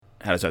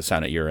How does that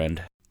sound at your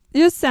end?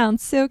 You sound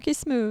silky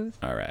smooth.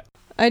 All right.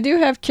 I do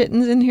have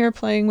kittens in here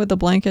playing with a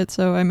blanket,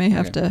 so I may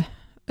have to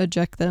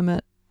eject them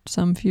at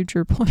some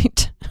future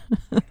point.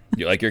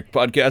 You like your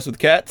podcast with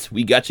cats?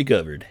 We got you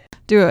covered.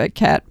 Do a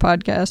cat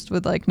podcast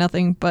with like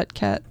nothing but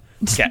cat.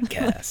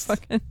 Catcast.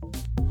 Fucking.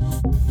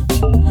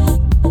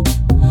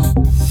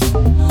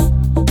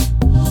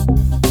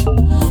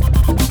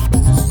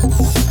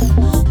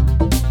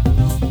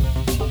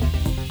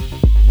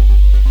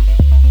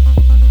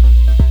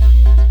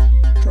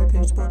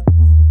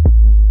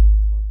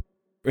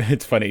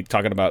 It's funny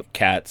talking about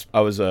cats.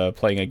 I was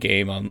playing a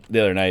game on the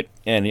other night,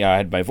 and I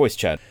had my voice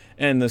chat.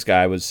 And this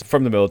guy was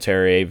from the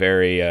military,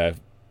 very,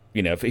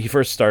 he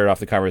first started off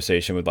the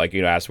conversation with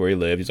asked where he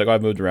lived. He's like, oh, I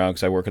moved around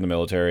because I work in the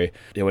military.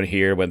 I went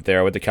here, went there,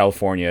 I went to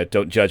California.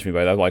 Don't judge me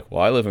by that. I'm like,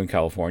 well, I live in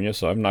California,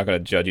 so I'm not going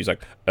to judge. He's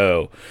like,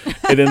 oh.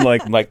 And then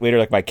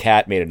later, my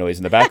cat made a noise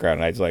in the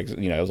background. And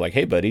I was like,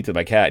 hey, buddy, to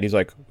my cat. And he's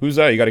like, who's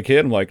that? You got a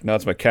kid? I'm like, no,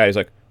 it's my cat. He's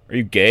like, are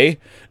you gay?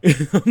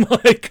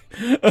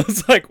 I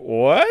was like,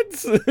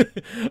 what?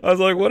 I was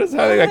like, what does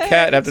having a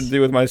cat have to do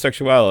with my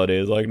sexuality?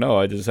 It's like, no,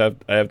 I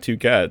have two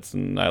cats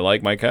and I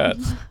like my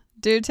cats.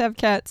 Dudes have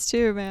cats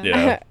too, man.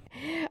 Yeah.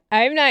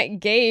 I'm not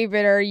gay,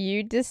 but are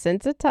you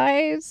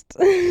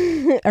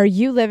desensitized? Are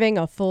you living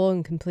a full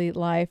and complete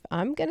life?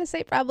 I'm going to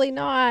say probably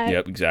not.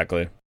 Yep,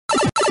 exactly.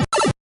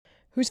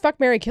 Whose fuck,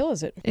 marry, kill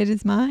is it? It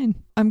is mine.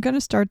 I'm going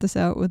to start this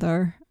out with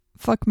our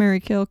Fuck, marry,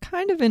 kill,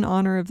 kind of in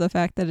honor of the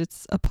fact that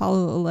it's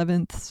Apollo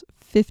 11th's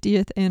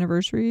 50th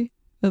anniversary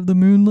of the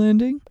moon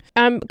landing.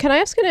 Can I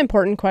ask an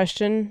important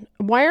question?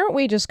 Why aren't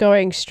we just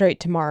going straight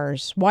to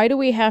Mars? Why do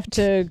we have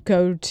to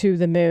go to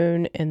the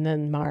moon and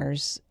then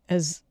Mars,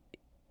 as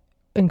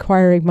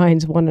inquiring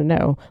minds want to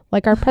know?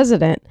 Like our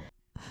president.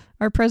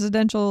 Our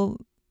presidential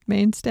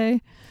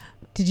mainstay.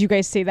 Did you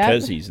guys see that?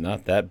 Because he's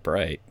not that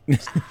bright.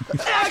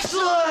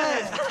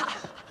 Excellent!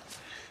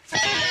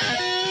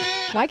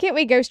 Why can't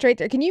we go straight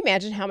there? Can you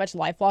imagine how much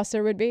life loss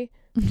there would be?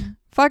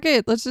 Fuck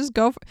it. Let's just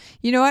go.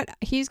 You know what?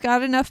 He's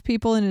got enough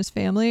people in his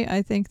family.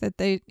 I think that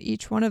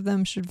each one of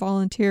them should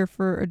volunteer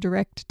for a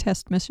direct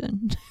test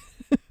mission.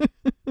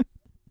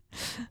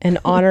 In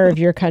honor of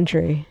your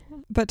country.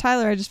 But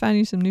Tyler, I just found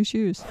you some new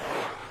shoes.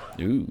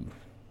 Ooh.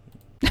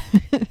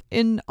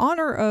 In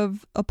honor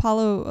of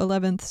Apollo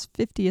 11th's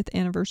 50th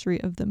anniversary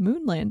of the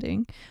moon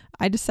landing,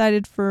 I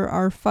decided for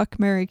our Fuck,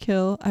 marry,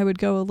 kill, I would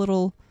go a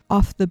little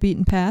off the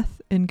beaten path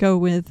and go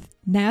with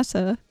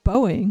NASA,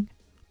 Boeing,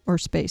 or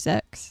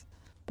SpaceX.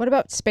 What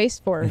about Space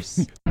Force?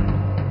 They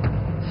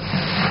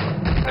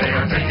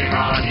are taking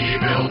on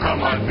evil,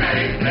 come what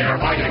may. They are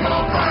fighting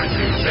all crimes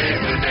to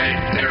save the day.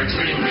 They're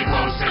extremely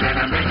close in an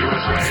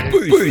ambiguous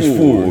way. Space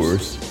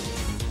Force.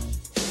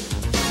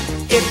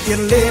 If you're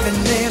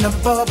living in a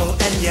bubble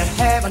and you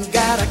haven't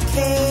got a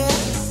care,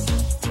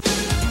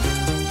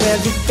 well,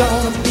 you're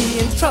gonna be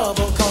in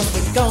trouble, cause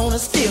we're gonna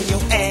steal your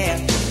air.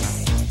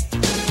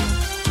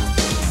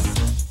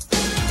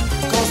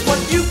 Cause what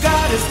you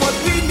got is what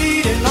we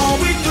need, and all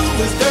we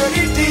do is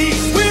dirty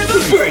deeds. We're the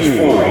Space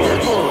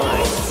Force.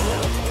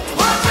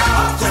 Watch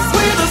out!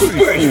 We're the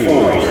Space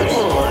Force.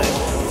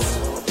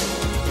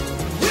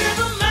 We're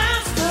the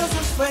masters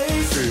of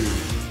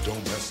space.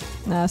 Don't mess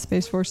up. Nah,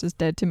 Space Force is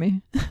dead to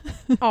me.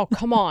 Oh,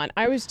 come on.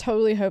 I was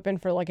totally hoping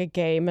for like a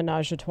gay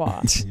menage a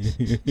trois.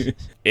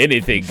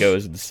 Anything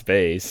goes in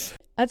space.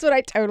 That's what I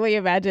totally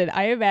imagined.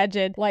 I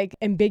imagined like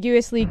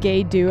ambiguously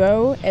gay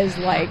duo as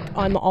like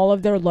on all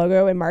of their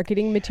logo and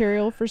marketing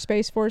material for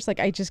Space Force. Like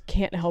I just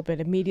can't help it.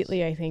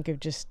 Immediately I think of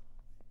just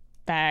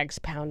bags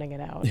pounding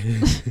it out.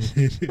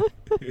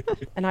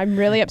 And I'm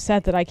really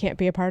upset that I can't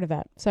be a part of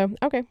that. So,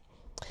 okay.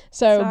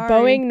 So Sorry.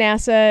 Boeing,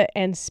 NASA,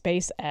 and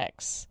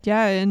SpaceX.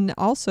 Yeah, and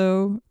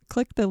also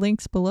click the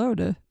links below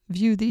to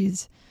view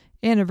these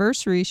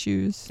anniversary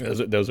shoes.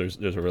 Those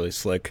are really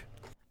slick.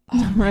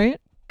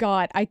 Right?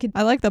 God, I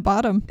like the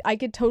bottom.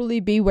 could totally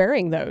be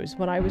wearing those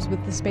when I was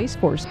with the Space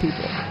Force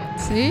people.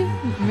 See?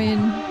 I mean,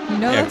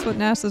 that's what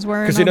NASA's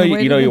wearing. Because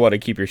you want to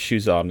keep your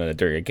shoes on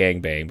during a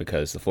gangbang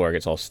because the floor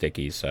gets all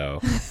sticky. So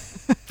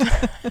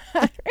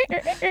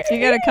you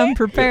got to come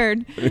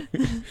prepared.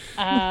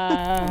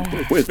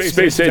 With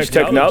space age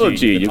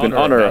technology, you can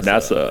honor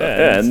NASA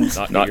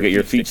and not get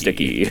your feet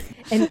sticky.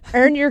 And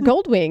earn your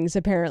gold wings,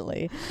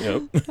 apparently.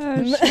 Yep.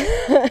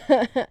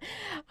 I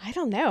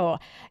don't know.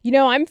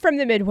 I'm from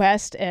the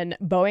Midwest, and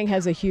Boeing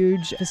has a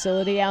huge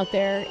facility out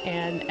there.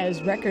 And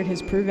as record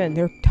has proven,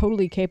 they're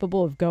totally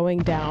capable of going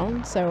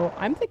down. So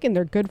I'm thinking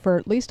they're good for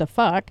at least a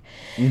fuck.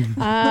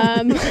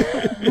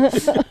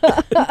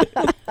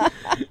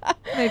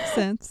 Makes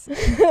sense.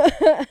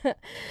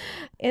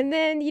 And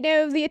then,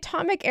 the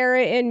atomic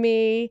era in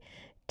me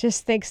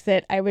just thinks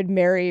that I would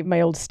marry my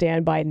old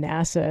standby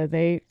NASA.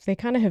 They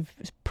kind of have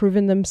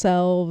proven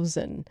themselves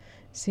and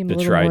seem a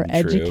little more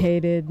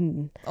educated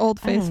and Old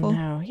Faithful. I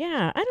don't know.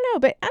 Yeah, I don't know,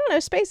 but I don't know.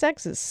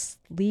 SpaceX is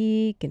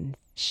sleek and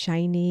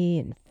shiny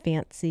and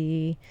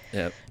fancy.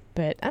 Yep.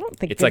 But I don't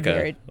think It's they're like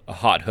very... a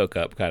hot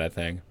hookup kind of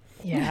thing.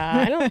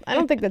 Yeah, I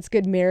don't think that's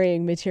good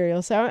marrying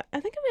material. So I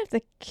think I'm gonna have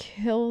to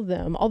kill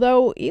them.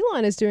 Although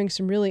Elon is doing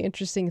some really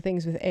interesting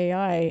things with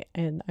AI,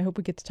 and I hope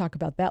we get to talk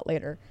about that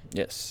later.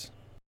 Yes.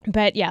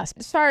 But yeah,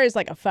 as far as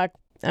like a fuck,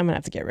 I'm gonna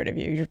have to get rid of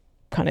you. You're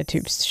kind of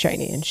too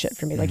shiny and shit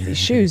for me, like these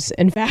shoes,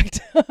 in fact.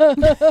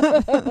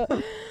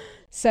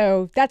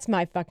 So that's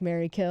my fuck,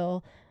 marry,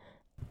 kill.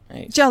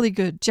 Nice. Jolly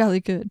good,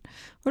 jolly good.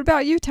 What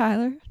about you,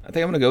 Tyler? I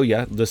think I'm gonna go,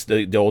 just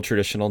the old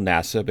traditional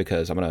NASA,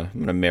 because I'm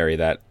gonna marry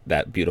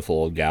that beautiful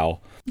old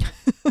gal.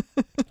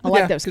 I like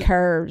Yeah, those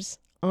curves.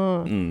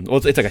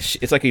 Well, it's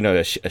like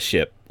a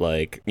ship.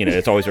 Like,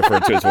 it's always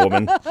referred to as a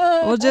woman.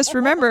 Well, just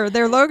remember,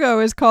 their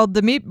logo is called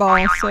the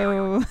meatball,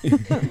 so...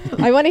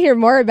 I want to hear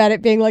more about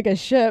it being like a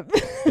ship.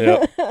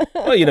 Yeah.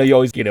 Well, you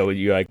always,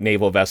 you like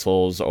naval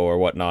vessels or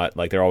whatnot,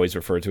 like they're always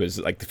referred to as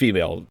like the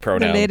female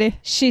pronoun. The lady.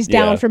 She's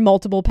down Yeah. for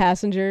multiple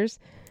passengers.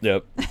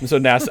 Yep. So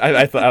NASA,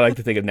 I like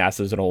to think of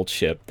NASA as an old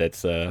ship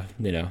that's,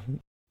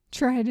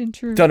 Tried and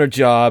true. done her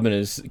job and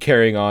is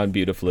carrying on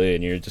beautifully,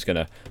 and you're just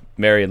gonna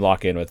marry and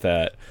lock in with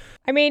that.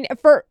 I mean,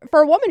 for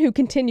a woman who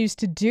continues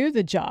to do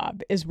the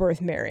job is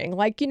worth marrying.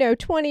 Like,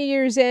 20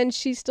 years in,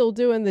 she's still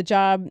doing the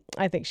job.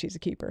 I think she's a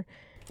keeper.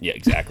 Yeah,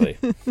 exactly.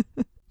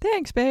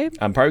 Thanks, babe.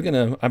 I'm probably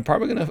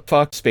gonna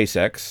fuck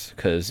SpaceX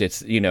because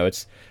it's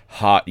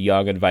hot,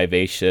 young, and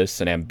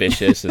vivacious and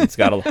ambitious, and it's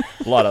got a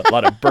lot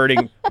of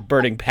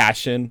burning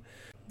passion.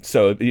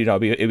 So it'd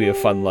be a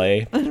fun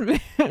lay. right.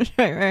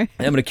 And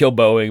I'm gonna kill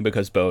Boeing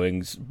because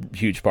Boeing's a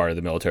huge part of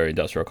the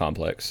military-industrial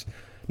complex.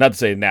 Not to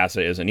say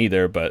NASA isn't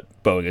either, but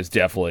Boeing is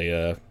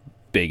definitely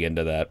big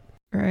into that.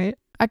 Right.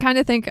 I kind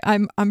of think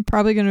I'm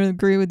probably going to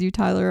agree with you,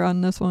 Tyler,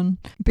 on this one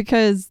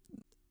because,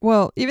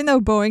 well, even though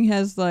Boeing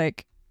has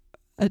like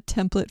a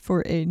template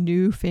for a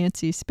new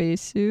fancy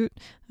spacesuit,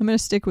 I'm going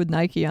to stick with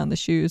Nike on the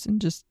shoes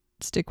and just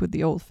stick with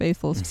the old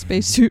faithful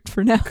spacesuit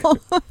for now.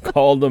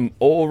 Call them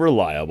all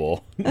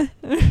reliable.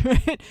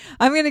 Right.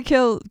 I'm going to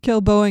kill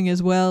Boeing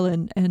as well,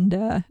 and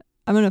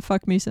I'm going to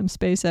fuck me some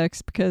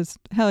SpaceX because,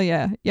 hell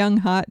yeah, young,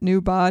 hot, new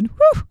bod.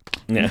 Woo!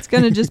 Yeah. It's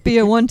going to just be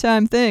a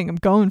one-time thing. I'm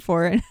going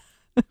for it.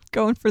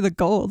 Going for the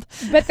gold.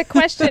 But the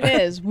question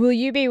is, will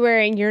you be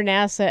wearing your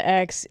NASA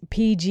X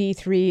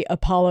PG-3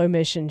 Apollo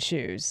mission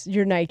shoes?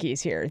 Your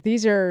Nikes here.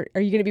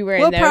 Are you going to be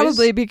wearing those? Well,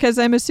 probably because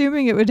I'm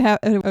assuming it would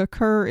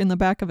occur in the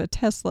back of a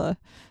Tesla.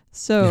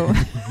 So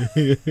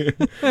I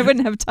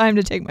wouldn't have time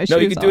to take my shoes off.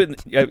 No,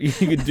 you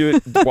could do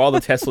it while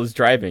the Tesla's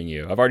driving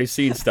you. I've already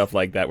seen stuff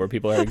like that where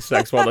people are having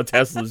sex while the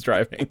Tesla's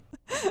driving.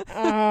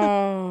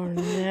 Oh,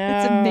 no.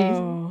 It's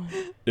amazing.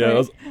 Yeah,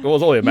 Right. it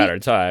was only a matter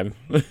of time.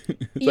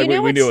 It's like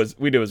know we knew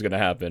it was going to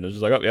happen. It was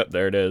just like, oh, yep,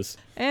 there it is.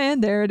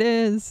 And there it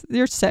is.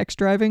 Your sex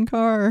driving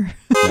car.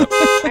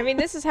 I mean,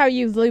 this is how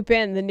you loop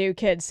in the new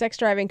kids, sex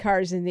driving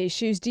cars in these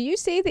shoes. Do you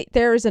see that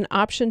there is an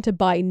option to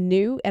buy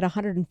new at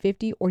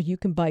 $150 or you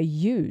can buy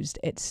used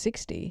at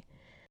 $60?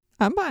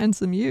 I'm buying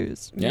some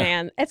used. Yeah.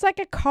 Man, it's like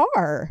a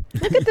car.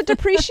 Look at the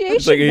depreciation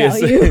It's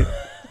value.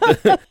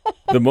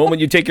 The moment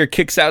you take your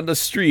kicks out in the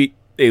street,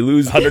 they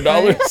lose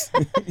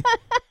 $100.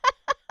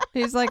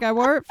 He's like, I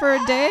wore it for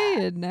a day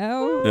and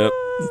now. Yep.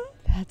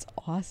 That's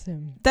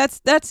awesome. That's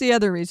the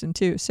other reason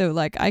too. So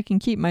like I can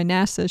keep my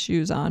NASA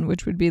shoes on,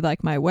 which would be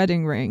like my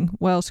wedding ring,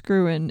 while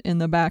screwing in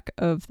the back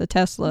of the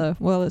Tesla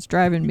while it's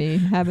driving me,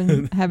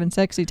 having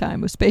sexy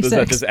time with SpaceX. Does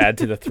that just add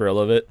to the thrill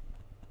of it?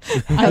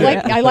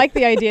 I like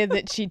the idea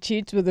that she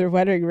cheats with her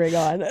wedding ring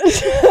on.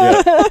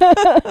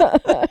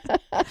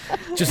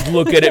 Just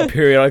look at it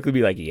periodically,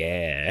 be like,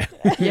 yeah.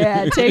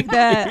 Yeah, take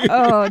that.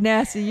 Oh,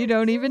 NASA, you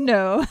don't even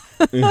know.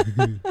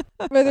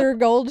 With her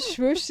gold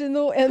swoosh in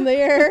the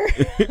air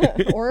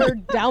or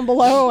down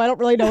below. I don't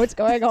really know what's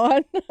going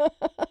on.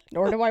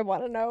 Nor do I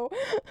want to know.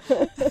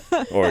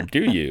 Or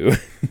do you?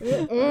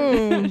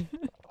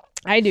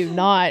 I do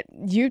not.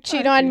 You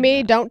cheat on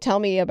me, don't tell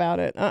me about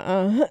it.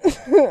 I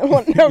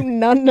want to know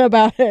nothing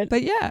about it.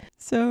 But yeah,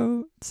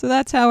 so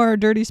that's how our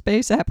dirty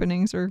space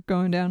happenings are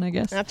going down, I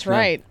guess. That's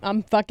right.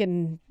 I'm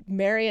fucking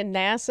marrying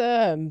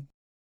NASA. I'm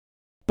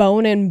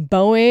boning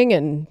Boeing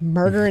and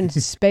murdering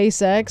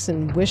SpaceX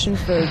and wishing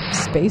for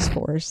Space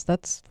Force.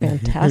 That's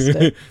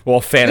fantastic.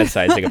 Well,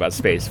 fantasizing about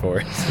Space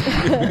Force.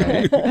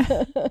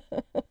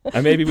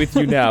 I may be with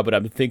you now, but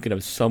I'm thinking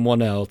of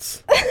someone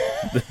else.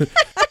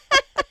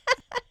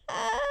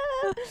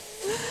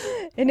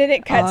 And then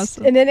it cuts.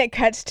 Awesome. And then it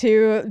cuts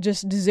to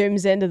just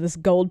zooms into this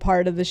gold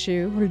part of the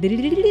shoe. You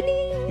need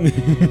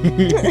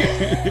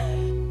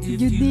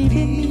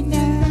me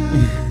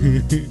now.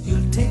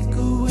 You'll take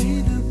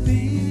away the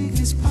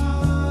biggest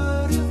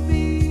part of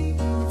me.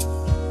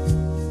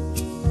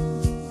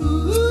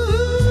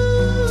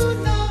 Ooh,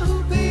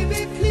 no,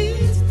 baby,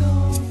 please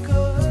don't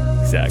go.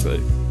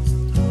 Exactly.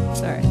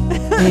 Sorry.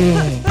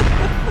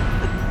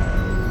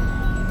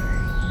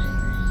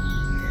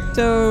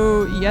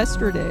 So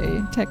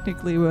yesterday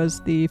technically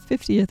was the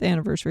 50th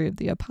anniversary of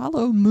the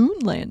Apollo moon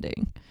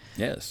landing.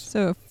 Yes.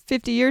 So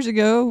 50 years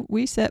ago,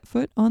 we set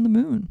foot on the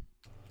moon.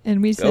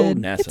 And we said,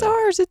 NASA. it's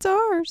ours, it's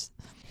ours.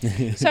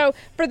 So,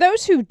 for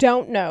those who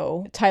don't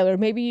know, Tyler,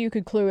 maybe you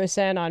could clue us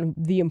in on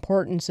the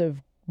importance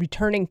of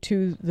returning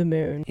to the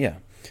moon. Yeah.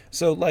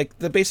 So, like,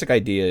 the basic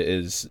idea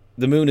is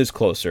the moon is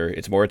closer.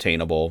 It's more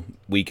attainable.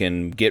 We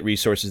can get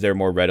resources there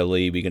more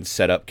readily. We can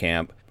set up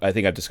camp. I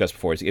think I've discussed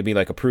before. It'd be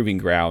like a proving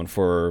ground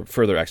for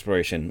further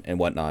exploration and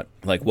whatnot.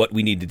 Like, what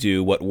we need to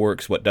do, what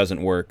works, what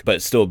doesn't work,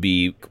 but still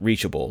be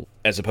reachable,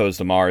 as opposed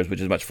to Mars,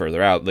 which is much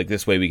further out. Like,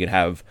 this way we can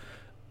have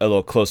a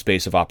little close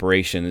base of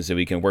operations that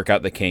we can work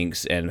out the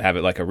kinks and have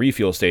it like a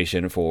refuel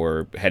station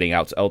for heading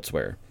out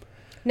elsewhere.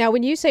 Now,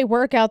 when you say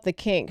work out the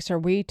kinks, are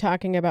we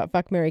talking about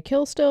fuck, marry,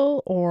 kill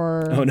still,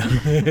 or? Oh, no.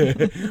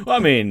 Well, I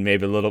mean,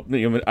 maybe a little.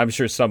 I'm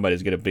sure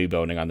somebody's going to be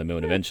boning on the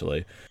moon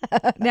eventually.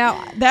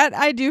 Now, that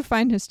I do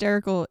find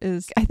hysterical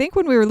is, I think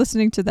when we were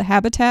listening to The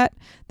Habitat,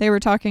 they were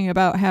talking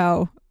about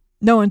how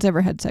no one's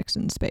ever had sex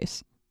in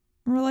space.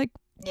 And we're like,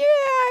 yeah,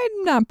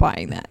 I'm not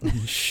buying that.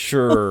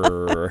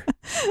 Sure.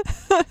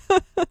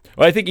 Well,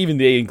 I think even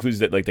they includes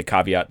that, like, the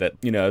caveat that,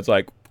 it's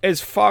like, as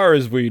far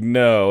as we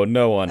know,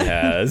 no one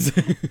has.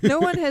 No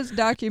one has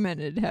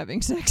documented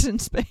having sex in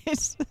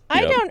space.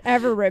 I don't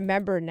ever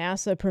remember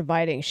NASA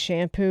providing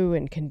shampoo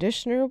and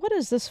conditioner. What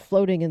is this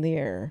floating in the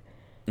air?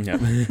 Yeah.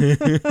 What's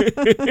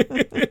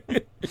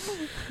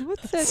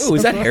that? Oh,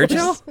 is that hair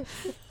gel?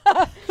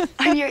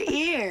 On your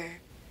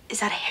ear. Is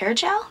that a hair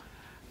gel?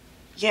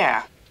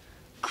 Yeah.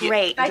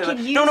 Great. I can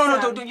use No,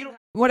 some. don't. You don't.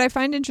 What I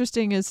find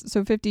interesting is,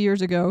 so 50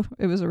 years ago,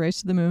 it was a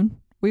race to the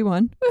moon. We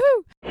won.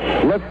 Woohoo!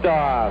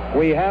 Liftoff.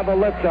 We have a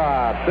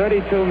liftoff.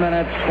 32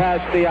 minutes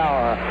past the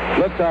hour.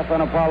 Liftoff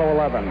on Apollo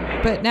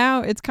 11. But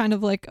now it's kind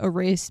of like a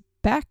race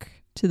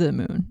back to the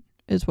moon,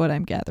 is what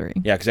I'm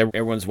gathering. Yeah, because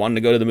everyone's wanting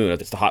to go to the moon.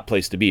 It's the hot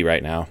place to be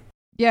right now.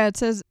 Yeah, it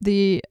says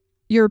the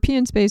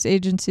European Space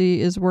Agency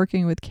is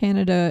working with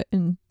Canada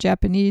and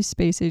Japanese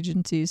space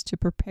agencies to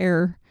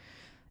prepare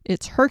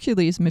its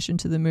Hercules mission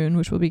to the moon,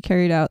 which will be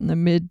carried out in the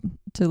mid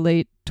to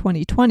late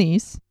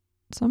 2020s.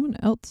 Someone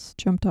else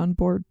jumped on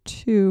board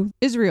too.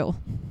 Israel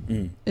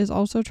is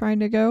also trying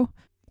to go.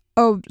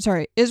 Oh,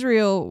 sorry.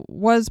 Israel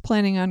was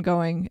planning on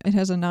going. It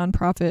has a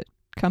nonprofit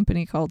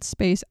company called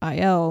Space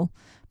IL,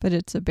 but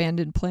it's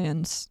abandoned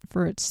plans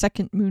for its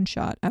second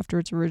moonshot after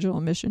its original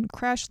mission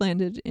crash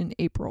landed in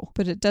April.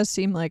 But it does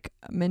seem like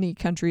many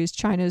countries,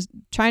 China's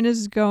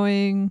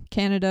going,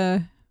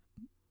 Canada,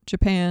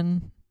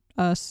 Japan,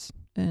 us,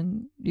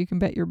 and you can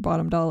bet your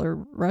bottom dollar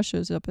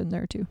Russia's up in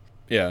there too.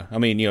 Yeah, I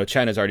mean,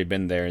 China's already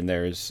been there, and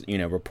there's,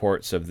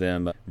 reports of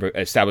them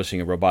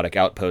establishing a robotic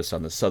outpost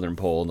on the southern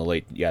pole in the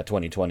late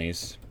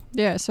 2020s.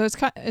 Yeah, so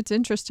it's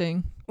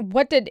interesting.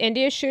 What did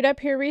India shoot up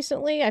here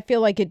recently? I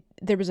feel like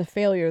there was a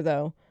failure,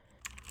 though.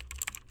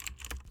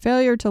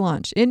 Failure to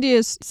launch.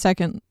 India's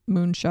second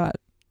moonshot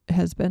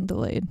has been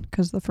delayed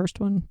because the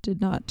first one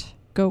did not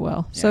go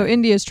well. Yeah. So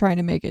India's trying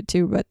to make it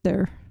too, but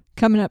they're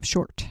coming up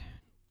short.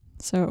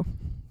 So,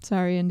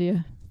 sorry,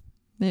 India.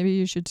 Maybe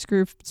you should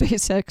screw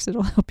SpaceX.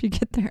 It'll help you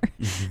get there.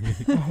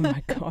 Oh,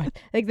 my God.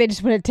 I think they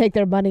just want to take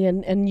their money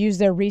and use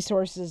their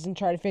resources and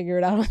try to figure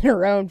it out on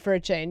their own for a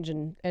change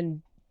and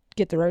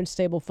get their own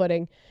stable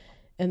footing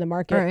in the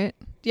market. Right.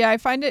 Yeah, I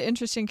find it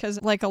interesting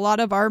because, like, a lot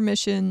of our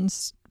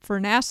missions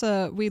for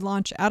NASA, we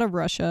launch out of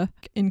Russia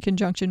in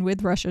conjunction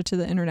with Russia to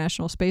the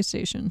International Space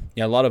Station.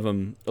 Yeah, a lot of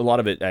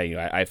it,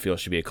 I feel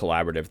should be a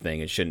collaborative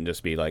thing. It shouldn't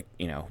just be like,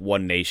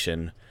 one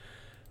nation,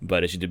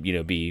 but it should,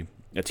 be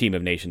a team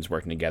of nations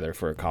working together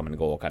for a common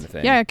goal kind of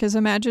thing. Yeah, because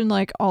imagine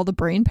like all the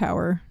brain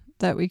power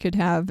that we could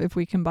have if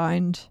we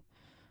combined.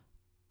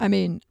 I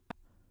mean,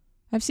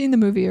 I've seen the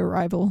movie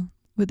Arrival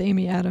with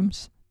Amy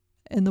Adams,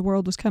 and the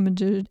world was coming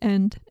to an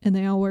end, and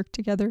they all worked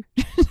together.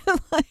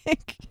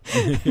 Like,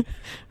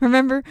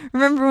 remember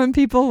when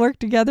people worked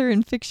together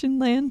in fiction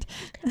land?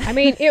 I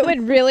mean, it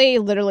would really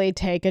literally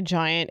take a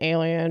giant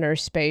alien or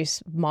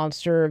space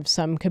monster of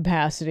some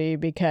capacity,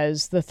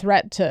 because the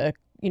threat to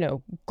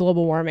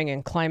global warming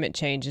and climate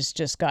change has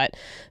just got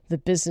the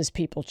business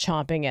people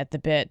chomping at the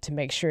bit to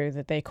make sure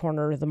that they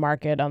corner the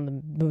market on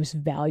the most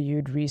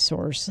valued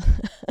resource.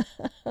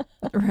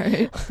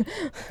 Right.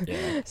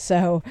 Yeah.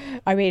 So,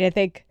 I mean, I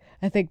think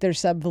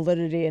there's some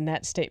validity in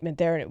that statement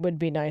there, and it would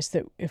be nice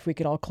that if we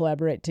could all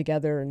collaborate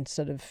together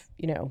instead of,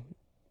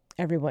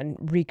 everyone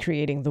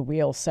recreating the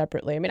wheel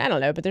separately. I mean, I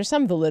don't know, but there's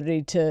some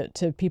validity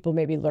to people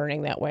maybe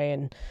learning that way,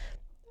 and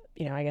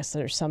I guess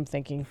there's some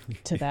thinking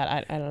to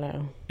that. I don't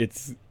know.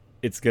 It's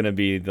going to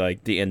be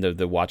like the end of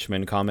the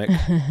Watchmen comic.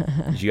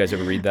 Did you guys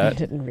ever read that? I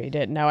didn't read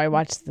it. No, I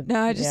watched the...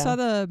 No, I just saw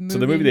the movie. So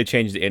the movie, they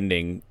changed the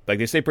ending. Like,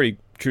 they stay pretty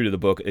true to the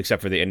book,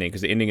 except for the ending,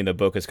 because the ending in the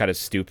book is kind of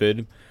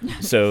stupid.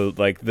 So,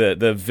 like,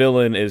 the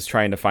villain is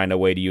trying to find a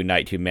way to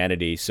unite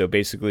humanity. So,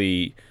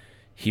 basically,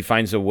 he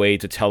finds a way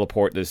to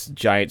teleport this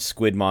giant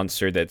squid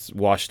monster that's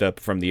washed up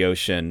from the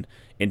ocean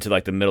into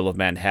like the middle of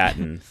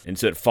Manhattan, and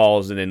so it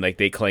falls, and then like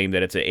they claim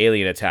that it's an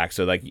alien attack,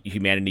 so like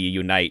humanity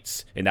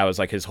unites, and that was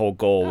like his whole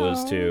goal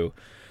was to,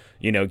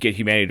 get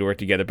humanity to work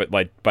together, but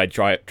like by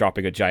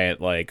dropping a giant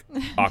like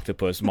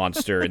octopus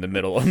monster in the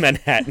middle of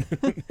Manhattan.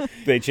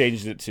 They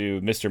changed it to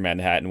Mr.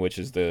 Manhattan, which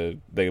is the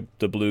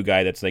blue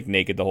guy that's like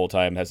naked the whole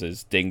time, has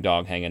his ding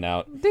dong hanging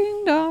out.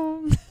 Ding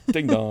dong.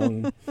 Ding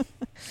dong.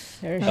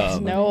 There's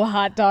no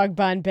hot dog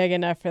bun big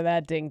enough for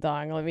that ding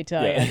dong, let me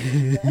tell you.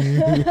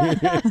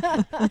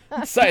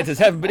 Scientists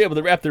haven't been able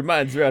to wrap their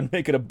minds around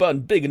making a bun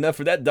big enough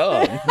for that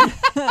dog.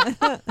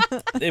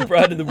 They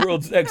brought in the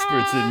world's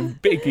experts in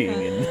baking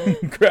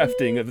and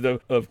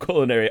crafting of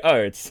culinary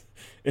arts,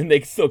 and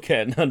they still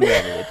can't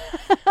unravel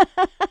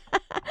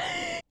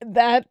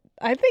it.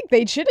 I think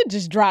they should have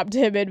just dropped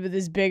him in with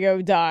his big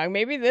old dog.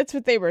 Maybe that's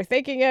what they were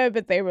thinking of,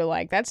 but they were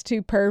like, that's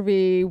too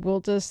pervy. We'll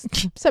just...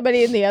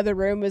 Somebody in the other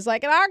room was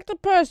like, an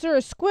octopus or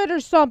a squid or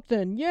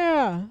something.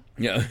 Yeah.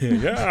 Yeah,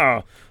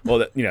 yeah.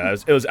 Well,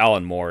 it was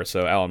Alan Moore,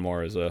 so Alan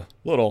Moore is a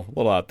little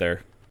out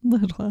there.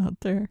 Little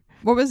out there.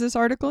 What was this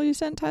article you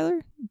sent,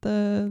 Tyler?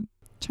 The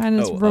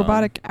China's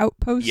robotic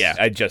outpost? Yeah,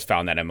 I just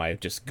found that in my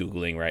just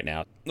Googling right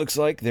now. Looks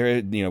like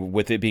they're,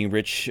 with it being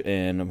rich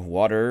in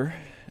water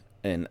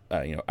and,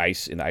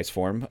 ice in ice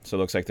form. So it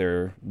looks like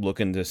they're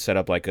looking to set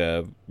up like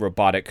a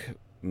robotic,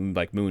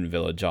 like moon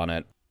village on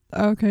it.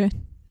 Okay.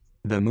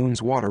 The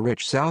moon's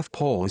water-rich South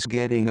Pole is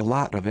getting a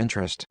lot of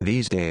interest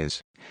these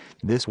days.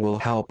 This will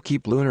help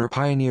keep lunar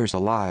pioneers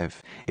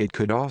alive. It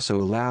could also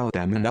allow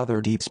them and other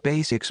deep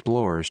space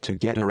explorers to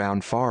get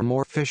around far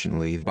more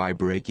efficiently by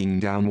breaking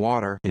down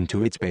water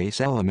into its base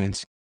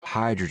elements,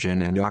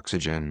 hydrogen and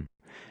oxygen.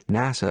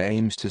 NASA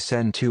aims to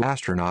send 2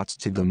 astronauts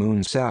to the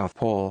moon's South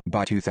Pole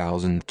by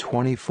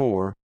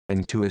 2024,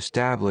 and to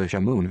establish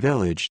a moon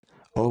village,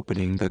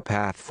 opening the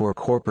path for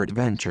corporate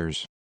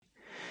ventures.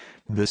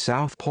 The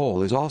South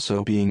Pole is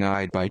also being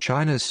eyed by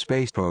China's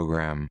space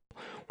program.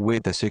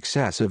 With the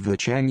success of the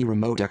Chang'e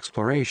remote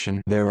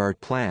exploration, there are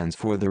plans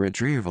for the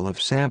retrieval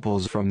of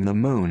samples from the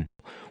moon.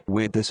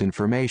 With this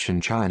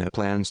information, China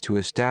plans to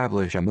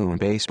establish a moon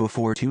base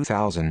before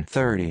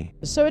 2030.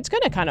 So it's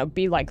going to kind of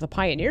be like the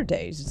pioneer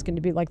days. It's going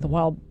to be like the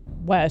Wild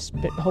West,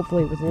 but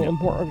hopefully with a little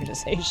more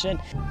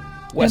organization.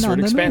 Westward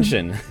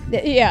expansion.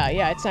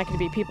 Yeah, it's not going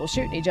to be people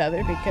shooting each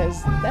other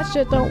because that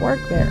shit don't work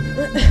there.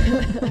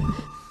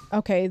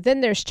 Okay,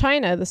 then there's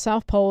China. The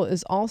South Pole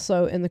is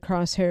also in the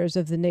crosshairs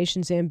of the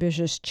nation's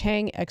ambitious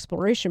Chang'e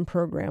exploration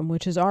program,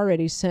 which has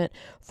already sent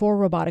 4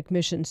 robotic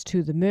missions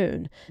to the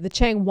moon. The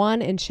Chang'e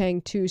 1 and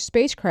Chang'e 2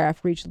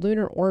 spacecraft reached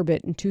lunar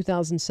orbit in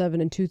 2007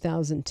 and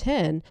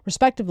 2010,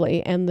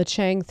 respectively, and the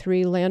Chang'e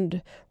 3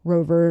 land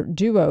rover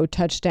Duo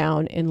touched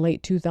down in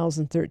late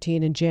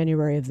 2013 and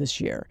January of this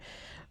year.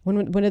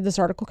 When did this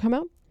article come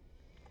out?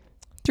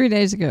 3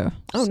 days ago.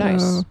 Oh,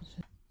 nice.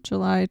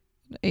 July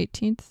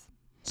 18th.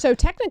 So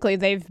technically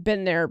they've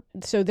been there,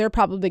 so they're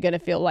probably going to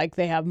feel like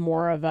they have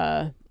more of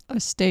a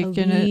stake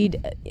in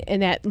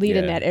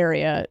that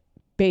area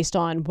based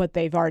on what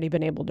they've already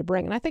been able to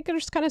bring. And I think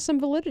there's kind of some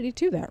validity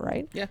to that,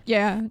 right?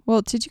 Yeah.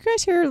 Well, did you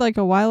guys hear like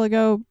a while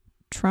ago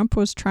Trump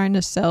was trying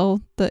to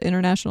sell the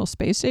International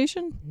Space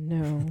Station?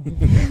 No.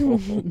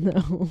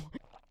 No.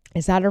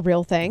 Is that a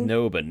real thing?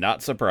 No, but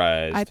not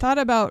surprised. I thought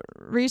about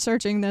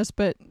researching this,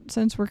 but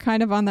since we're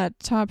kind of on that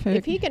topic...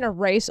 If he can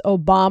erase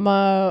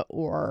Obama,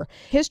 or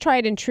his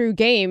tried and true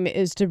game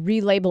is to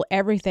relabel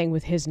everything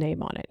with his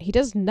name on it. He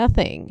does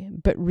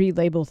nothing but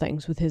relabel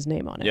things with his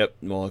name on it. Yep,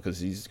 well, because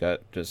he's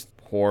got just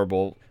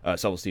horrible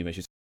self-esteem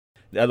issues.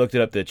 I looked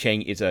it up. It's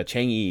a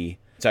Chang'e.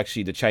 It's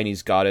actually the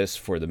Chinese goddess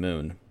for the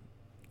moon.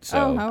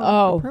 So,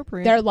 how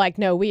appropriate. They're like,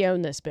 no, we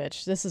own this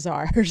bitch. This is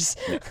ours.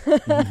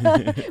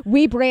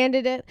 We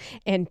branded it,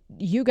 and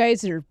you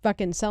guys are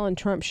fucking selling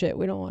Trump shit.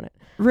 We don't want it.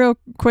 Real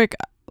quick,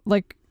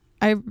 like,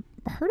 I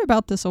heard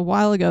about this a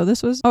while ago.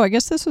 I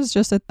guess this was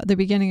just at the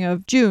beginning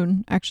of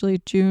June, actually,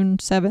 June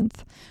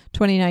 7th,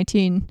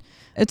 2019.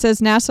 It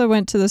says NASA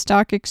went to the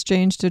stock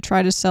exchange to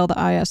try to sell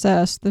the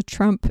ISS. The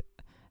Trump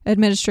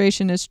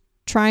administration is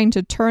trying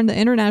to turn the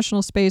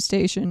International Space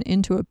Station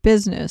into a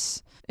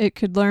business. It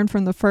could learn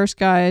from the first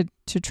guy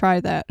to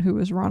try that, who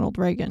was Ronald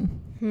Reagan.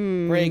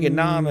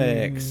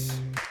 Reaganomics.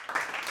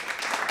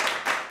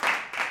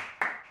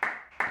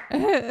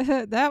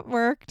 That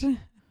worked.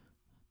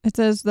 It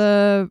says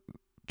the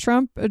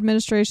Trump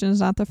administration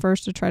is not the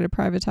first to try to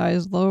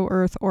privatize low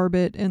Earth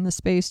orbit in the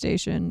space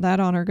station. That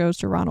honor goes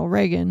to Ronald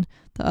Reagan,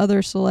 the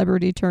other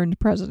celebrity-turned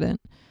president.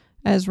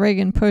 As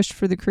Reagan pushed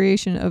for the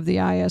creation of the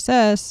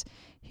ISS,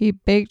 he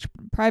baked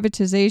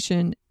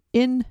privatization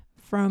in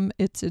from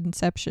its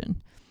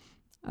inception.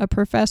 A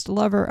professed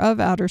lover of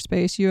outer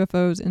space,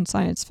 UFOs, and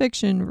science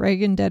fiction,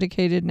 Reagan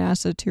dedicated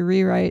NASA to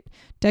rewrite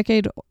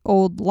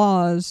decade-old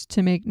laws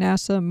to make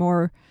NASA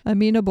more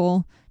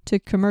amenable to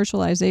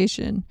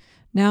commercialization.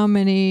 Now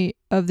many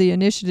of the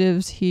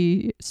initiatives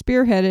he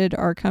spearheaded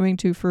are coming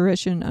to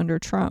fruition under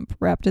Trump,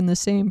 wrapped in the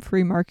same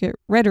free market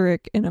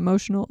rhetoric and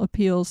emotional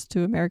appeals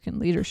to American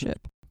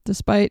leadership.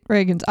 Despite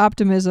Reagan's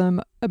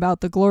optimism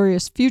about the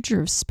glorious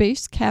future of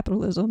space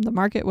capitalism, the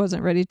market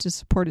wasn't ready to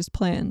support his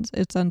plans.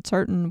 It's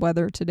uncertain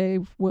whether today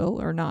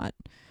will or not.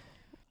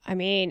 I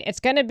mean,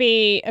 it's going to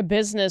be a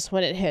business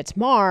when it hits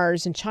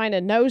Mars, and China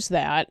knows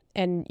that.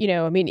 And,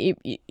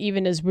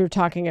 even as we were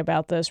talking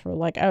about this, we're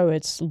like, oh,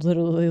 it's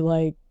literally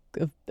like,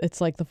 it's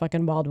like the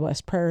fucking Wild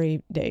West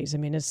Prairie days. I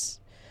mean,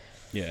 it's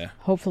Yeah.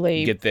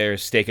 hopefully Get there,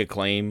 stake a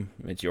claim,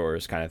 it's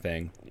yours kind of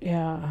thing.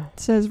 Yeah. It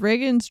says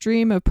Reagan's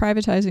dream of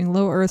privatizing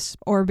low Earth's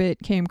orbit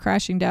came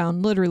crashing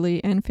down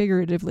literally and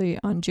figuratively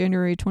on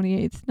January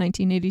 28th,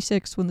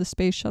 1986, when the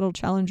Space Shuttle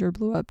Challenger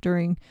blew up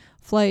during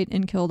flight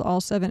and killed all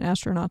 7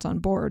 astronauts on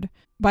board.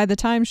 By the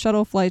time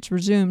shuttle flights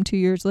resumed 2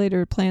 years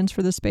later, plans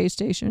for the space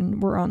station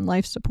were on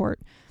life support.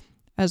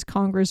 As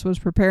Congress was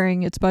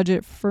preparing its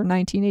budget for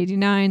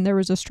 1989, there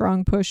was a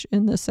strong push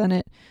in the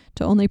Senate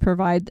to only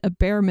provide a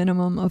bare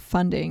minimum of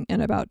funding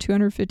and about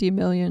 $250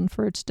 million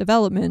for its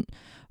development,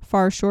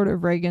 far short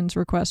of Reagan's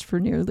request for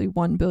nearly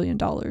 $1 billion.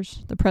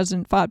 The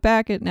president fought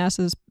back at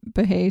NASA's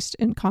behest,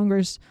 and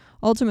Congress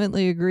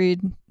ultimately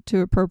agreed to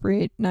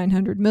appropriate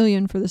 $900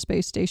 million for the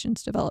space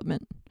station's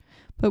development.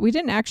 But we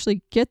didn't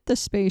actually get the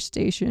space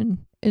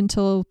station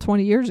until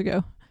 20 years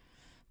ago.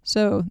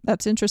 So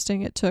that's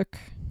interesting. It took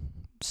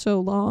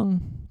so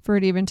long for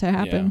it even to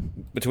happen.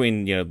 Yeah.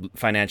 Between,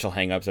 financial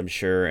hangups, I'm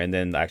sure, and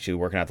then actually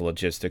working out the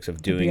logistics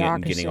of doing it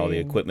and getting all the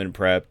equipment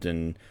prepped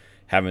and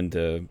having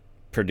to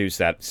produce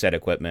that said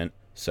equipment.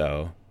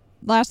 So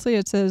lastly,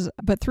 it says,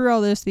 but through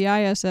all this, the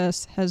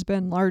ISS has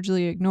been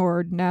largely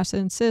ignored. NASA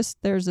insists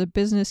there's a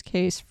business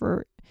case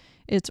for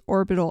its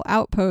orbital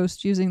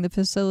outpost. Using the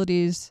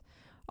facilities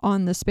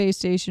on the space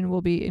station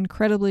will be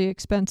incredibly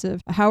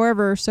expensive.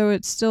 However, so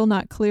it's still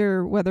not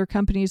clear whether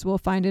companies will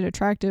find it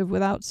attractive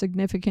without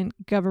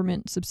significant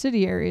government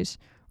subsidiaries,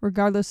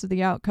 regardless of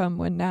the outcome.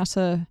 When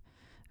NASA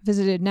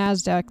visited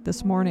NASDAQ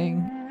this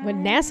morning...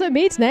 When NASA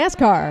meets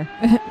NASCAR.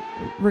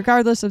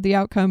 Regardless of the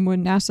outcome,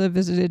 when NASA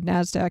visited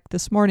NASDAQ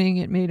this morning,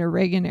 it made a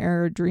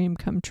Reagan-era dream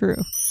come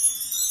true.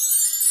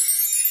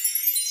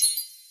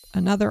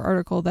 Another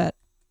article that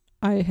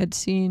I had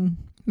seen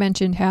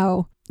mentioned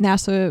how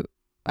NASA...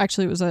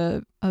 Actually, it was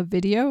a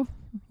video,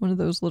 one of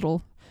those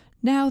little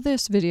now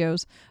this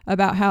videos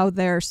about how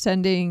they're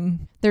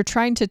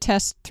trying to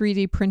test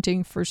 3D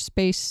printing for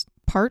space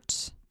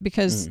parts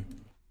because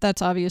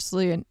that's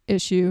obviously an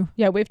issue.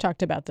 Yeah, we've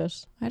talked about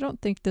this. I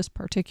don't think this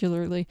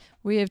particularly.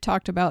 We have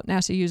talked about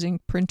NASA using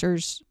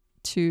printers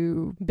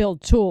to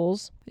build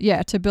tools.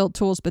 Yeah, to build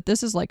tools, but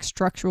this is like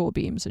structural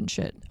beams and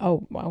shit.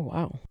 Oh,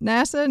 wow.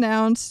 NASA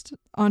announced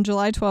on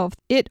July 12th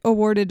it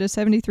awarded a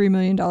 $73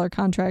 million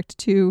contract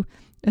to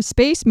a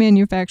space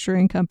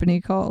manufacturing company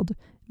called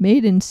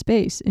Made in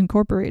Space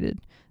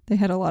Incorporated. They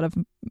had a lot of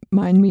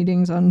mind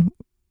meetings on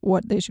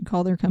what they should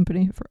call their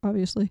company,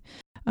 obviously.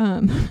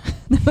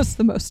 That was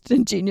the most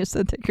ingenious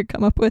that they could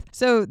come up with.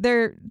 So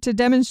they're to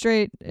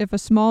demonstrate if a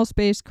small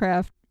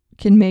spacecraft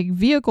can make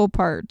vehicle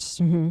parts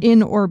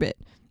in orbit.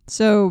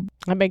 So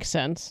that makes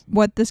sense.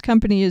 What this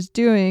company is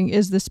doing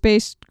is the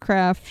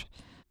spacecraft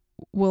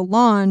will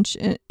launch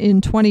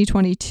in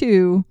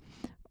 2022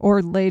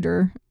 or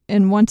later.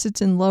 And once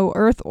it's in low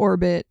Earth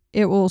orbit,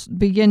 it will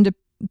begin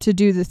to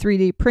do the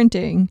 3D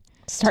printing.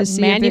 Start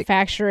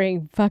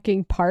manufacturing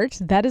fucking parts?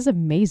 That is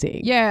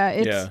amazing.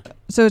 Yeah.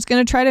 So it's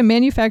going to try to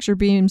manufacture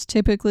beams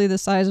typically the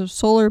size of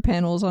solar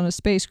panels on a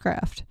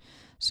spacecraft.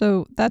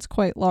 So that's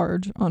quite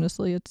large,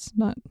 honestly. It's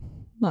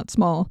not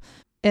small.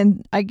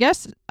 And I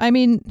guess,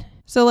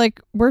 so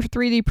like we're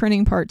 3D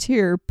printing parts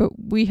here, but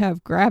we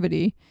have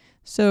gravity.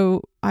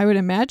 So I would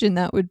imagine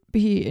that would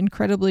be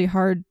incredibly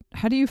hard.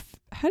 How do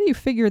you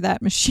figure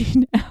that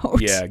machine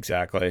out? Yeah,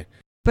 exactly.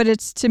 But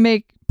it's to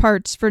make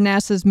parts for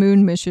NASA's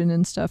moon mission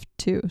and stuff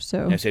too.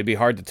 So it'd be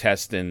hard to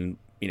test on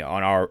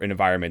our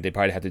environment. They'd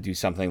probably have to do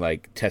something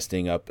like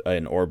testing up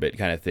an orbit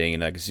kind of thing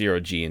and like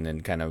 0G and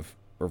then kind of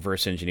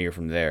reverse engineer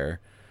from there.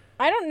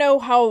 I don't know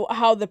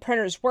how the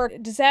printers work.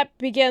 Does that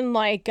begin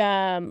like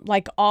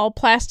all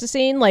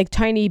plasticine, like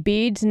tiny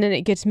beads, and then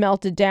it gets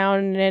melted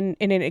down and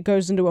then it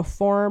goes into a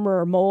form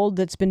or a mold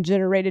that's been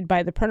generated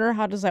by the printer?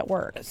 How does that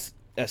work?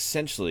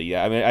 Essentially,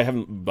 yeah. I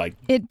haven't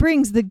it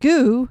brings the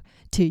goo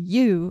to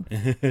you.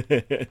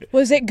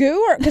 Was it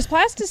goo or because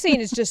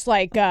plasticine is just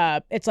like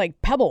it's like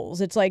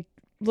pebbles. It's like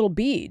little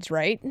beads,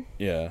 right?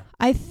 Yeah.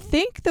 I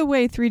think the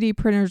way 3D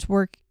printers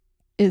work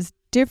is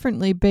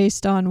differently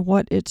based on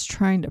what it's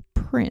trying to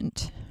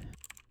print.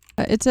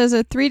 It says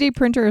a 3D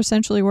printer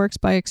essentially works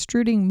by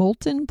extruding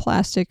molten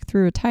plastic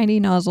through a tiny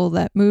nozzle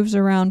that moves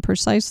around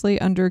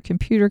precisely under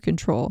computer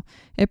control.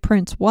 It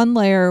prints one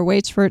layer,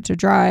 waits for it to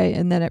dry,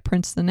 and then it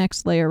prints the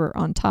next layer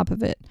on top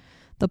of it.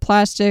 The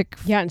plastic...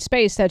 Yeah, in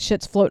space, that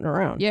shit's floating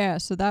around. Yeah,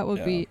 so that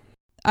would be...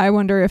 I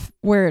wonder if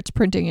where it's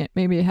printing it,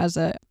 maybe it has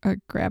a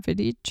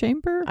gravity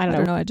chamber? I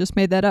don't know. I just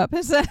made that up.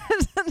 Is that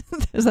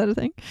a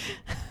thing?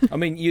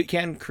 You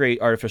can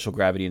create artificial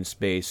gravity in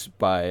space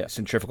by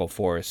centrifugal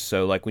force.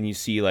 So like when you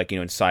see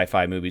in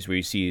sci-fi movies where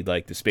you see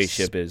like the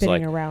spaceship is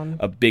like around.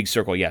 A big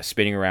circle,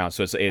 spinning around.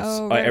 So it's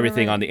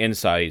everything on the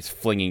inside is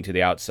flinging to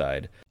the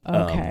outside.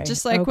 Okay.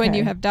 Just like when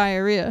you have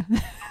diarrhea.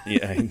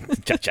 Yeah.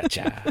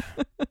 Cha-cha-cha.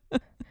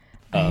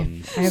 I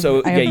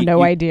have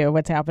no idea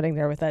what's happening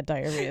there with that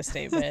diarrhea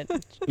statement.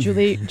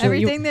 Julie,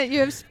 everything that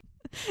you have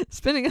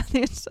spinning on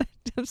the inside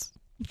just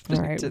all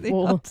right, to the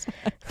outside.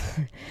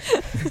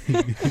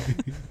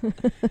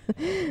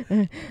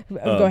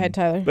 Go ahead,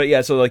 Tyler. But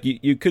yeah, so like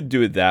you could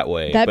do it that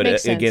way. That but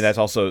makes sense. Again, that's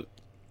also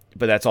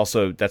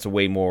but that's a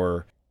way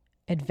more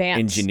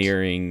advanced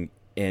engineering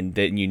and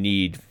that you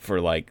need for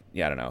I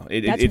don't know.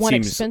 That's it one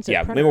seems expensive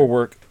way printer. more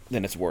work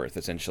than it's worth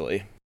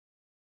essentially.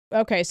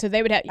 Okay, so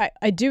they would have.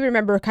 I do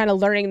remember kind of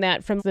learning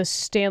that from the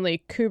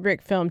Stanley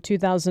Kubrick film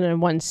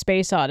 2001: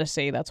 Space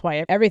Odyssey. That's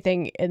why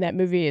everything in that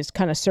movie is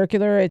kind of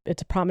circular.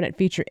 It's a prominent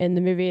feature in the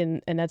movie,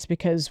 and that's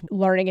because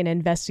learning an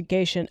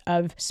investigation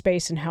of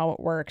space and how it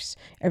works,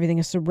 everything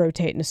has to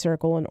rotate in a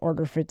circle in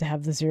order for it to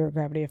have the zero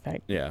gravity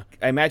effect. Yeah,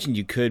 I imagine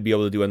you could be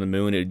able to do on the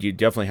moon. You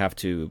definitely have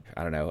to,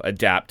 I don't know,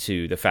 adapt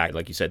to the fact,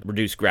 like you said,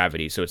 reduce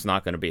gravity, so it's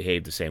not going to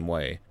behave the same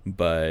way.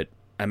 But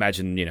I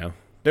imagine,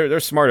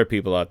 There's smarter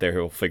people out there who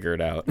will figure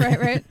it out.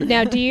 Right.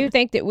 Now, do you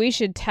think that we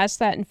should test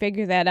that and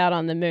figure that out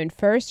on the moon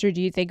first, or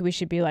do you think we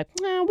should be like,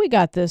 nah, we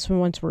got this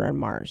once we're on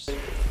Mars?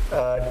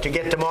 To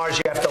get to Mars,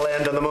 you have to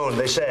land on the moon,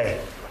 they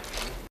say.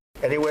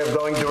 Any way of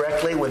going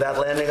directly without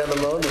landing on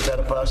the moon? Is that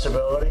a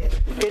possibility?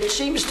 It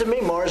seems to me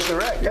Mars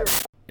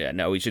direct. Yeah,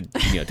 no, we should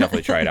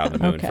definitely try it out on the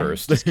moon Okay,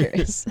 first. just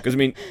curious. Because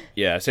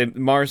say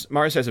Mars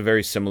has a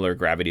very similar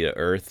gravity to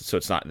Earth, so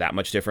it's not that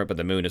much different. But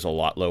the moon is a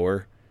lot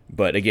lower.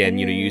 But again,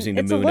 using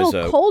the moon it's as a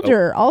little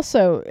colder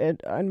also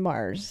on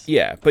Mars.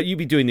 Yeah, but you'd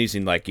be doing these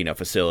in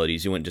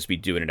facilities. You wouldn't just be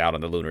doing it out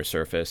on the lunar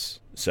surface.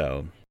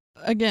 So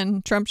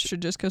Again, Trump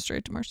should just go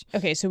straight to Mars.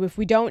 Okay, so if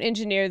we don't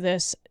engineer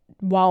this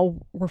while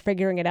we're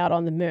figuring it out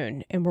on the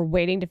moon and we're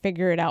waiting to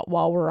figure it out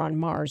while we're on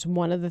Mars,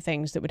 one of the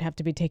things that would have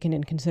to be taken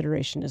in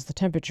consideration is the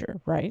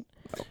temperature, right?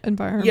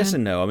 Environment. Yes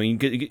and no. I mean,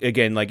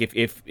 again,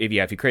 if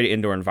you create an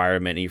indoor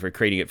environment and if you're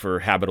creating it for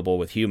habitable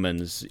with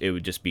humans, it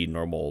would just be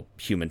normal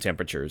human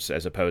temperatures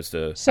as opposed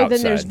to So outside.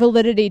 then there's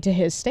validity to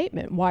his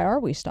statement. Why are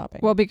we stopping?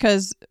 Well,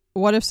 because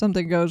what if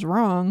something goes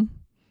wrong?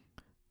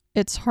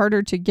 It's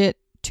harder to get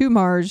to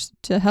Mars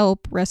to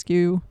help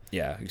rescue.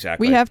 Yeah,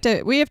 exactly. We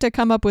have to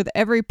come up with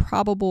every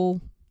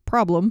probable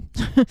problem,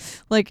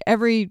 like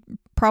every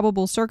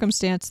probable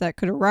circumstance that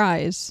could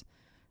arise,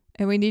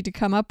 and we need to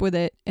come up with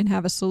it and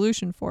have a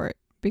solution for it.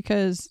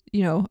 Because,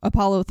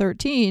 Apollo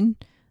 13,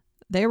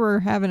 they were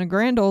having a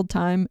grand old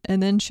time,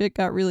 and then shit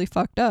got really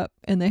fucked up,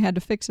 and they had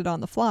to fix it on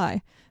the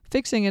fly.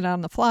 Fixing it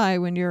on the fly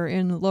when you're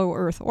in low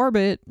Earth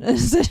orbit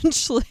is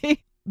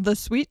essentially the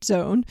sweet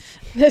zone.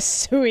 The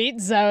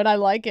sweet zone, I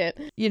like it.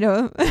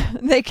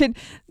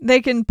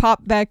 They can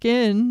pop back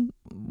in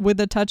with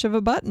a touch of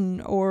a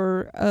button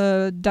or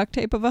a duct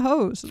tape of a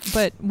hose.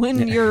 But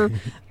when you're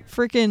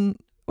freaking,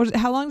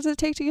 how long does it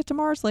take to get to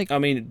Mars?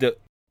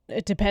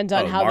 It depends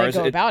on how Mars,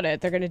 they go about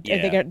it. They're gonna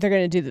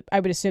do I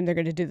would assume they're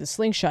gonna do the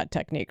slingshot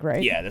technique,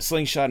 right? Yeah, the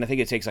slingshot, and I think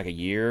it takes a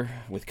year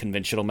with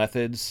conventional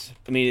methods.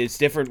 I mean, it's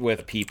different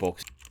with people.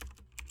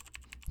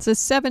 So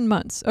 7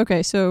 months.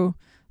 Okay, so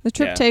the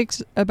trip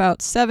takes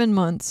about 7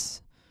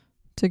 months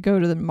to go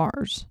to the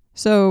Mars.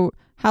 So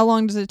how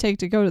long does it take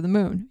to go to the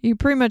moon? You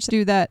pretty much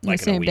do that in the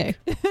same day.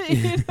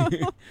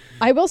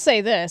 I will say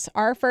this.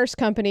 Our first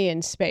company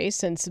in space,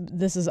 since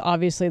this is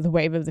obviously the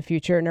wave of the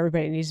future and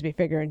everybody needs to be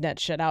figuring that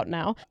shit out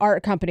now, our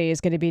company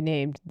is going to be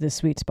named The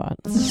Sweet Spot.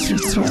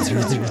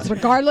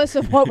 Regardless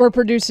of what we're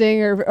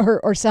producing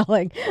or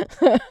selling.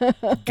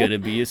 Gonna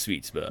be a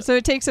sweet spot. So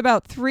it takes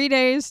about 3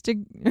 days to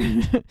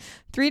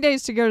 3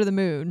 days to go to the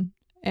moon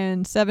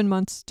and 7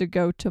 months to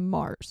go to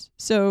Mars.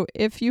 So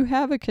if you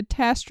have a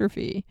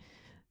catastrophe,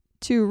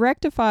 to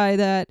rectify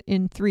that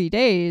in 3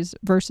 days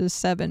versus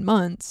 7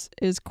 months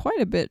is quite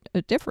a bit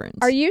of difference.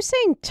 Are you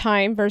saying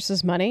time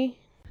versus money?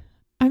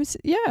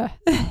 Yeah.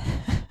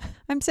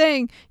 I'm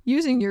saying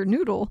using your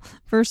noodle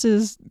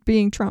versus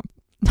being Trump.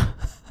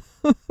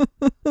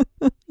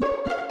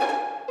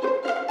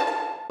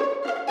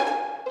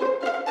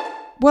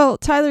 Well,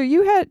 Tyler,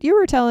 you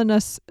were telling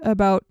us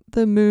about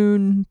the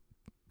moon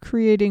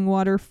creating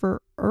water for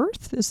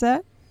Earth. Is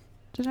that?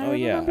 Did I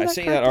I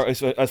sent you that.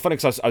 It's funny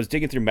because I was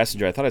digging through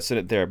Messenger. I thought I sent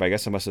it there, but I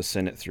guess I must have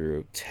sent it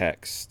through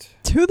text.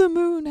 To the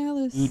moon,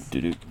 Alice.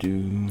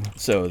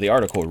 So the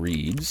article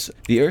reads,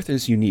 "The Earth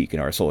is unique in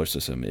our solar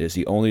system. It is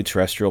the only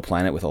terrestrial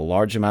planet with a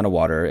large amount of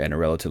water and a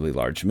relatively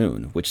large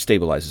moon, which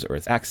stabilizes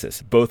Earth's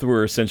axis. Both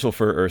were essential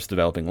for Earth's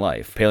developing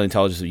life."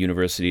 Paleontologists at the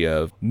University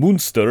of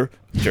Münster,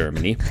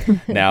 Germany.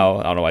 Now,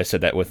 I don't know why I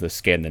said that with a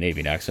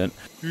Scandinavian accent.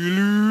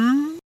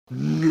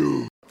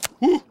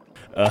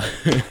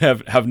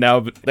 Have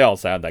now they all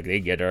sound like they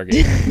get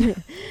argued.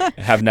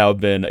 Have now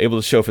been able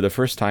to show for the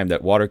first time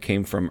that water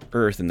came from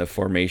Earth in the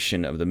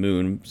formation of the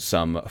moon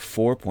some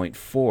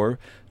 4.4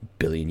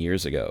 billion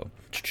years ago.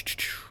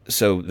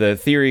 So the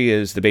theory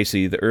is that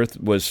basically the Earth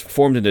was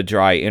formed in the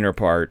dry inner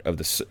part of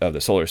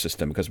the solar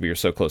system because we are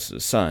so close to the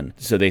sun.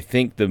 So they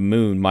think the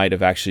moon might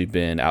have actually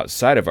been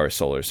outside of our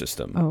solar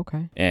system. Oh,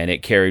 okay. And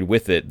it carried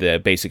with it the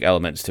basic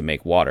elements to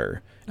make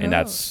water, and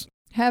that's.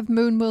 Have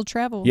moon will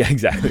travel. Yeah,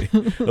 exactly.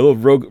 A little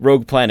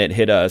rogue planet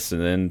hit us,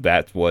 and then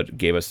that's what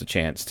gave us the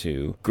chance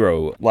to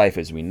grow life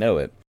as we know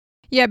it.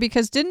 Yeah,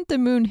 because didn't the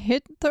moon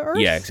hit the Earth?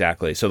 Yeah,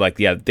 exactly. So,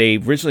 they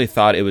originally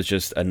thought it was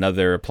just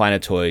another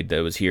planetoid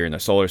that was here in the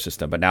solar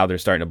system, but now they're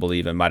starting to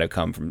believe it might have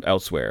come from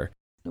elsewhere.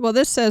 Well,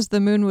 this says the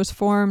moon was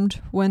formed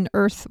when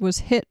Earth was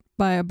hit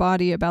by a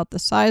body about the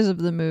size of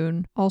the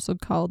moon, also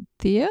called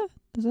Theia.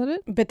 Is that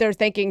it? But they're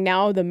thinking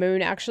now the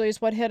moon actually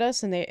is what hit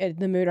us, and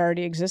the moon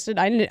already existed.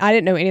 I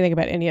didn't know anything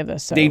about any of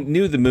this. So. They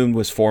knew the moon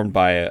was formed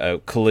by a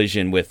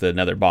collision with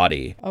another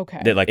body.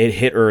 Okay. That it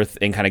hit Earth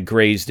and kind of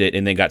grazed it,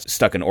 and then got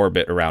stuck in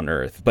orbit around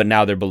Earth. But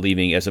now they're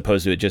believing, as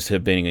opposed to it just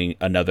have been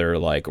another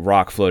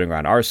rock floating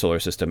around our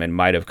solar system, and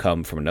might have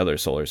come from another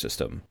solar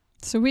system.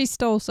 So we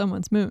stole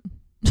someone's moon.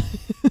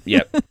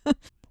 Yep.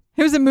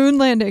 It was a moon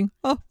landing.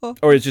 Oh.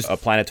 Or it's just a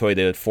planetoid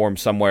that had formed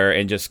somewhere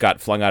and just got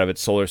flung out of its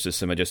solar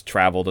system and just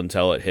traveled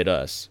until it hit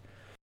us.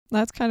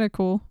 That's kind of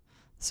cool.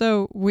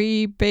 So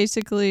we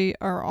basically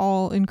are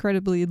all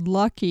incredibly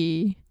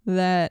lucky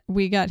that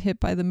we got hit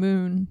by the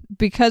moon.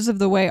 Because of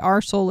the way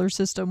our solar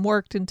system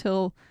worked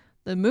until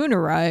the moon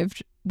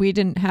arrived, we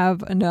didn't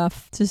have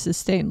enough to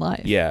sustain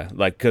life. Yeah,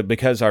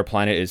 because our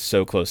planet is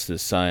so close to the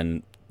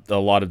sun, a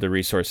lot of the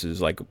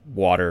resources like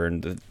water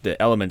and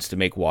the elements to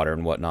make water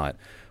and whatnot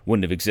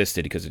wouldn't have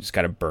existed because it just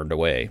kind of burned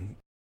away.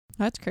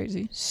 That's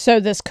crazy. So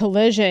this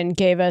collision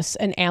gave us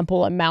an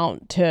ample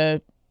amount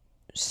to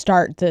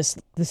start this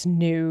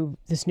new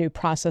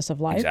process of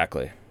life.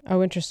 Exactly.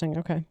 Oh, interesting.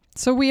 Okay.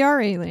 So we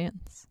are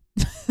aliens.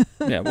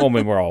 Yeah, well, I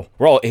mean, we're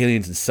all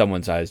aliens in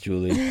someone's eyes,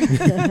 Julie.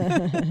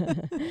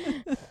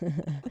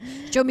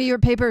 Show me your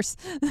papers.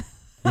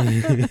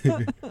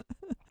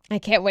 I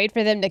can't wait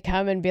for them to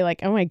come and be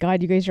like, oh my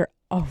God, you guys are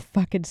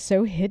fucking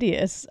so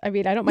hideous. I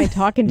mean, I don't mind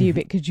talking to you,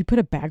 but could you put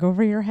a bag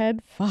over your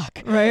head?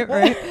 Fuck. Right.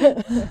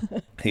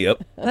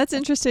 Yep. That's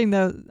interesting,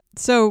 though.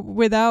 So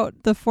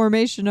without the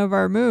formation of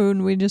our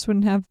moon, we just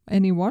wouldn't have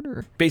any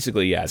water.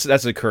 Basically, yeah. So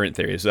that's the current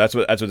theory. So that's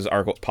what this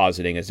article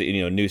positing is.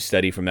 A new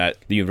study from the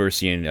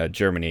university in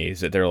Germany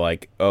is that they're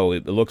like, oh,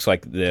 it looks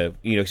like because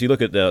you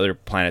look at the other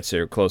planets that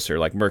are closer,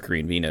 like Mercury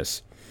and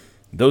Venus.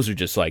 Those are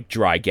just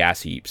dry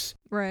gas heaps.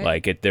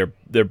 Right.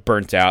 They're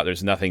burnt out.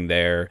 There's nothing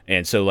there,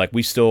 and so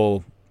we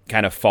still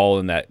kind of fall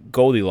in that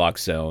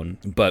Goldilocks zone.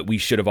 But we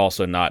should have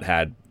also not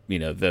had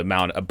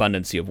the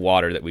abundance of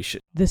water that we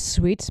should. The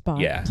sweet spot.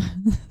 Yeah,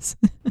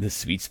 the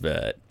sweet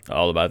spot.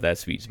 All about that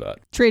sweet spot.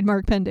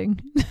 Trademark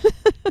pending.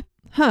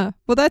 Huh.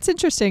 Well, that's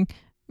interesting.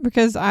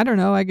 Because I don't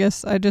know, I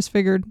guess I just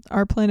figured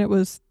our planet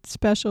was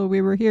special. We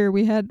were here.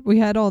 We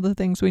had all the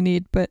things we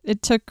need, but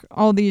it took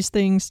all these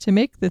things to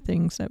make the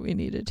things that we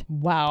needed.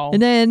 Wow.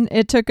 And then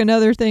it took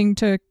another thing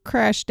to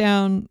crash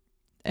down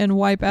and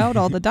wipe out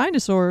all the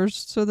dinosaurs.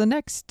 So the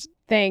next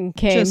thing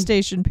came.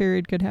 Gestation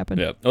period could happen.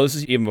 Yeah. Oh, this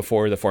is even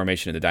before the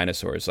formation of the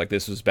dinosaurs.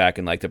 This was back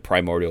in the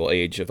primordial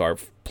age of our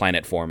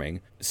planet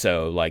forming.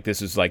 So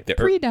this is the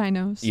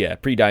pre-dinos. Yeah,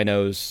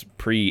 pre-dinos,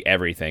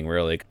 pre-everything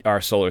really.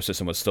 Our solar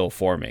system was still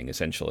forming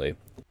essentially.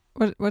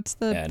 What's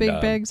the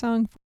Big Bang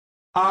song?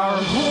 Our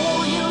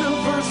whole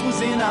universe was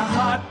in a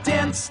hot,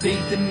 dense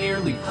state that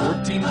nearly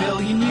 14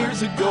 billion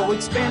years ago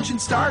expansion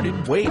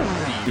started. Wait.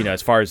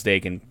 As far as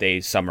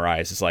they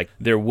summarize, it's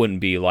there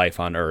wouldn't be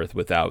life on Earth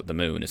without the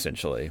moon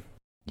essentially.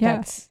 Yeah.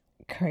 That's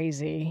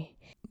crazy.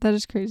 That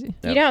is crazy.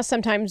 Yep. How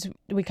sometimes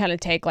we kind of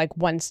take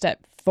one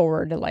step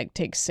forward to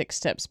take 6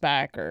 steps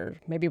back, or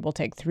maybe we'll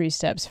take 3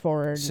 steps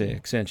forward.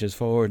 6 inches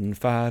forward and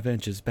 5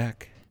 inches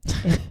back.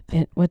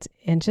 What's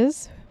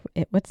inches?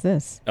 What's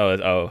this?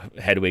 Oh,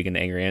 Hedwig and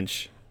the Angry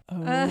Inch.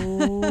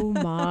 Oh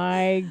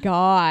my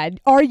God.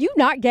 Are you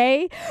not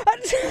gay?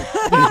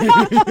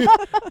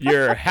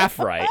 You're half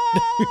right.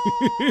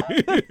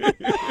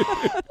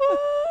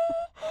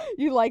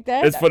 You like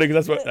that? It's funny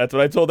because that's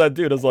what I told that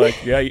dude. I was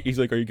like, yeah. He's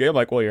like, are you gay? I'm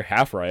like, well, you're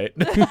half right.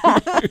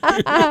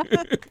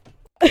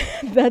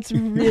 That's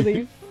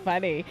really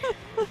funny.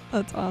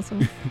 That's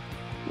awesome.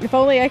 If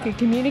only I could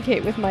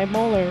communicate with my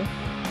molar.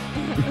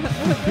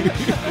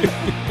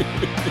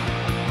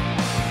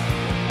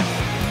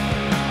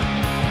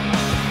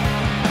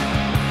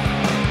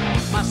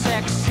 My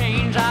sex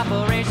change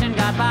operation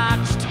got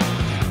botched.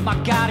 My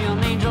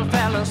guardian angel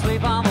fell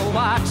asleep on the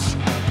watch.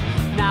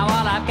 Now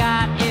all I've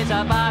got is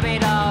a Barbie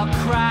doll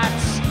crotch.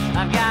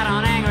 I've got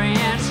an angry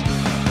inch. 6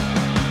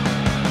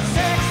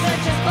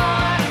 inches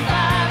forward and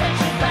 5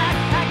 inches back.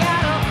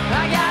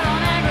 I got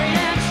an angry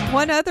inch.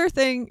 One other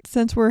thing,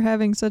 since we're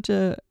having such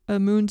a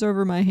moons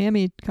over my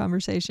hammy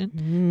conversation.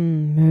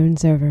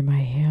 Moons over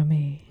my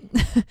hammy.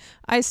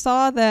 I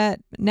saw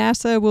that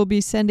NASA will be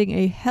sending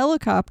a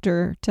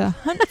helicopter to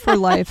hunt for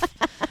life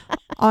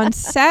on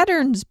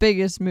Saturn's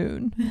biggest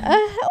moon.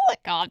 A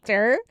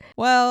helicopter?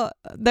 Well,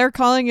 they're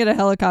calling it a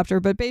helicopter,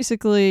 but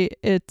basically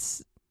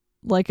it's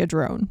like a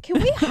drone.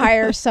 Can we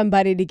hire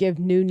somebody to give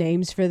new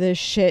names for this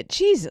shit?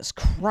 Jesus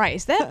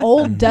Christ. That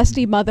old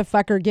dusty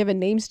motherfucker giving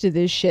names to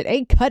this shit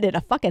ain't cut it.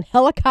 A fucking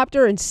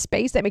helicopter in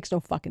space? That makes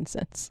no fucking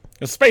sense.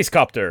 A space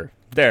copter.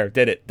 There,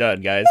 did it.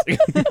 Done, guys.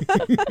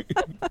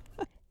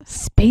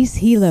 Space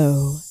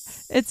Helo.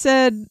 It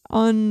said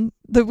on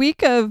the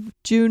week of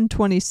June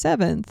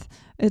 27th,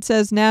 it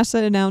says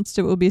NASA announced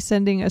it will be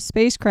sending a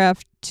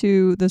spacecraft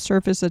to the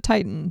surface of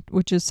Titan,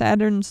 which is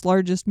Saturn's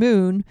largest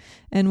moon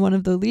and one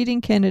of the leading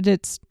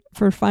candidates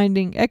for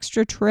finding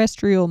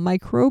extraterrestrial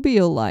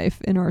microbial life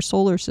in our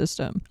solar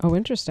system. Oh,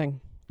 interesting.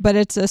 But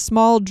it's a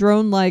small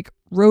drone-like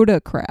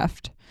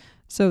rotacraft.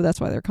 So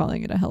that's why they're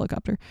calling it a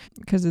helicopter,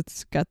 because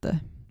it's got the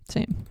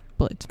same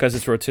blades. Because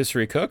it's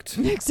rotisserie cooked?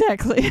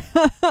 Exactly.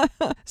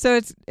 So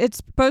it's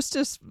supposed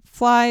to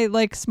fly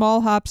like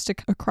small hops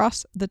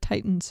across the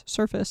Titan's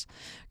surface,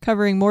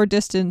 covering more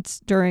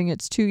distance during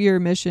its 2-year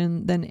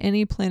mission than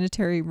any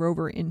planetary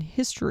rover in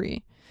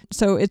history.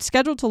 So it's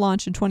scheduled to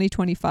launch in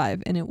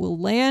 2025, and it will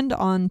land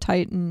on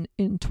Titan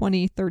in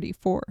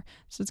 2034.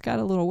 So it's got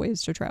a little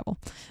ways to travel.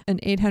 An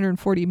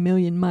 840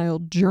 million mile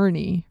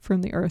journey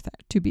from the Earth,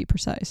 to be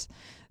precise.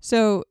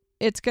 So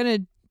it's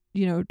going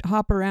to,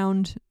 hop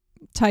around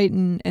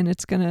Titan, and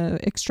it's going to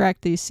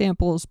extract these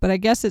samples. But I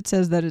guess it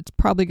says that it's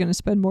probably going to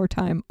spend more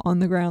time on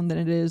the ground than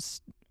it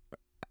is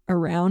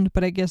around.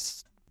 But I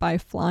guess by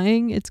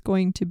flying, it's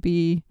going to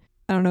be...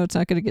 I don't know, it's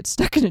not going to get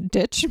stuck in a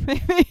ditch,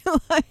 maybe.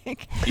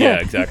 Yeah,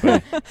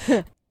 exactly.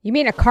 You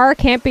mean a car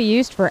can't be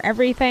used for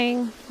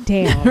everything?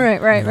 Damn.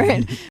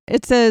 Right.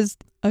 It says,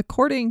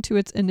 according to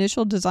its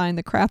initial design,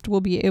 the craft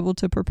will be able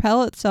to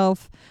propel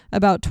itself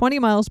about 20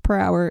 miles per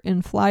hour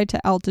and fly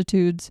to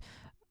altitudes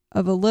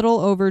of a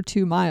little over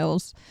 2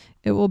 miles.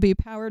 It will be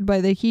powered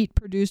by the heat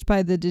produced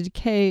by the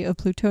decay of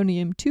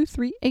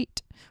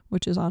plutonium-238,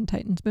 which is on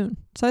Titan's moon.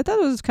 So I thought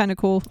it was kind of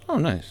cool. Oh,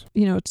 nice.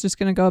 It's just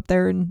going to go up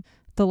there, and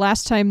the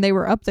last time they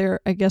were up there,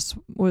 I guess,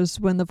 was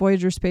when the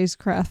Voyager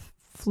spacecraft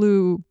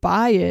flew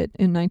by it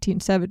in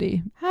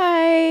 1970.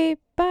 Hi,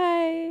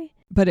 bye.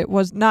 But it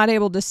was not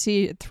able to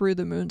see it through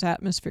the moon's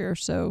atmosphere,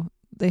 so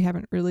they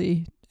haven't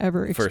really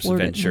ever explored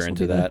First venture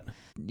into that.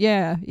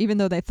 Yeah, even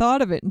though they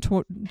thought of it in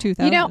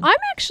 2000. I'm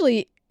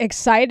actually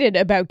excited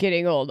about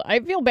getting old. I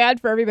feel bad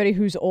for everybody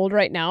who's old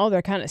right now.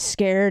 They're kind of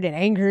scared and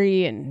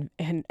angry and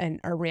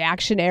are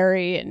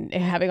reactionary and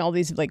having all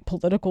these like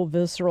political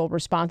visceral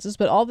responses.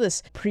 But all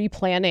this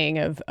pre-planning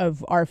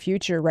of our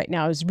future right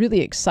now is really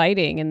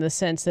exciting in the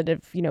sense that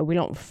if, we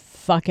don't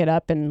fuck it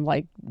up and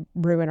like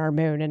ruin our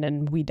moon and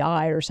then we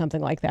die or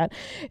something like that,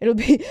 it'll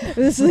be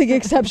this like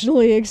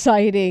exceptionally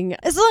exciting.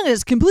 As long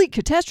as complete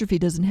catastrophe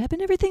doesn't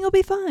happen, everything will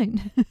be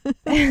fine.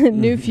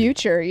 New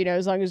future,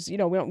 as long as,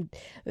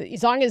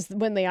 as long as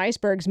when the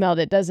icebergs melt,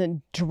 it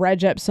doesn't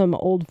dredge up some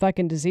old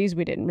fucking disease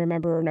we didn't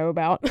remember or know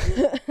about.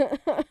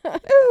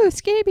 Ooh,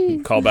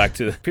 scabies. Call back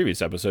to the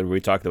previous episode where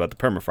we talked about the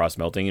permafrost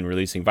melting and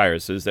releasing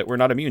viruses that we're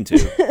not immune to.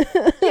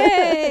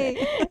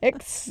 Yay!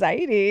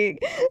 Exciting.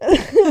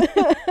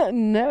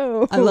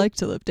 No. I like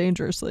to live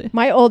dangerously.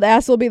 My old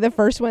ass will be the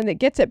first one that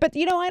gets it. But,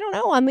 I don't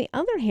know. On the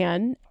other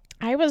hand,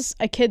 I was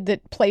a kid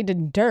that played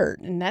in dirt,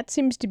 and that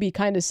seems to be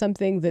kind of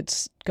something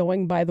that's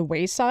going by the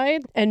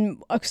wayside.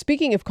 And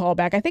speaking of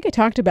callback, I think I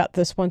talked about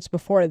this once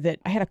before, that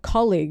I had a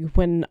colleague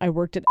when I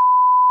worked at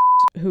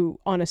who,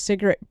 on a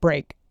cigarette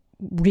break,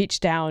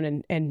 reached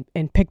down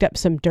and picked up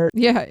some dirt.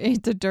 Yeah,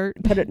 ate the dirt.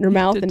 Put it in her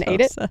mouth and ate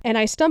it. And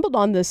I stumbled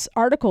on this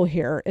article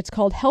here. It's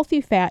called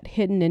Healthy Fat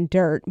Hidden in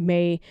Dirt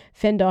May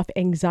Fend Off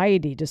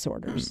Anxiety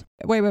Disorders.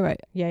 Wait.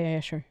 Yeah,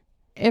 sure.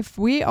 If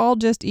we all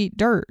just eat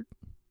dirt,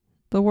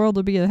 the world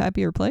will be a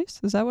happier place?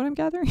 Is that what I'm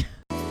gathering?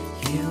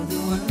 Heal the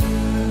world,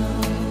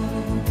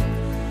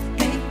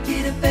 make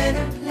it a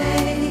better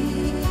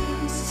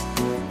place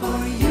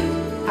for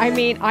you. I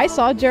mean, I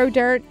saw Joe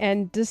Dirt,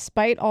 and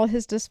despite all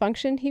his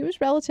dysfunction, he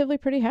was relatively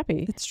pretty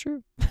happy. It's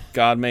true.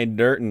 God made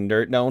dirt, and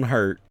dirt don't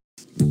hurt.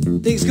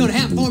 Things gonna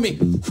happen for me.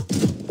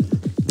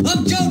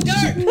 I'm Joe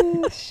Dirt!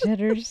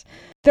 Shitters.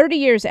 30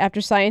 years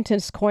after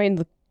scientists coined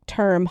the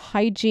term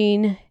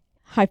hygiene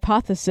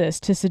hypothesis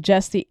to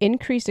suggest the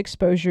increased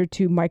exposure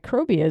to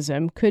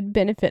microbialism could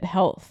benefit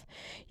health,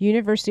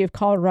 University of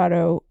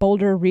Colorado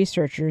Boulder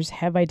researchers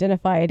have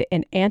identified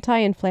an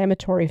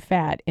anti-inflammatory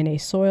fat in a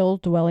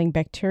soil-dwelling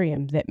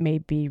bacterium that may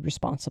be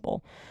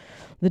responsible.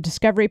 The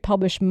discovery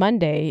published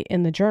Monday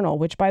in the journal,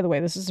 which, by the way,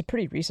 this is a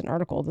pretty recent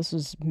article. This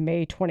was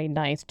May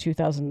 29th,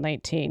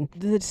 2019.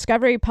 The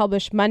discovery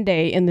published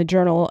Monday in the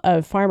Journal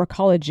of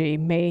Pharmacology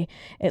may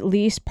at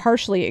least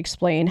partially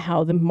explain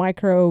how the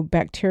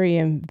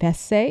Mycobacterium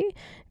vaccae,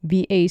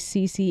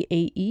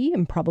 VACCAE,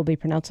 I'm probably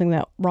pronouncing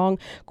that wrong,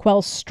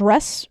 quells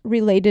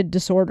stress-related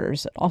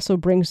disorders. It also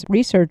brings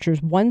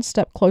researchers one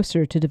step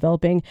closer to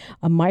developing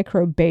a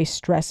microbe-based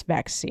stress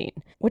vaccine,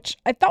 which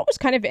I thought was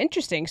kind of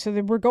interesting. So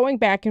that we're going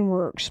back and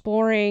we're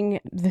exploring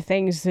the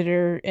things that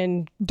are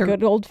in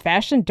good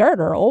old-fashioned dirt,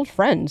 our old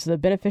friends, the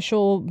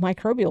beneficial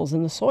microbials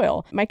in the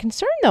soil. My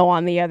concern, though,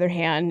 on the other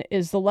hand,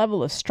 is the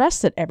level of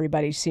stress that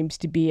everybody seems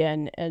to be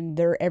in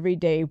their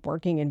everyday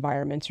working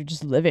environments, or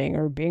just living,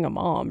 or being a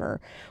mom, or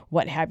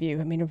what have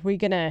you. I mean, are we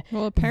gonna...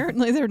 Well,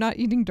 apparently they're not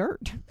eating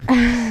dirt.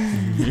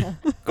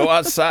 Go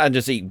outside and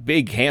just eat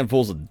big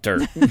handfuls of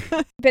dirt.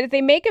 But if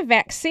they make a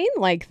vaccine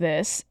like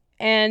this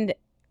and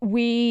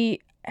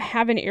we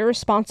have an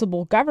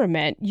irresponsible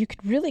government, you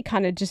could really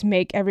kind of just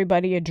make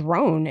everybody a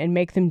drone and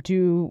make them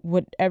do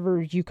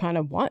whatever you kind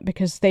of want,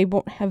 because they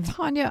won't have...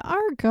 Tanya,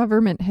 our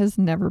government has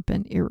never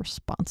been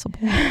irresponsible.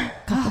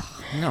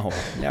 No,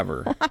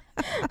 never.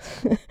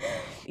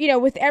 You know,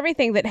 with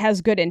everything that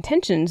has good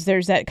intentions,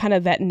 there's that kind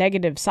of that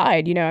negative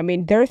side. You know, I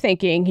mean, they're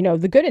thinking, you know,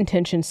 the good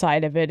intention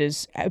side of it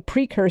is a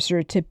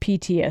precursor to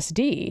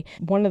PTSD.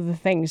 One of the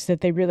things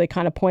that they really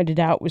kind of pointed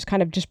out was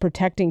kind of just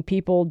protecting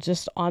people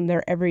just on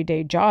their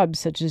everyday jobs,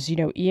 such as, you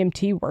know,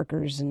 EMT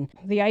workers. And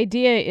the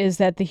idea is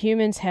that the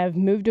humans have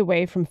moved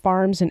away from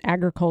farms and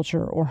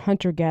agriculture or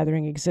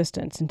hunter-gathering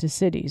existence into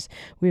cities.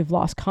 We've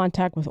lost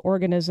contact with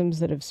organisms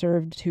that have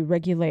served to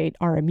regulate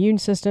our immune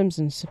systems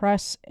and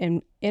suppress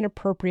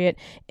inappropriate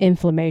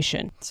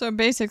inflammation. So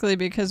basically,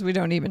 because we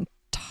don't even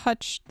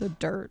touch the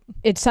dirt.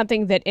 It's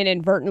something that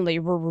inadvertently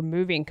we're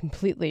removing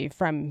completely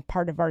from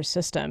part of our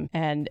system.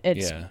 And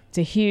it's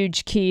a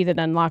huge key that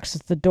unlocks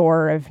the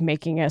door of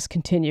making us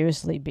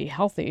continuously be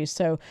healthy.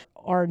 So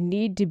our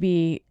need to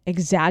be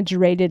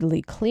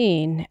exaggeratedly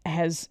clean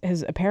has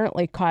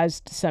apparently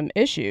caused some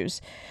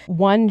issues.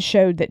 One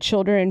showed that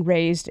children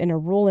raised in a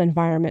rural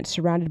environment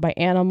surrounded by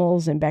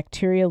animals and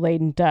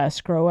bacteria-laden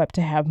dust grow up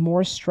to have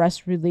more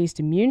stress-released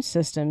immune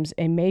systems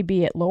and may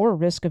be at lower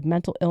risk of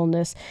mental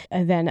illness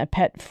than a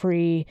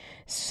pet-free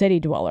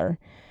city dweller,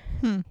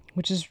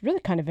 which is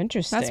really kind of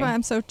interesting. That's why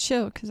I'm so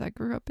chill, because I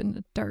grew up in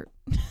the dirt.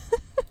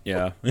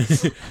 Yeah.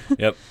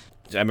 Yep.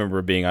 I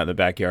remember being out in the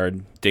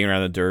backyard, digging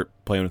around the dirt,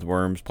 playing with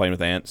worms, playing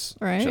with ants,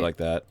 shit like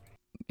that.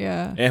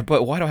 Yeah.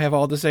 But why do I have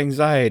all this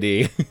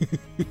anxiety?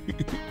 Digging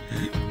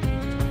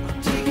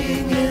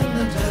in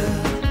the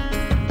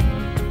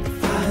dirt,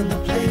 find the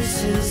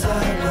places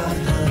I got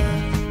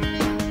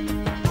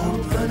hurt.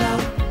 Open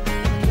up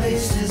the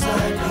places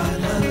I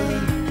got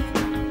hurt.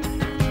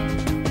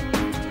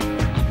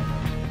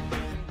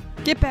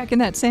 Get back in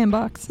that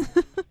sandbox.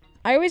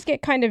 I always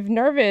get kind of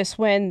nervous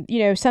when, you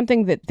know,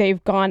 something that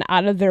they've gone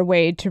out of their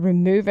way to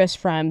remove us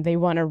from, they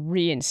want to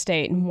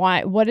reinstate. And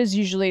what is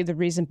usually the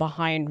reason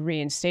behind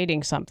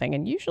reinstating something?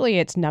 And usually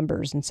it's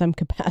numbers in some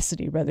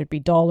capacity, whether it be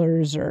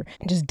dollars or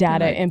just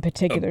data in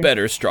particular. A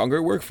better,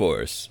 stronger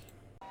workforce.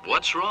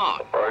 What's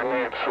wrong? I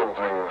need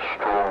something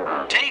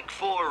stronger. Take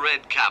 4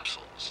 red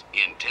capsules.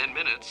 In 10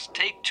 minutes,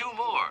 take 2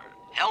 more.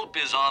 Help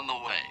is on the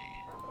way.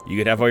 You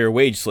could have all your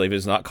wage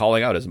slaves not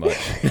calling out as much.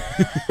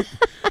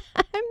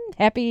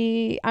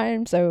 Happy.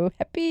 I'm so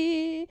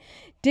happy.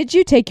 Did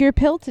you take your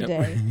pill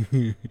today?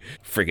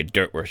 Friggin'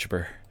 dirt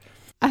worshiper.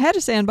 I had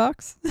a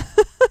sandbox.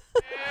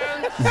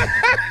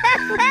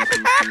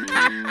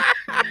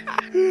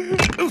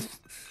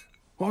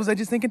 What was I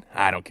just thinking?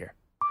 I don't care.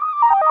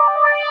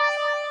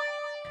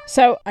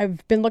 So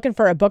I've been looking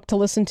for a book to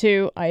listen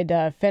to.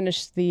 I'd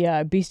finished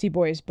the Beastie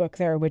Boys book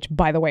there, which,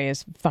 by the way,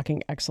 is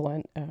fucking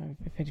excellent.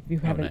 If you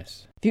haven't,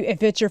 nice.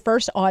 If it's your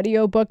first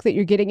audio book that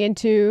you're getting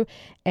into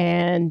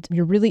and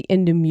you're really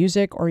into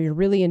music or you're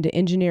really into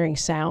engineering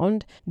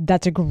sound,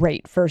 that's a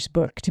great first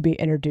book to be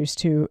introduced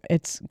to.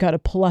 It's got a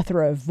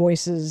plethora of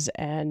voices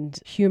and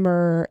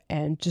humor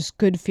and just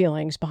good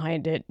feelings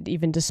behind it,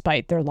 even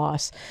despite their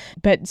loss.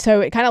 But so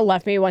it kind of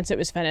left me once it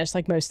was finished,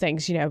 like most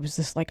things, you know, it was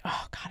just like,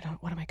 oh God,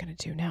 what am I going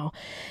to do now?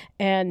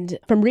 And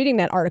from reading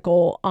that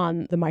article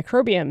on the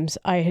microbiums,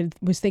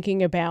 was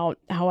thinking about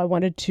how I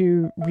wanted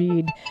to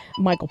read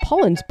Michael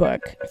Pollan's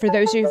book. For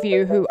those of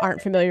you who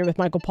aren't familiar with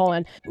Michael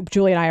Pollan,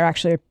 Julie and I are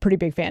actually a pretty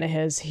big fan of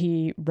his.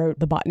 He wrote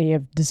The Botany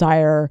of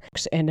Desire,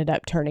 which ended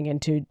up turning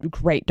into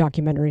great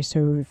documentaries.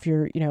 So if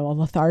you're, you know, a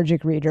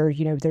lethargic reader,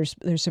 you know, there's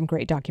some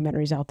great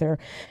documentaries out there.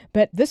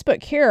 But this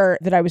book here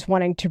that I was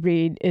wanting to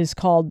read is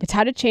called It's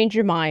How to Change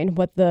Your Mind,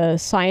 What the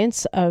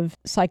Science of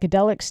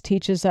Psychedelics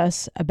Teaches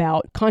Us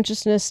About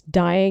Consciousness,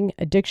 Dying,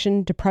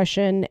 Addiction,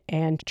 Depression,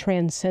 and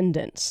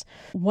Transcendence.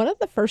 One of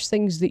the first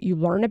things that you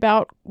learn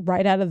about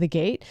right out of the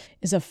gate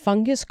is a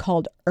fungus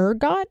called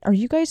ergot. Are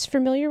you guys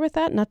familiar with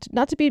that? Not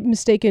to be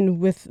mistaken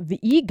with the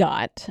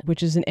EGOT,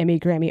 which is an Emmy,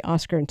 Grammy,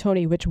 Oscar, and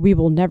Tony, which we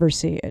will never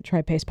see at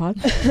Tri-Pace Pod.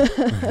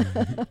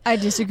 I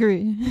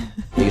disagree.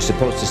 You're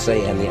supposed to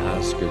say, and the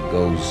Oscar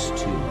goes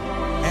to.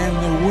 And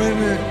the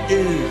winner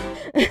is.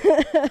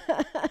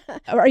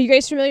 Are you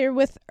guys familiar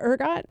with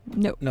ergot?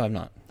 Nope. No, I'm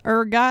not.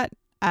 Ergot,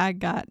 I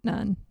got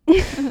none.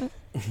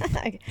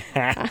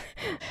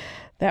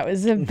 That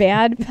was a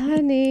bad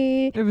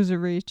punny. It was a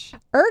reach.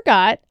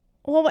 Ergot.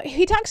 Well,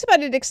 he talks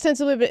about it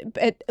extensively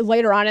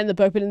later on in the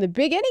book, but in the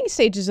beginning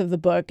stages of the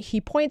book, he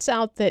points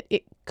out that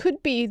it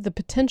could be the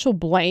potential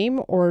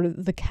blame or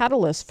the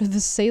catalyst for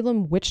the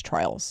Salem witch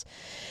trials.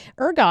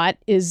 Ergot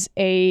is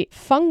a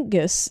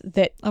fungus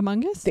that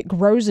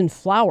grows in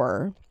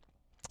flour.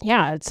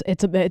 Yeah,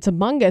 it's a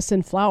fungus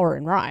in flour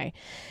and rye,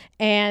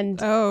 and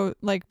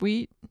like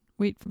wheat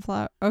from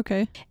flour.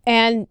 Okay,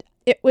 and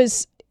it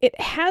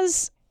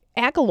has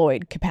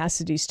alkaloid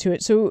capacities to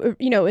it. So,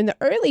 you know, in the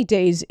early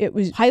days, it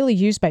was highly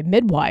used by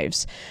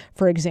midwives,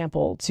 for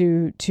example,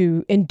 to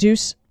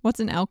induce. What's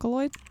an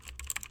alkaloid?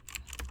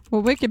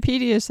 Well,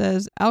 Wikipedia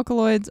says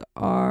alkaloids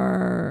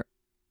are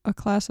a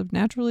class of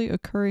naturally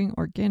occurring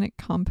organic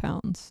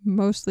compounds,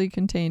 mostly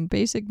contain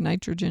basic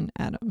nitrogen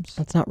atoms.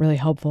 That's not really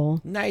helpful.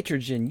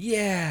 Nitrogen,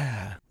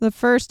 yeah. The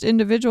first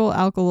individual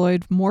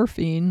alkaloid,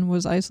 morphine,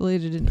 was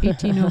isolated in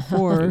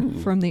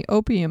 1804 from the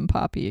opium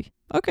poppy.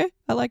 Okay,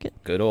 I like it.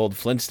 Good old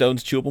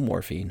Flintstones chewable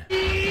morphine.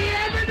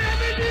 Everybody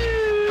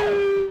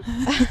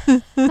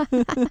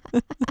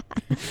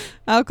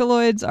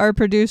Alkaloids are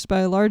produced by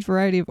a large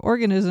variety of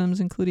organisms,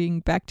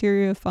 including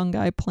bacteria,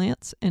 fungi,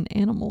 plants, and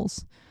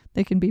animals.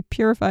 They can be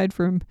purified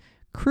from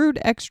crude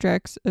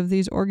extracts of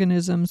these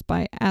organisms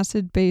by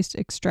acid-based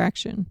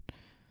extraction.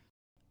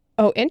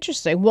 Oh,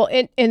 interesting. Well,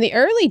 in the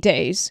early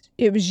days,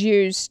 it was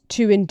used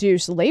to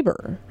induce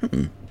labor.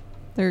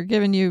 They're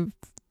giving you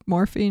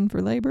morphine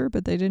for labor,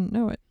 but they didn't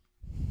know it.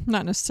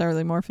 Not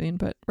necessarily morphine,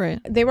 but right.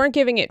 They weren't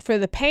giving it for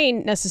the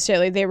pain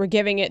necessarily. They were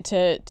giving it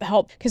to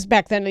help, because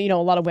back then, a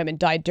lot of women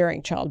died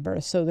during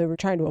childbirth, so they were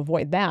trying to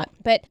avoid that.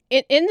 But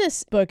in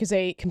this book is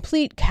a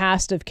complete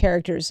cast of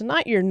characters,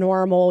 not your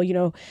normal,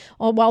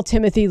 while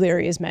Timothy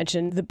Leary is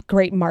mentioned, the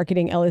great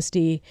marketing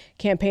LSD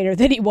campaigner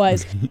that he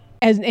was.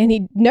 And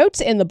he notes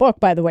in the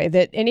book, by the way,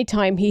 that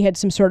anytime he had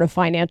some sort of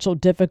financial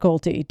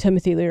difficulty,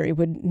 Timothy Leary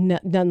would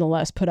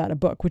nonetheless put out a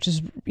book, which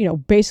is,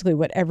 basically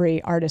what every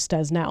artist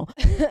does now.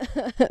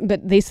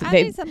 But they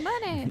need some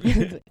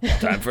money.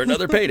 Time for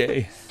another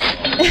payday.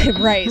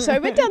 Right. So I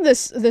went down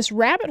this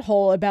rabbit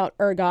hole about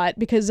ergot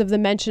because of the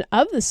mention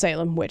of the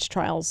Salem witch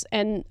trials,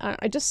 and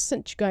I just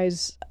sent you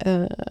guys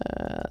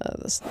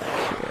this link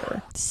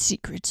here.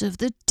 Secrets of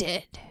the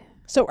Dead.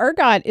 So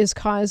ergot is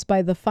caused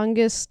by the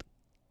fungus.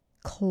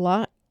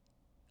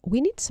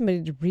 We need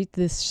somebody to read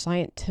this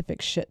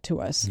scientific shit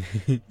to us.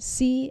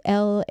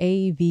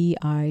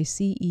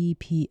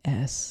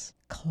 Claviceps.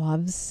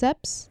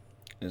 Claviceps?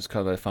 It's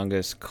called the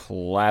fungus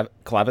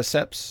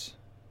claviceps.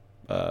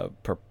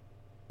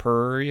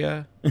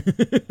 Purpurea.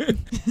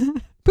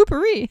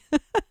 Poopery.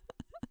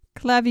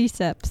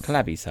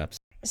 Claviceps.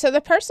 So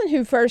the person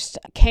who first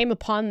came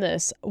upon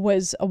this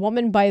was a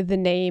woman by the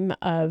name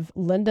of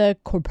Linda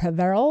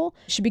Corpeveril.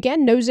 She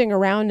began nosing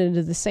around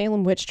into the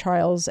Salem witch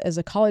trials as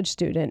a college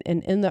student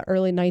and in the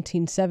early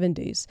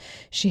 1970s.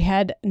 She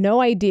had no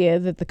idea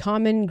that the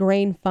common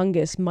grain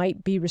fungus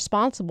might be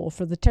responsible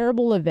for the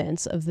terrible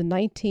events of the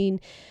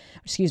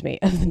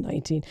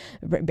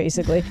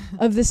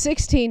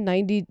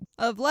 1690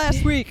 of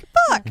last week.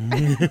 Fuck.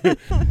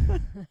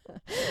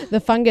 The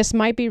fungus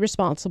might be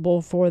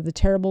responsible for the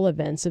terrible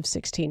events of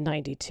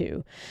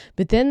 1692.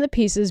 But then the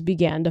pieces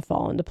began to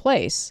fall into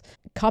place.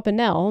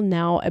 Copanel,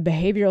 now a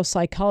behavioral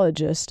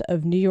psychologist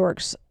of New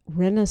York's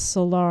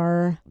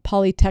Rensselaer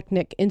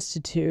Polytechnic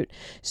Institute,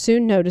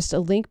 soon noticed a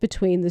link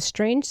between the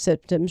strange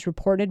symptoms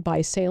reported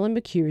by Salem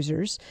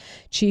accusers,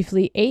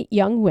 chiefly 8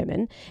 young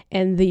women,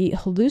 and the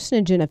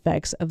hallucinogen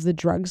effects of the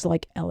drugs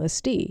like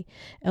LSD.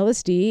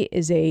 LSD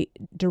is a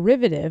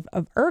derivative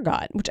of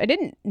ergot, which I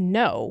didn't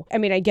know. I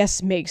mean, I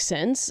guess makes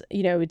sense.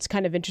 It's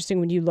kind of interesting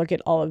when you look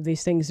at all of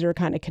these things that are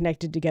kind of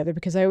connected together,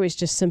 because I always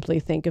just simply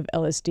think of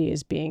LSD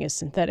as being a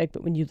synthetic,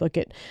 but when you look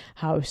at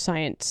how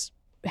science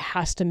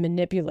has to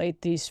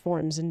manipulate these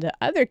forms into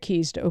other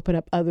keys to open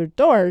up other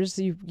doors,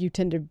 you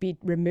tend to be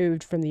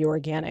removed from the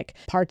organic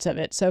parts of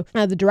it. So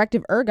the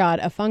directive ergot,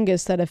 a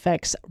fungus that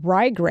affects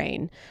rye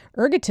grain,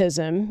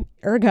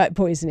 ergot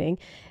poisoning,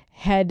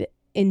 had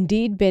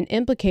indeed been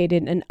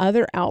implicated in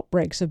other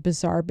outbreaks of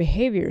bizarre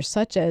behaviors,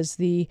 such as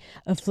the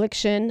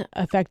affliction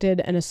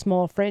affected in a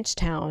small French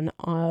town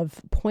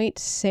of Point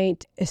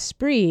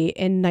Saint-Esprit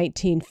in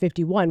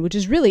 1951, which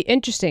is really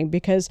interesting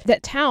because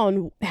that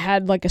town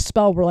had like a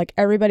spell where like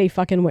everybody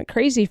fucking went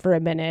crazy for a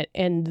minute,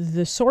 and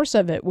the source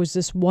of it was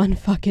this one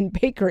fucking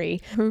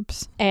bakery.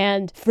 Oops.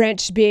 And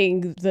French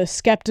being the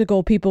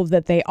skeptical people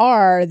that they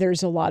are,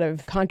 there's a lot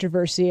of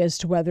controversy as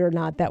to whether or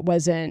not that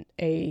wasn't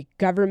a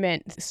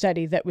government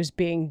study that was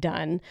being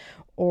done,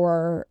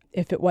 or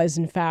if it was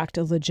in fact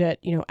a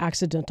legit,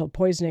 accidental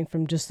poisoning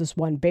from just this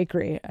one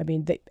bakery. I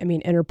mean,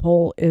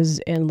 Interpol is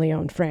in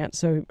Lyon, France,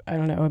 so I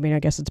don't know. I mean, I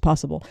guess it's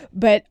possible.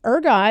 But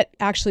ergot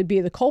actually be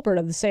the culprit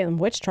of the Salem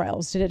witch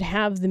trials. Did it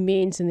have the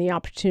means and the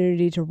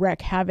opportunity to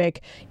wreak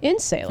havoc in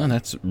Salem? Oh,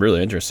 that's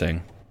really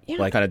interesting. Yeah.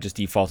 Like, I just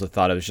defaulted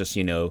thought it was just,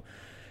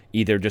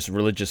 either just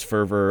religious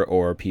fervor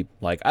or people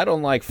like, I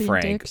don't like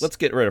Frank. Dicks. Let's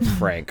get rid of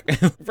Frank.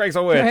 Frank's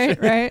a witch.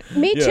 Right.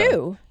 Me Yeah.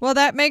 too. Well,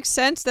 that makes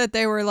sense that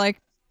they were like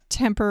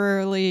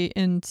temporarily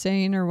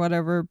insane or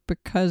whatever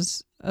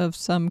because of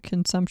some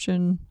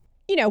consumption.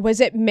 Was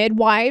it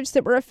midwives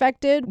that were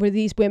affected? Were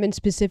these women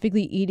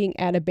specifically eating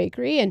at a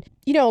bakery? And,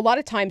 a lot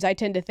of times I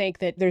tend to think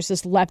that there's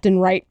this left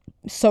and right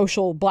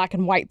social black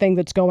and white thing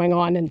that's going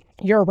on, and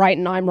you're right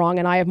and I'm wrong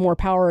and I have more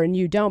power and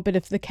you don't. But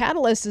if the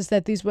catalyst is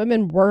that these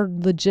women were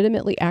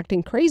legitimately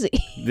acting crazy.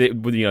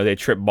 They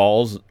tripped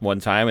balls one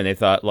time and they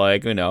thought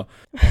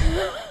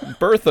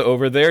Bertha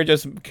over there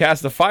just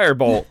cast a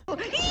firebolt.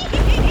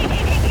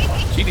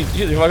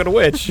 She's a fucking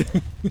witch.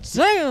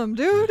 Damn,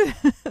 dude.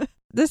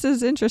 This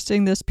is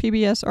interesting. This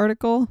PBS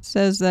article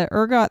says that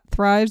ergot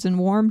thrives in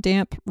warm,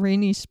 damp,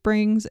 rainy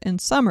springs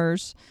and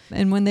summers.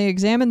 And when they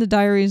examined the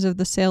diaries of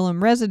the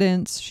Salem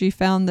residents, she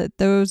found that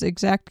those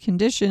exact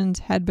conditions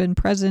had been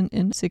present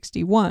in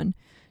 1961.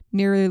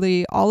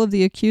 Nearly all of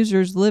the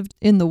accusers lived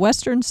in the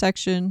western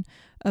section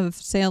of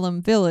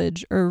Salem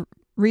Village, a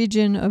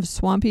region of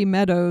swampy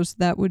meadows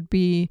that would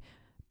be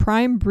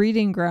prime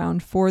breeding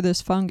ground for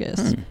this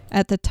fungus.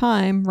 At the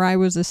time, rye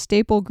was a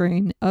staple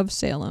grain of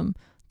Salem.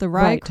 The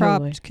rye Right,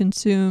 crop totally.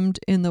 consumed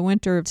in the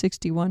winter of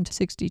 61 to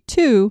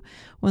 62,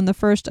 when the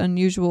first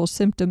unusual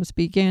symptoms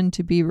began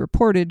to be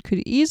reported,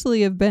 could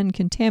easily have been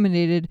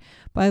contaminated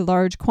by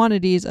large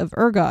quantities of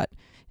ergot.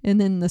 And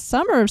in the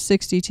summer of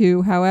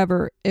 62,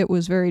 however, it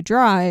was very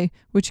dry,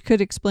 which could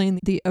explain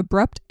the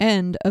abrupt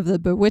end of the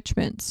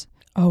bewitchments.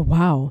 Oh,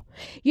 wow.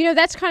 You know,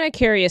 that's kind of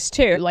curious,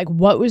 too. Like,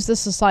 what was the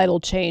societal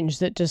change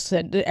that just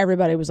said that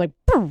everybody was like,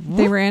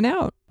 They ran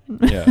out.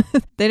 Yeah.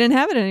 They didn't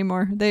have it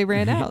anymore. They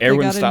ran out. Everyone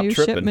they got a stopped new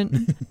tripping.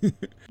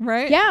 shipment.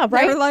 Right? Yeah, They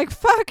right. were like,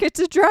 fuck, it's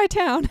a dry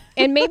town.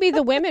 And maybe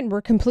the women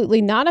were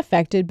completely not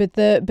affected, but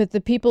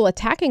the people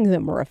attacking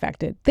them were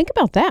affected. Think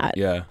about that.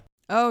 Yeah.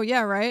 Oh,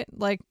 yeah, right?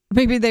 Like,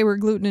 maybe they were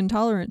gluten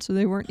intolerant, so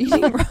they weren't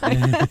eating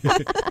rye.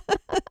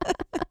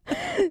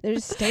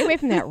 Just stay away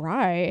from that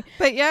rye.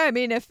 But yeah, I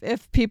mean,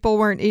 if people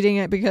weren't eating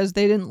it because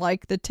they didn't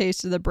like the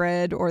taste of the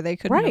bread or they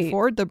couldn't Right.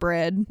 afford the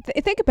bread.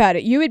 Think about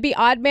it. You would be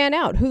odd man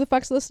out. Who the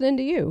fuck's listening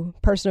to you?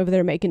 Person over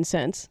there making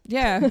sense.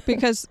 Yeah,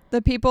 because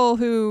the people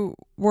who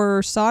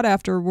were sought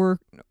after were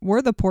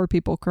the poor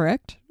people,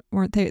 correct?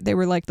 Weren't they? They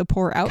were like the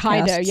poor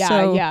outcasts. Kinda, yeah,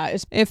 So yeah.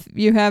 It's- if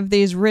you have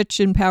these rich,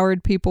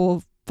 empowered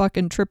people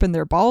fucking tripping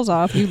their balls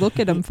off, you look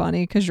at them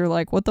funny because you're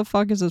like, what the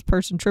fuck is this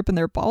person tripping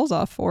their balls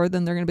off for?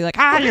 Then they're going to be like,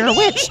 you're a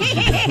witch.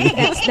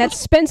 That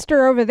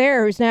spinster over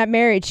there who's not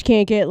married, she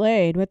can't get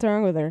laid. What's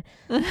wrong with her?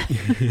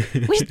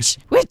 Witch.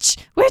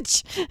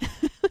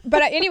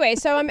 But anyway,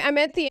 so I'm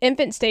at the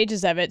infant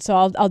stages of it, so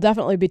I'll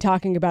definitely be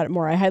talking about it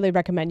more. I highly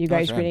recommend you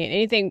guys That's right. reading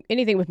it.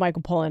 Anything with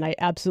Michael Pollan, I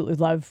absolutely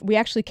love. We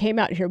actually came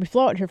out here, we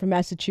flew out here from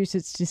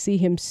Massachusetts to see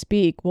him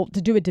speak, well,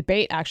 to do a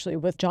debate actually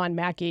with John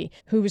Mackey,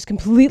 who was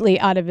completely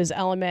out of his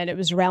element. It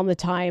was around the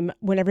time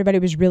when everybody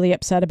was really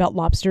upset about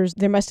lobsters.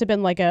 There must have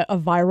been like a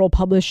viral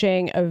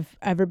publishing of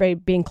everybody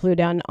being clued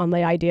in on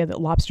the idea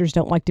that lobsters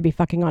don't like to be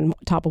fucking on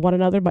top of one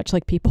another, much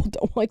like people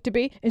don't like to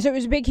be. And so it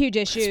was a big, huge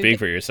issue. Speak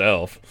for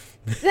yourself.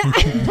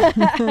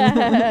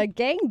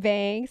 Gang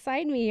bang,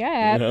 sign me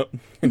up. Yep.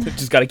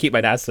 Just got to keep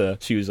my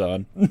NASA shoes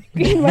on. My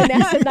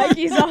NASA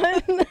Nikes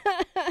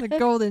on. The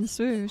golden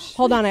swoosh.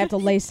 Hold on, I have to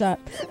lace up.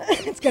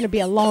 It's going to be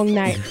a long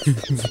night.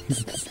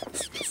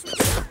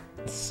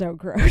 So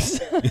gross.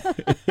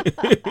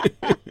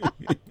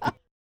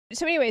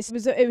 So anyways, it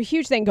was a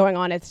huge thing going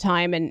on at the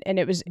time, and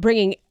it was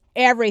bringing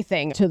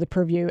everything to the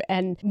purview.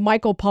 And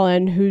Michael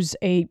Pollan, who's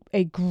a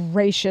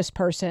gracious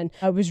person,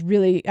 was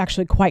really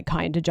actually quite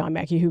kind to John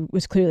Mackey, who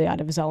was clearly out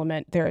of his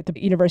element there at the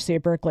University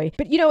of Berkeley.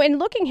 But, you know, in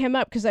looking him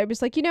up, because I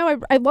was like, you know,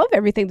 I love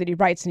everything that he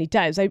writes and he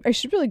does. I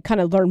should really kind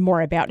of learn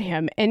more about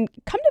him. And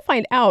come to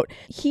find out,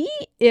 he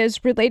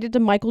is related to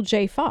Michael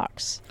J.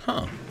 Fox.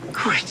 Huh.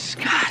 Great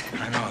Scott.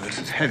 I know, this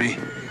is heavy.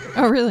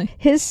 Oh, really?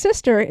 His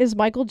sister is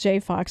Michael J.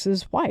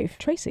 Fox's wife,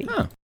 Tracy.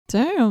 Huh.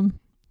 Damn.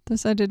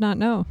 This I did not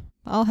know.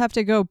 I'll have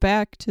to go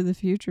back to the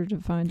future to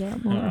find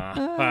out more.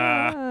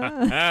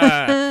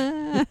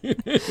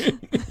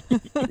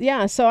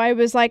 Yeah, so I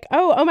was like,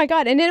 oh my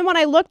God. And then when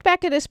I looked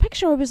back at his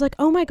picture, I was like,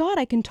 oh my God,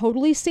 I can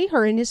totally see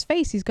her in his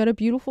face. He's got a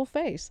beautiful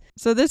face.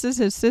 So this is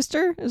his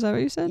sister? Is that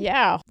what you said?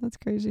 Yeah. That's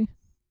crazy.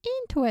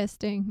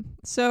 Interesting.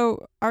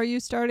 So are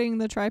you starting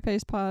the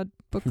Tri-Pace Pod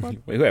book club?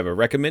 We have a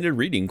recommended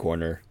reading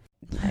corner.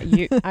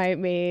 I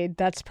mean,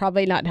 that's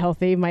probably not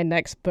healthy. My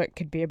next book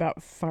could be about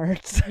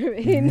farts. I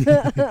mean,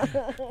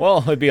 Well,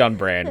 it'd be on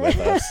brand with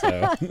us.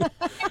 So.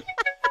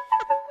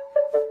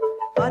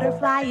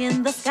 Butterfly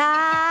in the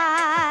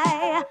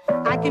sky,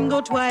 I can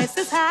go twice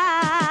as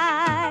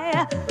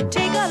high.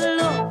 Take a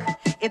look,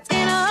 it's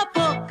in a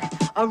book,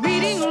 a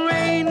reading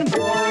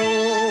rainbow.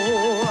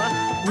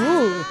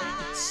 Ooh.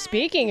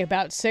 Speaking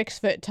about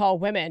 6-foot-tall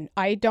women,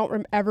 I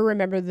don't ever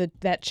remember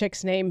that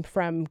chick's name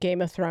from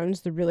Game of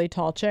Thrones, the really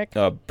tall chick.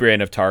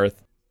 Brienne of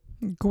Tarth.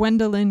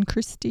 Gwendolyn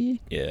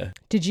Christie. Yeah.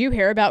 Did you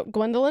hear about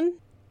Gwendolyn?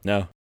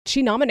 No.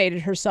 She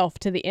nominated herself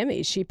to the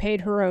Emmys. She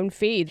paid her own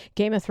fee.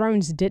 Game of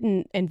Thrones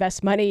didn't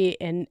invest money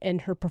in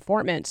her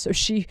performance. So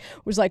she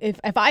was like,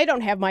 if I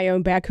don't have my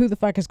own back, who the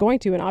fuck is going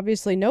to? And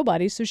obviously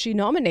nobody. So she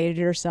nominated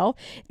herself,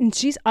 and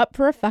she's up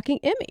for a fucking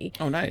Emmy.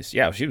 Oh, nice.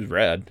 Yeah, she was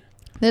red.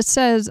 This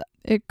says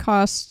it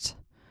cost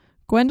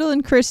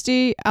Gwendolyn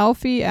Christie,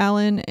 Alfie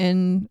Allen,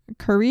 and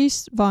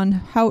Carice von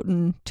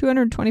Houten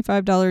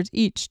 $225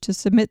 each to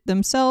submit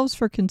themselves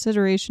for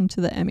consideration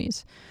to the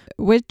Emmys,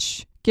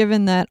 which,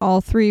 given that all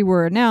three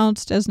were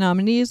announced as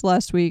nominees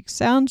last week,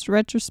 sounds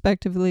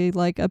retrospectively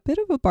like a bit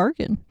of a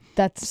bargain.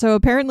 So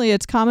apparently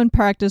it's common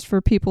practice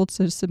for people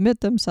to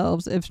submit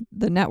themselves if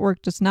the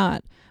network does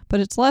not,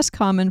 but it's less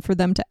common for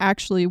them to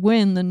actually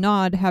win the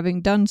nod having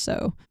done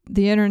so.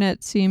 The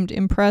internet seemed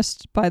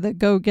impressed by the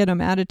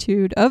go-get-'em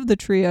attitude of the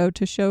trio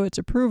to show its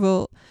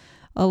approval,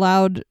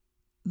 allowed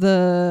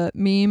the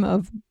meme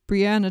of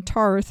Brianna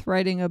Tarth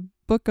writing a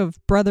book of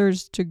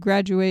brothers to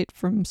graduate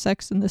from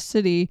Sex and the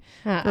City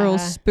Uh-uh.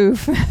 girls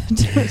spoof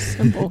to a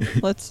symbol.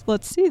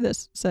 Let's see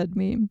this, said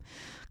meme.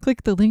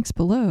 Click the links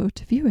below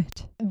to view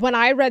it. When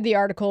I read the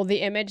article,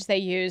 the image they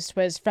used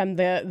was from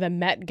the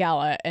Met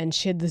Gala, and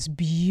she had this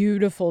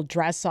beautiful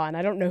dress on.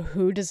 I don't know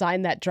who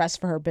designed that dress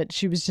for her, but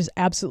she was just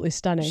absolutely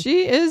stunning.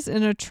 She is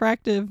an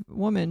attractive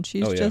woman.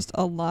 She's Oh, yeah. just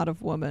a lot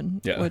of woman,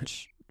 Yeah.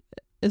 which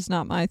is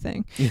not my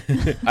thing.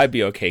 I'd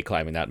be okay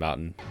climbing that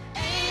mountain.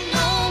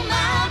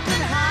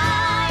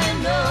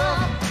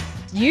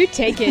 You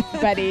take it,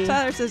 buddy.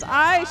 Tyler says,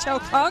 I shall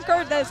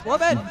conquer this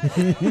woman.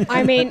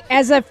 I mean,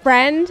 as a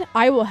friend,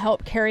 I will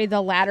help carry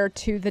the ladder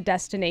to the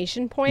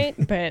destination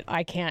point, but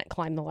I can't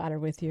climb the ladder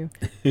with you.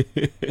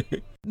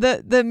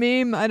 The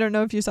meme, I don't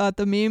know if you saw it,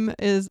 the meme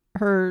is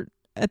her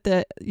at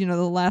the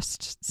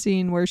last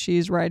scene where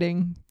she's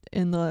writing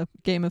in the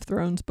Game of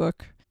Thrones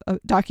book,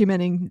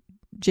 documenting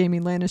Jaime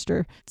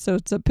Lannister. So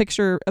it's a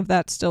picture of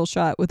that still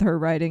shot with her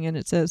writing, and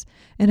it says,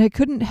 and I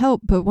couldn't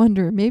help but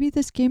wonder, maybe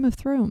this Game of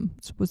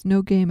Thrones was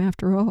no game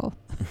after all.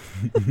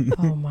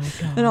 Oh my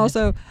God. And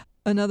also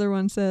another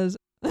one says,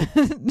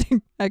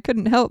 I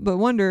couldn't help but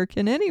wonder,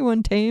 can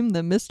anyone tame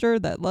the mister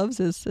that loves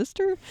his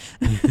sister?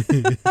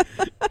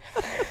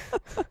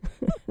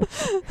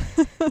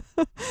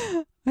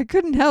 I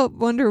couldn't help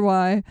wonder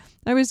why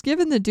I was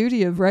given the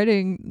duty of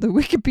writing the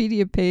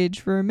Wikipedia page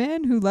for a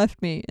man who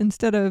left me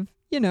instead of,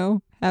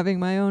 having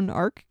my own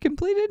arc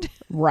completed.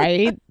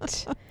 Right?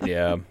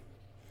 Yeah.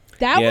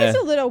 That Yeah. was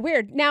a little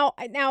weird. Now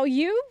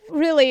you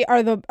really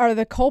are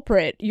the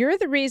culprit. You're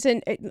the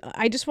reason.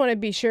 I just want to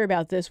be sure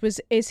about this.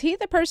 Is he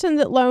the person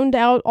that loaned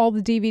out all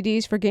the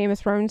DVDs for Game of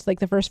Thrones, like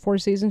the first 4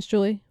 seasons,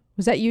 Julie?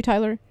 Was that you,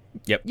 Tyler?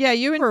 Yep. Yeah,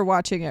 you were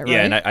watching it, right?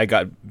 Yeah, and I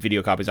got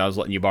video copies. I was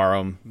letting you borrow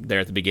them there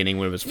at the beginning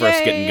when it was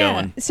first getting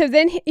going. So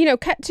then,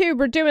 cut to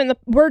we're doing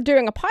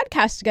a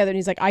podcast together, and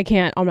he's like,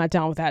 I'm not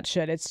down with that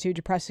shit. It's too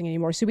depressing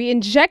anymore. So he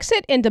injects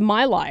it into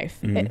my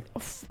life. And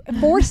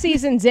 4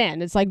 seasons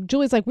in, it's like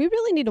Julie's like, we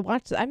really need to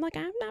watch this. I'm like,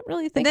 I'm not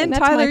really thinking. And then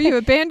that's Tyler, my you thing.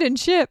 abandoned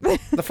ship.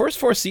 The first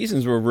 4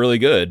 seasons were really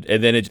good,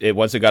 and then it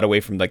once it got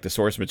away from like the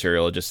source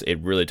material, it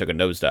really took a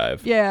nosedive.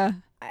 Yeah.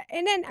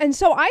 And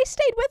so I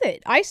stayed with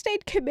it. I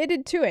stayed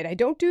committed to it. I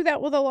don't do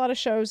that with a lot of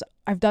shows.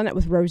 I've done it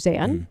with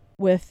Roseanne,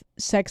 with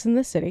Sex and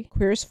the City,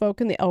 Queer as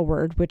Folk and the L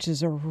Word, which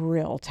is a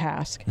real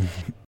task.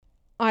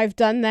 I've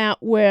done that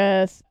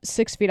with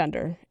 6 Feet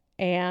Under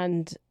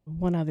and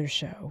one other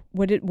show.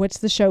 What's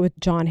the show with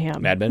John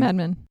Hamm? Mad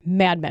Men.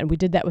 Mad Men. We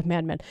did that with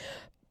Mad Men.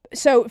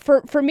 So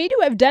for me to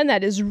have done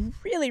that is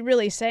really,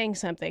 really saying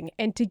something.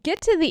 And to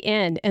get to the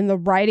end and the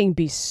writing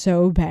be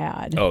so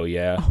bad. Oh,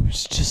 yeah. I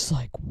was just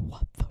like,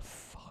 what the fuck?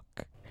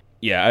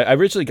 Yeah, I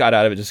originally got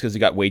out of it just because it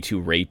got way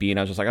too rapey, and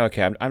I was just like,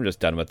 okay, I'm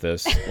just done with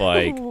this.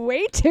 Like,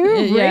 way too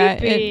rapey. Yeah,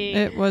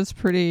 it was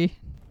pretty.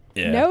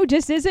 yeah. No,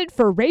 just isn't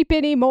for rape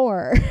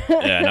anymore.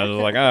 Yeah, and I was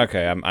like, oh,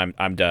 okay,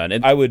 I'm done.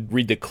 And I would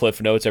read the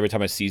cliff notes every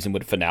time a season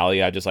would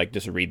finale. I just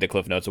read the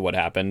cliff notes of what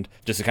happened,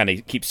 just to kind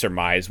of keep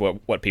surmise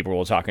what people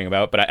were talking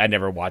about. But I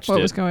never watched What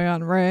it. was going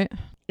on, right?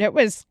 It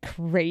was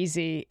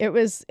crazy. It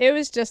was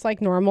just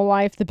like normal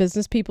life. The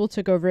business people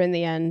took over in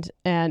the end,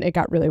 and it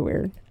got really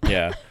weird.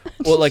 Yeah.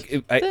 Well,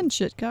 like Then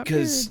shit got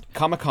because weird.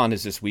 Comic-Con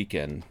is this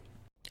weekend.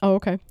 Oh,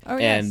 okay. Oh,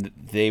 yes. And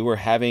they were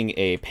having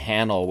a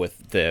panel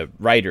with the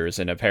writers,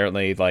 and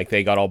apparently, like,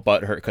 they got all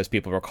butthurt because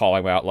people were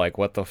calling out, like,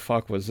 what the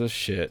fuck was this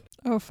shit?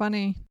 Oh,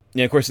 funny.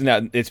 Yeah, of course,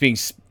 now it's being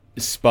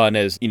spun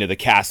as, the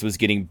cast was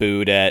getting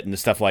booed at and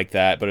stuff like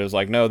that, but it was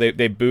like, no,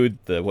 they booed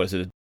the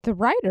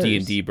writers.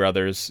 D&D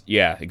brothers.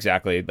 Yeah,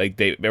 exactly. Like,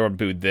 they everyone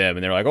booed them,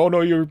 and they're like, oh,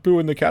 no, you're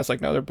booing the cast.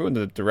 Like, no, they're booing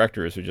the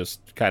directors who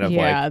just kind of,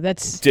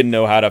 didn't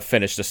know how to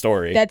finish the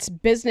story. That's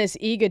business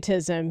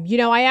egotism.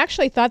 I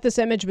actually thought this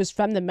image was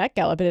from the Met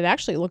Gala, but it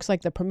actually looks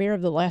like the premiere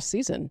of the last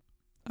season.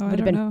 Oh, I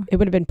don't know. It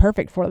would have been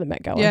perfect for the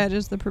Met Gala. Yeah, it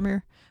is the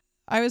premiere.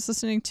 I was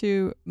listening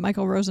to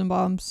Michael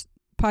Rosenbaum's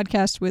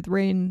podcast with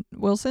Rainn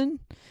Wilson,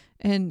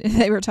 and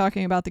they were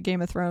talking about the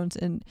Game of Thrones,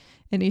 and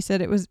he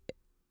said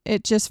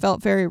it just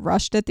felt very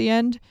rushed at the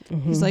end.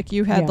 He's like,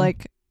 you had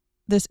like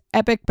this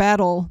epic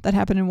battle that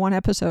happened in one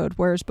episode,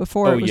 whereas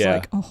before it was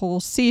like a whole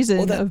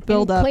season of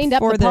build up cleaned up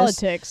for the this.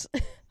 politics.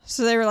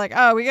 So they were like,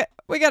 oh,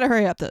 we got to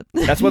hurry up.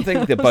 That's one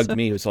thing that bugged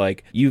me was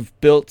like, you've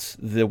built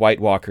the White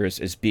Walkers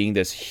as being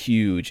this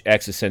huge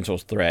existential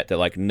threat that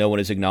like no one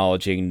is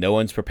acknowledging, no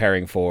one's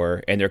preparing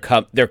for, and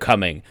they're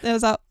coming. It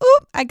was all,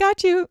 oop, I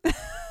got you.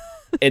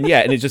 And yeah,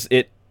 and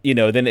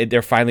then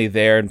they're finally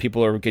there and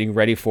people are getting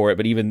ready for it,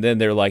 but even then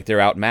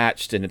they're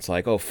outmatched, and it's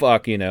like, oh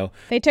fuck,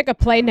 They took a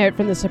play note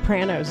from The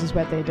Sopranos is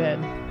what they did.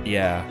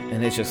 Yeah,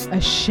 and it's just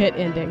a shit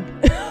ending.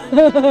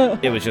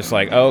 It was just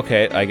like, oh,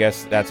 okay, I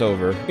guess that's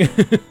over.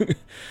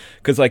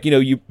 Because like,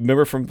 you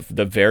remember from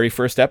the very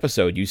first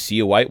episode, you see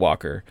a White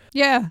Walker.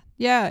 Yeah,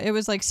 it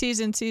was like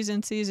seasons.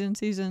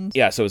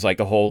 Yeah, so it's like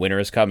the whole winter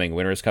is coming.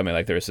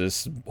 Like there's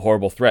this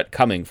horrible threat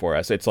coming for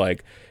us. It's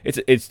like,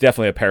 it's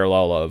definitely a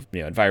parallel of,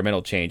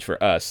 environmental change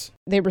for us.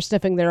 They were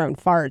sniffing their own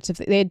farts. If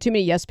they had too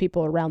many yes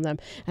people around them.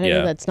 And I Yeah.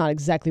 know that's not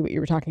exactly what you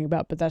were talking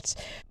about, but that's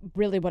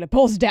really what it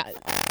boils down.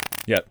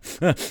 Yep.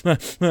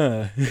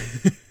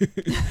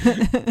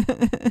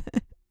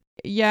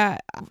 Yeah,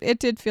 it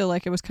did feel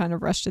like it was kind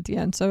of rushed at the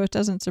end, so it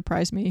doesn't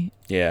surprise me.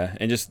 Yeah,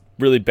 and just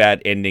really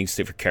bad endings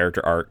for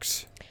character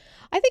arcs.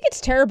 I think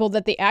it's terrible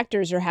that the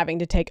actors are having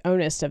to take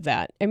onus of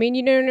that. I mean,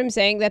 you know what I'm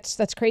saying?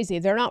 That's crazy.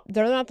 They're not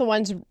the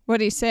ones.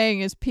 What he's saying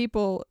is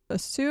people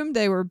assumed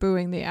they were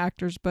booing the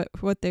actors, but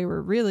what they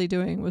were really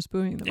doing was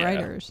booing the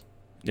writers.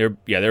 They're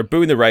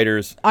booing the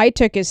writers. I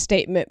took his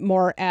statement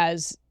more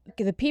as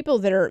the people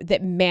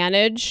that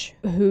manage,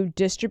 who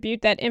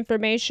distribute that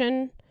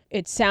information.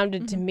 It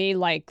sounded to me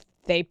like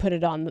they put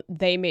it on.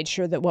 They made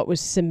sure that what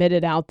was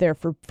submitted out there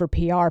for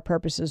PR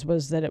purposes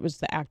was that it was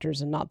the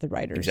actors and not the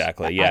writers.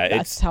 Exactly. Yeah,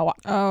 that's how.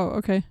 Oh,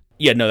 okay.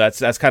 Yeah, no,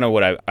 that's kind of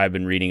what I've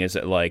been reading. Is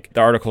that like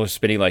the articles are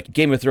spinning like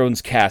Game of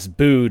Thrones cast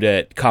booed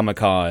at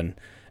Comic-Con,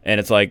 and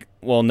it's like,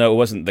 well, no, it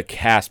wasn't the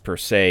cast per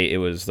se. It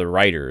was the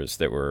writers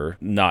that were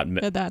not.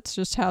 That's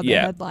just how the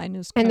headline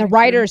is. And the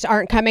writers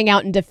aren't coming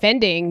out and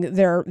defending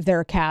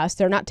their cast.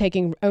 They're not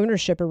taking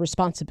ownership or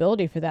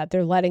responsibility for that.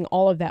 They're letting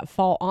all of that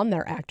fall on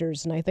their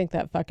actors, and I think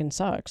that fucking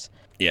sucks.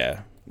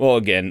 Yeah. Well,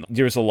 again,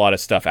 there was a lot of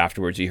stuff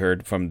afterwards you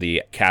heard from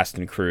the cast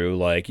and crew.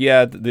 Like,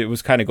 yeah, it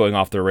was kind of going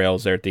off the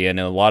rails there at the end,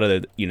 and a lot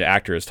of the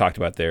actors talked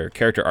about their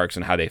character arcs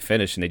and how they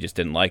finished, and they just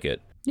didn't like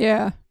it.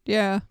 Yeah.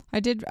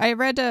 I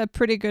read a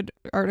pretty good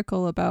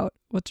article about,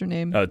 what's her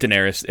name?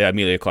 Daenerys,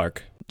 Emilia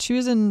Clarke. She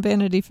was in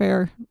Vanity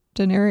Fair.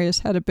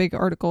 Daenerys had a big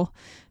article,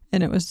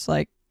 and it was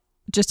like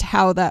just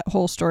how that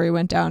whole story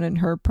went down and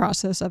her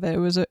process of it.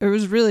 It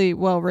was really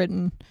well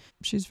written.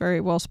 She's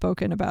very well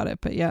spoken about it,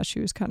 but yeah,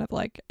 she was kind of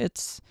like,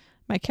 it's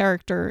my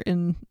character,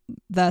 and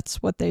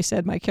that's what they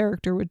said my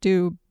character would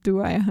do.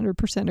 Do I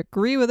 100%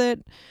 agree with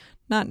it?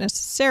 Not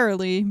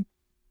necessarily,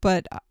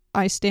 but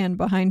I stand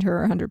behind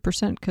her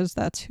 100% because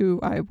that's who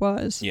I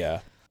was. Yeah.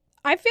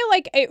 I feel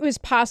like it was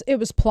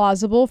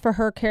plausible for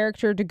her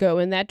character to go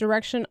in that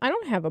direction. I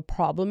don't have a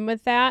problem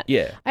with that.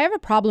 Yeah. I have a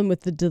problem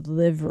with the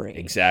delivery.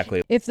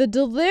 Exactly. If the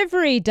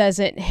delivery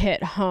doesn't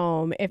hit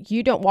home, if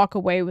you don't walk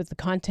away with the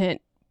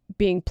content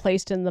being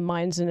placed in the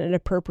minds in an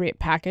appropriate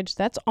package,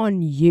 that's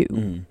on you.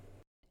 Mm.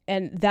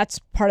 And that's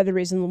part of the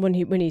reason when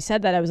he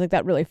said that, I was like,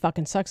 that really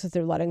fucking sucks that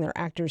they're letting their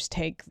actors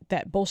take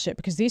that bullshit,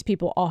 because these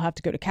people all have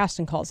to go to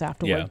casting calls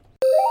afterward. Yeah.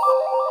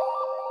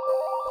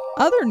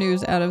 Other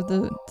news out of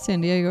the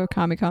San Diego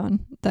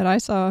Comic-Con that I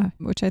saw,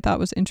 which I thought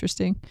was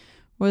interesting,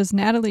 was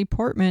Natalie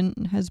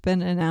Portman has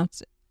been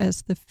announced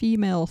as the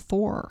female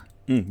Thor.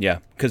 Yeah,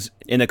 because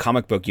in the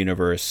comic book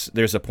universe,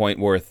 there's a point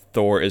where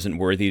Thor isn't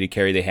worthy to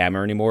carry the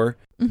hammer anymore.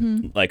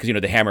 Mm-hmm. Like,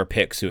 because, the hammer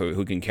picks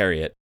who can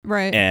carry it.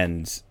 Right.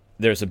 And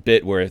there's a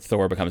bit where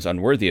Thor becomes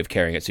unworthy of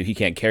carrying it, so he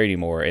can't carry it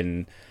anymore.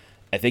 And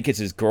I think it's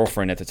his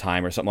girlfriend at the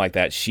time or something like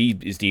that. She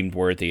is deemed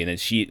worthy, and then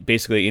she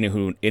basically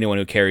anyone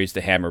who carries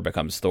the hammer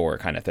becomes Thor,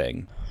 kind of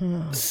thing.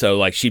 So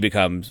like she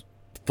becomes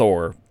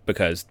Thor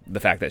because the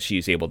fact that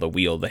she's able to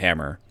wield the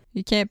hammer.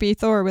 You can't be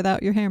Thor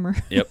without your hammer.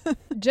 Yep.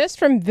 Just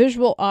from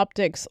visual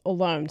optics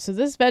alone, so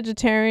this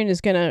vegetarian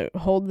is gonna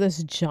hold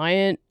this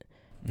giant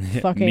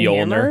fucking Mjolnir.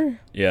 hammer.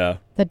 Yeah.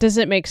 That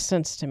doesn't make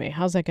sense to me.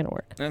 How's that gonna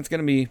work? That's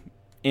gonna be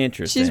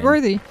interesting. She's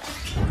worthy.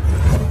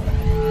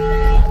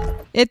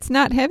 It's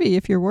not heavy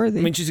if you're worthy.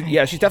 I mean, she's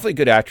definitely a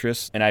good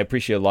actress, and I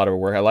appreciate a lot of her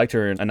work. I liked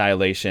her in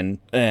Annihilation,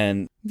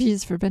 and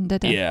V's for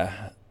Vendetta.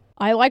 Yeah.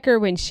 I like her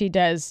when she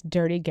does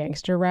dirty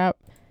gangster rap.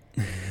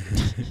 I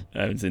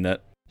haven't seen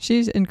that.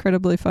 She's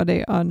incredibly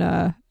funny on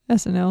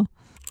SNL.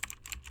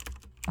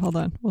 Hold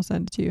on, we'll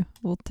send it to you.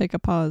 We'll take a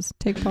pause.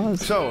 Take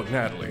pause. So,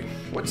 Natalie,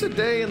 what's a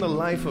day in the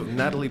life of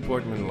Natalie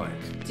Portman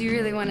like? Do you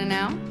really want to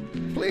know?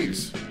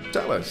 Please,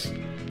 tell us.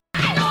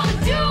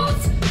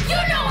 Dudes, you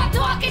know I'm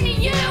talking to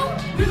you.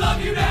 We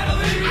love you,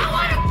 Natalie. I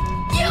want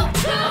you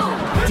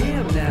too.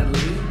 Damn,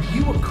 Natalie,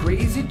 you a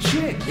crazy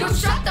chick. You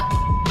shut the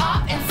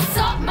up and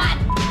suck my.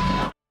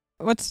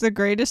 What's the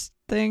greatest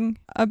thing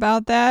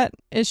about that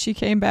is she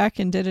came back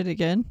and did it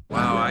again.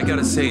 Wow, I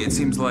gotta say, it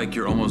seems like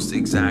you're almost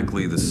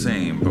exactly the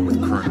same, but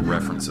with current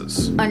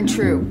references.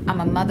 Untrue.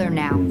 I'm a mother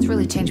now. It's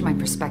really changed my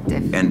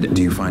perspective. And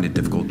do you find it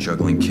difficult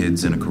juggling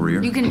kids in a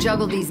career? You can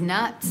juggle these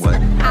nuts. What? I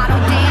don't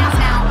dance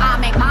now. I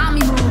make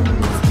mommy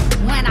moves.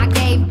 When I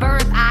gave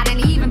birth, I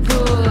didn't even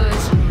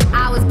push.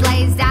 I was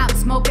blazed out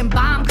smoking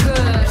bomb kush.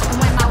 And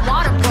when my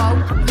water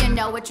broke, you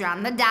know it,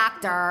 I'm the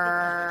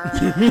doctor.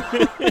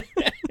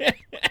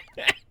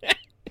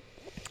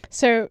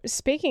 So,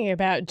 speaking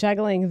about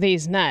juggling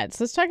these nuts,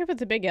 let's talk about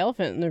the big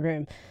elephant in the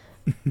room.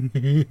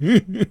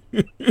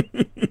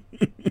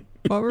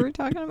 What were we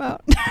talking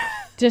about?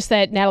 Just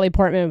that Natalie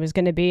Portman was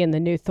going to be in the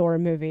new Thor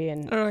movie,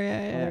 and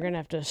they're going to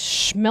have to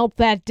smelt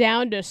that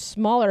down to a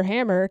smaller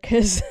hammer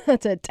because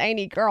that's a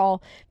tiny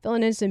girl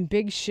filling in some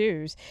big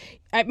shoes.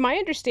 My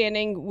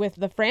understanding with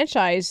the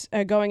franchise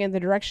going in the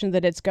direction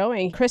that it's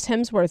going, Chris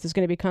Hemsworth is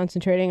going to be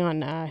concentrating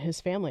on his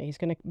family. He's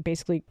going to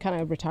basically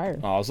kind of retire.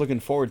 Oh, I was looking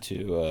forward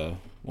to,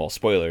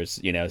 spoilers,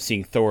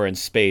 seeing Thor in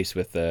space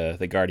with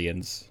the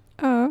Guardians.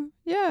 Oh,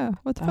 yeah.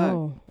 What the fuck?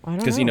 I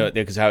don't know.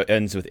 Because how it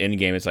ends with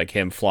Endgame, it's like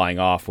him flying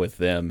off with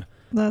them.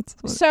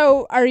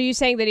 So are you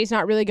saying that he's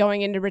not really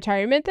going into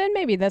retirement then?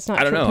 Maybe that's not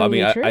I don't know.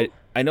 totally I mean, true.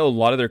 I know a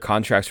lot of their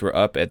contracts were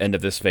up at the end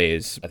of this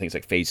phase. I think it's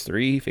like phase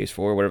 3, phase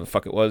 4, whatever the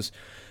fuck it was.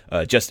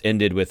 Just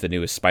ended with the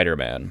newest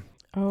Spider-Man.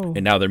 Oh.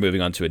 And now they're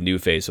moving on to a new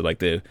phase. So like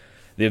the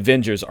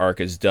Avengers arc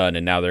is done,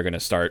 and now they're going to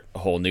start a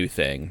whole new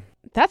thing.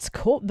 That's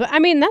cool. But I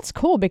mean, that's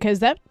cool because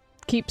that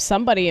keeps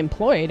somebody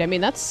employed. I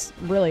mean, that's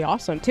really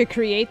awesome to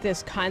create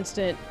this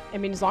constant. I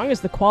mean, as long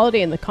as the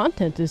quality and the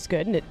content is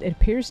good, and it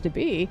appears to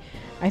be,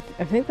 I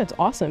think that's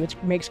awesome.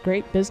 It makes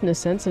great business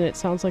sense, and it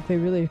sounds like they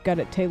really got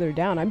it tailored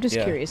down. I'm just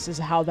curious as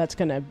to how that's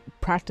going to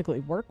practically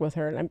work with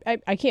her, and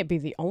I can't be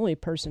the only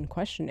person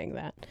questioning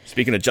that.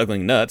 Speaking of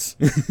juggling nuts.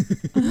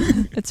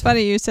 It's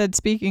funny you said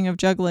speaking of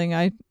juggling,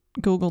 I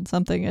Googled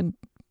something and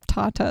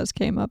tatas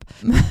came up.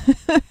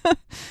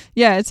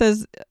 Yeah, it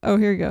says, oh,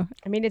 here you go.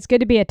 I mean, it's good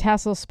to be a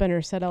tassel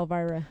spinner, said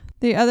Elvira.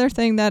 The other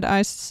thing that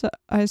I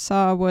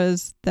saw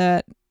was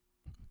that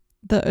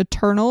the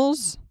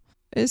Eternals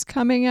is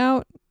coming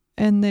out,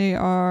 and they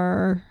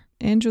are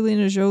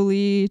Angelina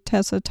Jolie,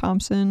 Tessa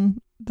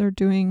Thompson. They're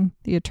doing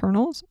the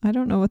Eternals. I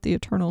don't know what the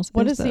Eternals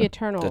What is. is the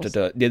Eternals?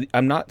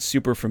 I'm not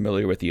super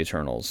familiar with the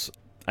Eternals.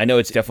 I know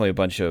it's definitely a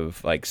bunch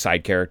of like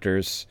side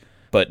characters,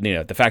 but you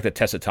know the fact that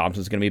Tessa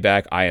Thompson's going to be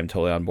back, I am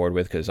totally on board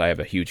with because I have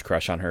a huge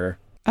crush on her.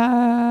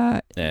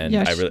 And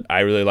yeah,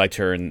 I really liked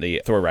her in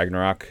the Thor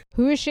Ragnarok.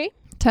 Who is she?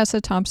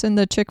 Tessa Thompson,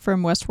 the chick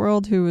from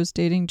Westworld who was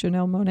dating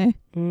Janelle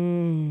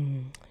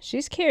Monáe.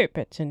 She's cute,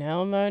 but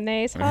Janelle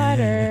Monáe's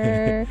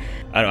hotter.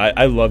 I don't know,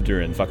 I loved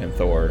her in fucking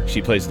Thor.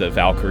 She plays the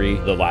Valkyrie,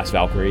 the last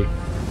Valkyrie.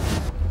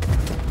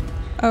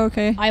 Oh,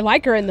 okay. I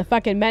like her in the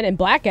fucking Men in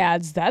Black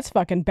ads. That's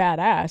fucking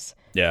badass.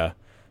 Yeah.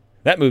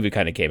 That movie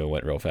kind of came and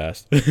went real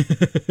fast.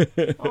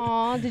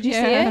 Aw, did you see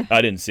it?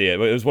 I didn't see it.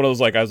 But it was one of those,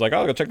 like, I was like, oh,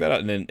 I'll go check that out.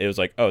 And then it was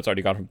like, oh, it's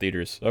already gone from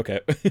theaters. Okay.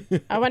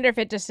 I wonder if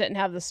it just didn't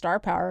have the star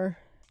power.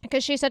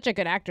 Because she's such a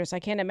good actress. I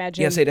can't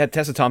imagine. Yes, it had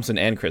Tessa Thompson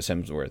and Chris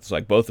Hemsworth. So,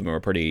 like, both of them were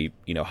pretty,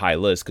 high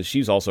list because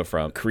she's also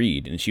from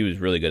Creed, and she was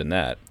really good in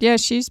that. Yeah,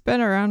 she's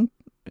been around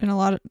in a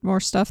lot more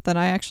stuff than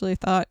I actually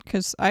thought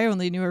because I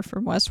only knew her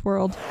from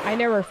Westworld. I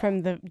know her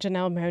from the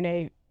Janelle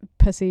Monáe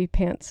pussy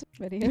pants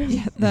video.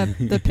 Yeah,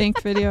 the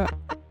pink video.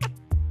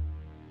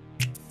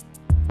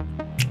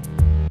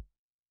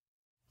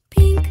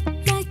 Pink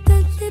like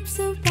the lips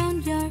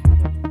around your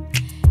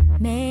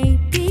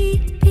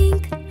maybe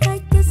pink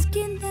like the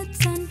skin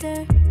that's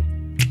under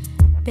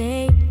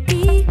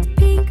baby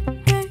pink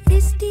where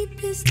it's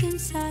deepest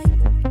inside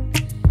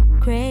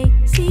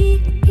crazy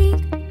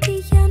pink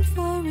beyond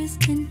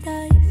forest and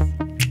ice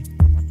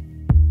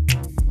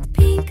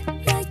pink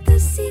like the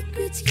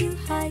secrets you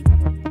hide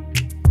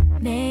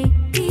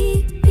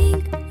maybe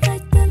pink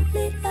like the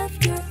lid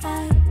of your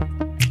eye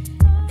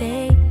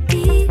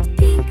baby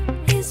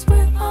pink is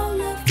where all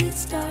of it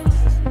starts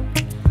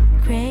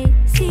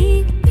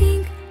crazy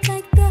pink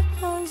like the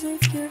holes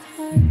of your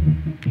heart.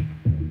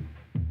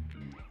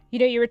 You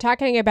know, you were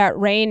talking about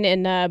Rain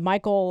and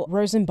Michael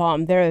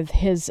Rosenbaum. They're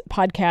his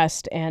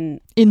podcast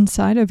and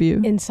Inside of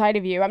You. Inside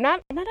of You. I'm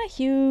not a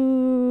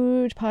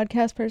huge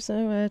podcast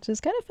person, which is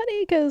kind of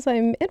funny because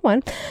I'm in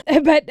one.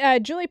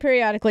 But Julie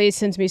periodically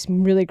sends me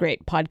some really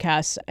great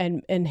podcasts,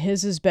 and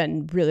his has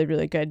been really,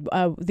 really good.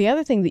 The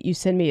other thing that you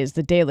send me is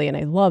The Daily, and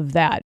I love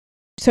that.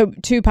 So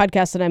 2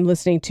 podcasts that I'm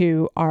listening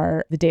to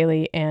are The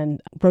Daily and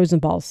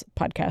Rosenbaum's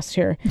podcast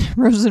here.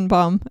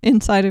 Rosenbaum,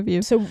 Inside of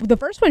You. So the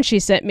first one she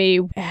sent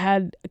me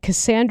had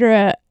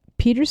Cassandra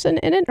Peterson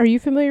in it. Are you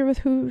familiar with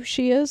who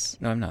she is?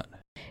 No, I'm not.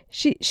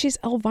 She's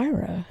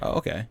Elvira. Oh,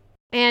 okay.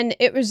 And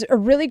it was a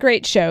really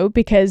great show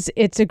because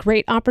it's a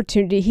great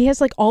opportunity. He has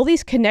like all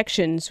these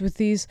connections with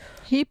these.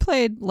 He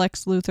played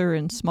Lex Luthor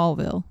in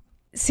Smallville.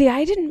 See,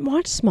 I didn't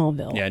watch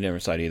Smallville. Yeah, I never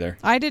saw it either.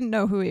 I didn't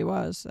know who he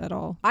was at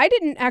all. I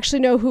didn't actually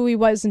know who he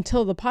was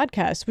until the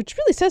podcast, which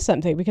really says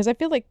something because I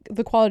feel like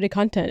the quality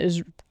content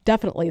is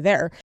definitely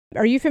there.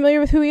 Are you familiar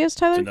with who he is,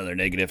 Tyler? It's another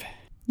negative.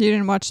 You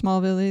didn't watch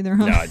Smallville either,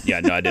 huh? No,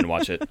 I didn't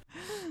watch it.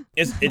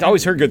 It's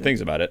always heard good things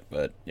about it,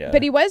 but yeah.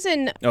 But he was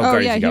in... Oh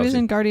yeah, he was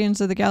in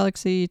Guardians of the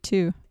Galaxy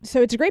too.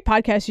 So it's a great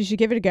podcast. You should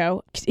give it a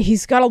go.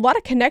 He's got a lot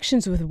of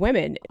connections with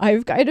women.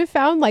 I've kind of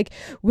found like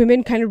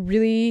women kind of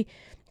really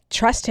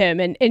trust him,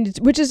 and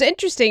which is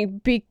interesting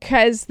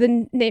because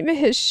the name of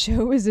his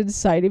show is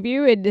Inside of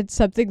You, and it's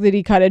something that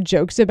he kind of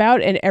jokes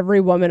about, and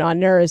every woman on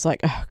there is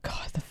like, oh God,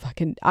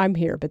 I'm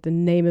here, but the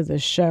name of the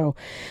show,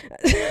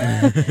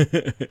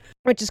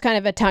 which is kind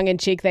of a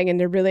tongue-in-cheek thing, and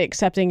they're really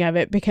accepting of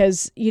it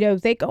because,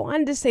 they go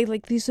on to say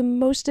like these are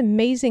most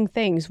amazing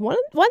things. One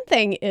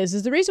thing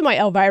is the reason why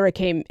Elvira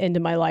came into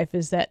my life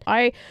is that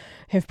I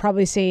have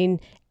probably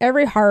seen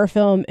every horror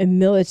film and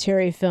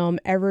military film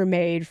ever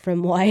made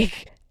from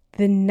like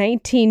the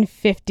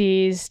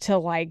 1950s to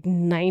like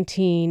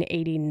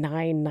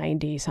 1989,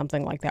 90,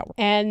 something like that.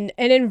 And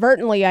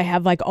inadvertently, I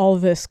have like all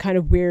of this kind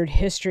of weird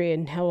history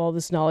and have all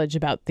this knowledge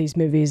about these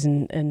movies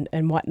and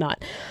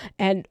whatnot.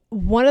 And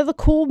one of the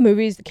cool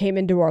movies that came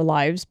into our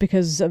lives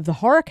because of the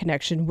horror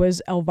connection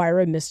was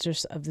Elvira,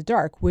 Mistress of the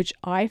Dark, which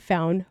I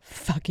found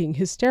fucking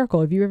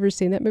hysterical. Have you ever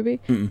seen that movie?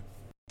 Mm-mm.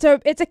 So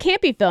it's a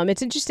campy film.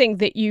 It's interesting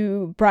that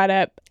you brought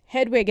up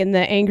Hedwig and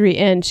the Angry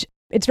Inch.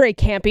 It's very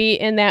campy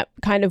in that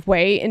kind of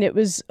way, and it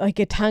was like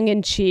a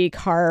tongue-in-cheek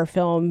horror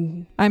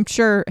film. I'm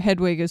sure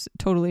Hedwig is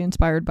totally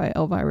inspired by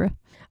Elvira.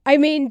 I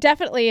mean,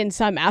 definitely in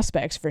some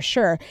aspects, for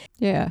sure.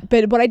 Yeah.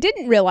 But what I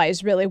didn't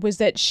realize really was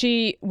that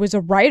she was a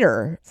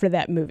writer for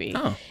that movie.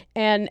 Oh.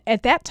 And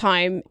at that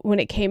time, when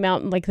it came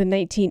out in like the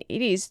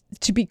 1980s,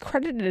 to be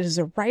credited as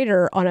a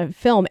writer on a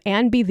film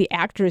and be the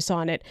actress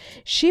on it,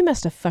 she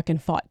must have fucking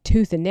fought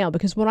tooth and nail.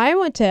 Because when I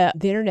went to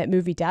the Internet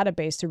Movie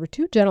Database, there were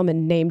 2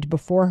 gentlemen named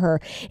before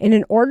her. And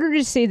in order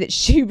to say that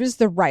she was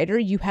the writer,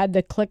 you had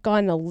to click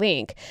on a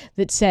link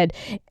that said,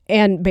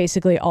 and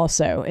basically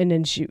also, and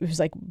then she was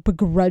like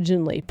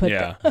begrudgingly put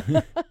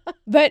that.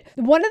 But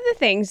one of the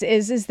things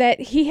is that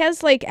he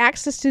has like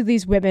access to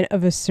these women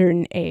of a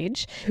certain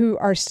age who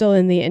are still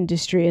in the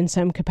industry in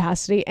some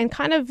capacity, and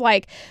kind of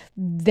like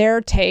their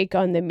take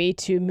on the Me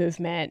Too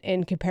movement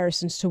in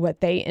comparisons to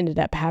what they ended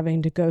up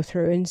having to go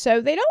through. And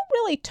so they don't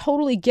really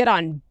totally get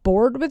on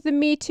board with the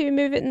Me Too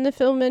movement in the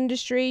film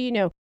industry. You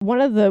know, one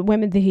of the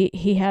women that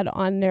he had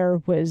on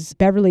there was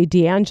Beverly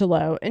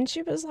D'Angelo, and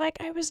she was like,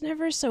 I was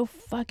never so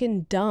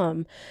fucking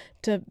dumb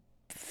to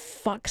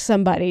fuck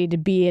somebody to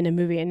be in a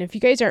movie. And if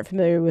you guys aren't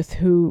familiar with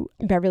who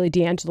Beverly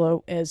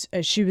D'Angelo is,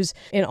 she was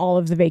in all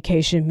of the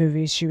Vacation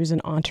movies. She was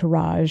in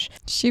Entourage.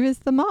 She was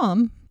the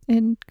mom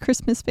in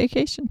Christmas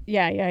Vacation.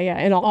 Yeah.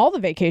 In all the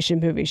Vacation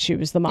movies, she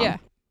was the mom.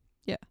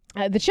 Yeah.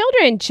 The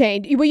children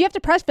changed. Well, you have to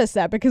preface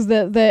that because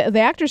the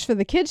actors for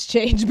the kids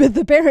changed, but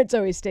the parents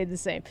always stayed the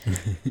same.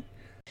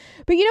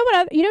 But you know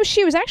what?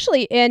 She was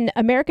actually in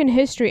American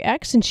History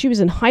X, and she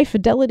was in High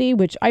Fidelity,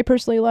 which I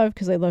personally love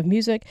because I love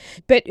music.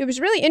 But it was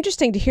really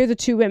interesting to hear the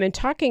 2 women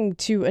talking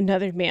to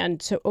another man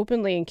so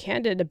openly and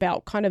candid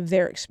about kind of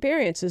their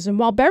experiences. And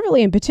while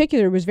Beverly in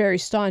particular was very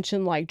staunch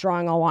in like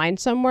drawing a line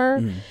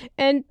somewhere,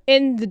 and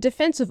in the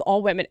defense of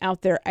all women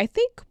out there, I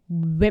think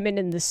women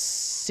in the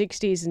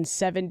 60s and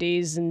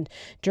 70s and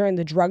during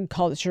the drug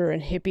culture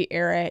and hippie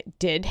era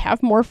did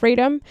have more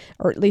freedom,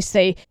 or at least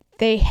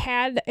they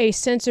had a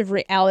sense of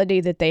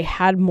reality that they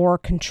had more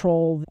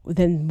control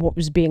than what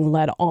was being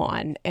led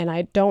on. And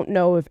I don't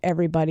know if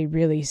everybody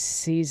really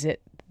sees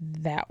it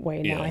that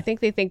way now. I think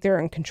they think they're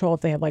in control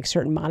if they have like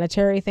certain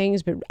monetary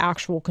things, but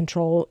actual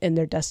control in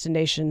their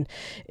destination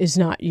is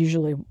not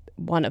usually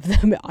one of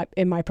them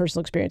in my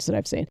personal experience that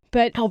I've seen.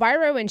 But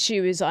Elvira, when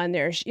she was on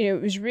there, it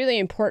was really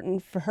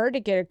important for her to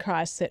get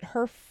across that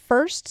her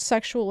first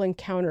sexual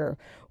encounter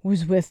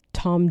was with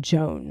Tom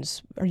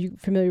Jones. Are you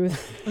familiar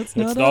with? It's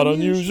not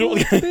unusual.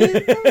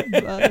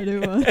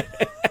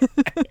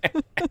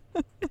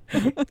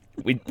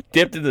 We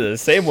dipped into the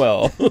same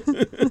well.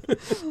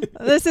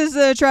 This is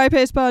a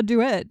Tri-Pace Pod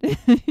duet.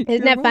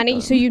 Isn't that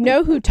funny? So you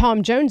know who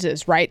Tom Jones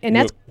is, right? And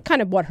that's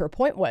kind of what her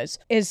point was,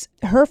 is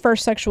her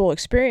first sexual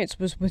experience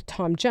was with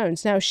Tom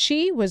Jones. Now,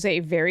 she was a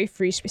very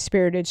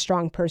free-spirited,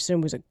 strong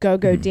person, was a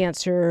go-go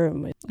dancer,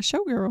 and was a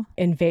showgirl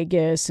in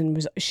Vegas,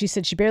 and she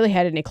said she barely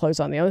had any clothes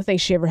on. The only thing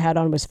she ever had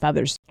on was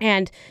feathers.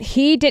 And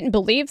he didn't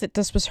believe that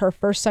this was her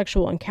first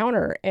sexual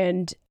encounter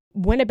and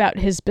went about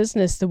his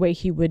business the way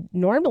he would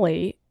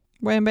normally.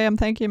 Wham, bam,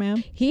 thank you,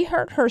 ma'am. He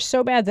hurt her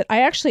so bad that I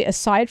actually,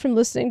 aside from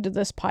listening to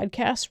this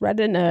podcast, read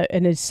in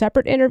a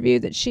separate interview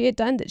that she had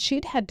done that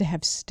she'd had to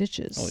have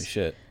stitches. Holy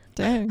shit.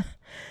 Dang.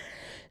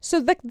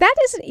 So that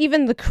isn't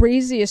even the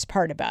craziest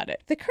part about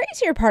it. The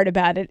crazier part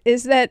about it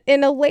is that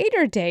in a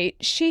later date,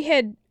 she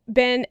had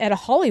been at a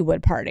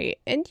Hollywood party.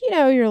 And,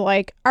 you're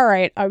like, all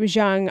right, I was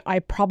young. I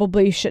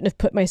probably shouldn't have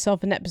put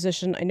myself in that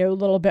position. I know a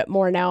little bit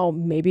more now.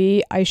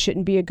 Maybe I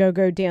shouldn't be a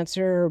go-go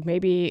dancer. Or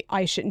maybe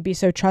I shouldn't be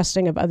so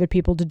trusting of other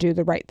people to do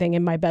the right thing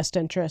in my best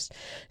interest.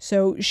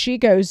 So she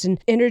goes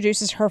and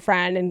introduces her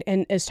friend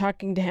and is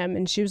talking to him.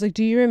 And she was like,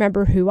 do you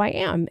remember who I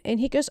am? And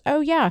he goes,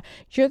 oh, yeah,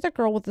 you're the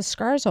girl with the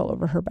scars all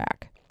over her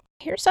back.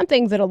 Here's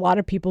something that a lot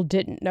of people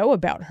didn't know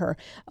about her.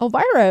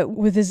 Elvira,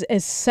 with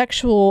as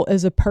sexual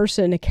as a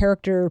person, a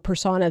character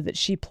persona that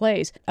she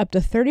plays, up to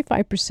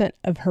 35%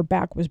 of her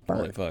back was burned.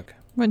 Holy fuck.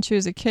 When she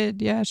was a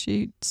kid,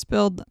 she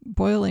spilled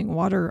boiling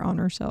water on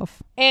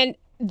herself. And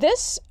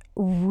this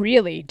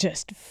really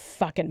just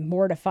fucking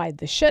mortified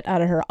the shit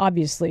out of her,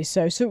 obviously.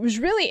 So it was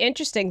really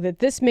interesting that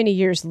this many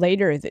years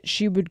later that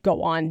she would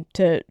go on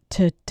to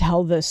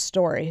tell this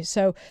story.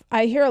 So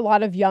I hear a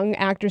lot of young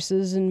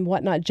actresses and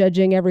whatnot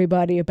judging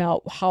everybody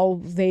about how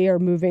they are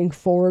moving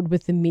forward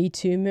with the Me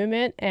Too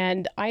movement.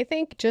 And I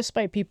think just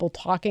by people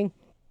talking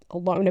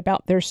alone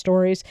about their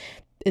stories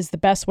is the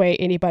best way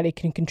anybody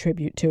can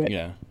contribute to it.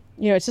 Yeah.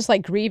 It's just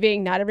like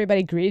grieving. Not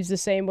everybody grieves the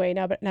same way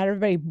now, but not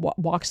everybody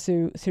walks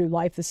through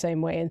life the same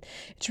way. And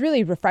it's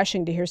really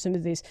refreshing to hear some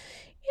of these,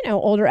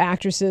 older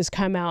actresses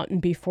come out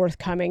and be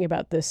forthcoming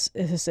about this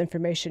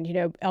information.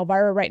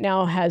 Elvira right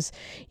now has,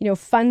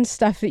 fun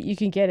stuff that you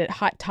can get at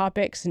Hot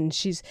Topics, and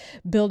she's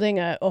building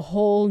a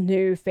whole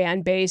new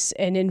fan base,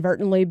 and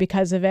inadvertently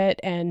because of it.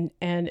 And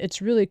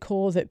it's really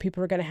cool that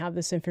people are going to have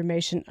this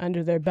information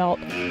under their belt.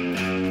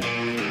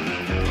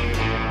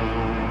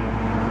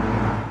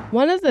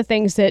 One of the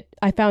things that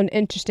I found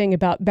interesting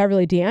about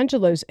Beverly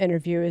D'Angelo's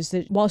interview is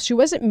that while she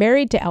wasn't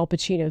married to Al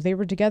Pacino, they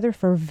were together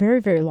for a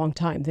very, very long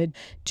time. They had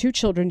 2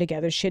 children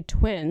together. She had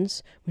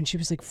twins when she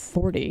was like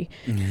 40.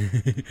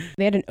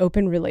 They had an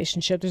open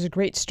relationship. There's a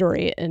great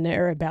story in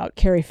there about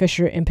Carrie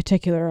Fisher in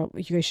particular.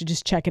 You guys should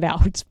just check it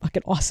out. It's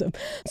fucking awesome.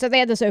 So they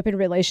had this open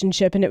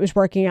relationship and it was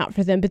working out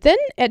for them. But then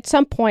at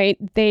some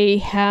point, they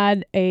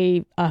had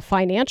a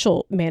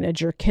financial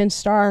manager, Ken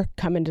Starr,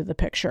 come into the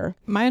picture.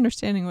 My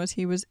understanding was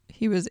he was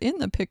in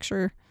the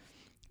picture,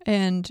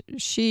 and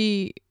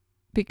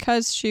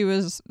because she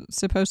was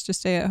supposed to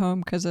stay at home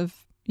because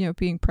of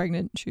being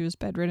pregnant, she was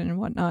bedridden and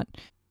whatnot.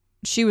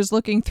 She was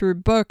looking through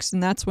books,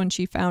 and that's when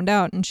she found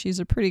out. And she's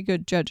a pretty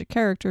good judge of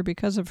character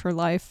because of her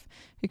life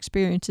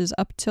experiences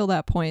up till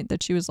that point.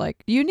 That she was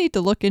like, "You need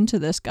to look into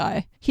this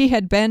guy." He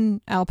had been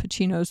Al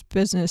Pacino's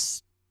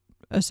business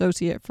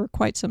associate for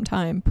quite some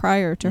time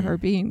prior to her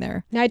being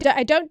there. Now,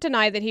 I don't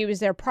deny that he was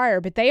there prior,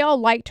 but they all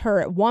liked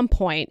her at one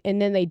point,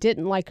 and then they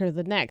didn't like her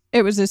the next.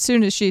 It was as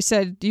soon as she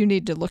said, "You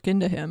need to look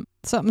into him."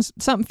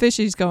 Something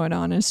fishy's going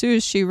on. As soon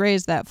as she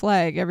raised that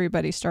flag,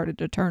 everybody started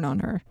to turn on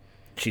her.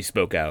 She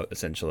spoke out,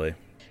 essentially.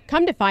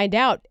 Come to find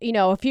out,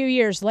 a few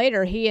years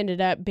later, he ended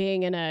up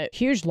being in a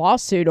huge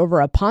lawsuit over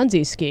a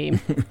Ponzi scheme.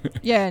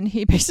 Yeah, and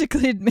he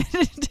basically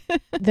admitted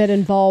that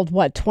involved,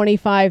 what,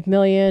 $25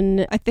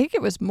 million? I think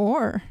it was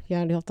more.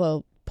 Yeah, you'll have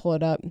to pull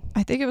it up.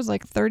 I think it was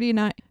like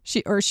 39.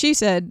 She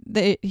said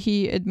that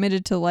he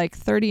admitted to like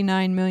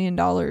 $39 million,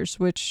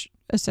 which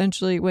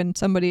essentially when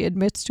somebody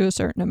admits to a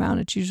certain amount,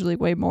 it's usually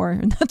way more.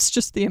 And that's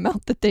just the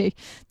amount that they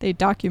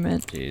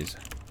document. Jeez.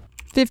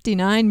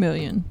 $59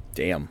 million.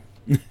 Damn.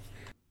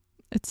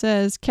 It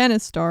says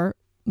Kenneth Starr,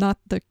 not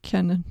the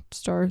Kenneth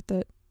Starr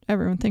that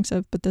everyone thinks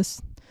of, but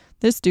this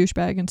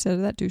douchebag instead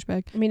of that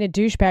douchebag. I mean, a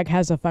douchebag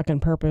has a fucking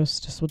purpose.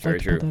 Just would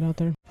like to put that out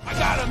there. I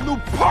got a new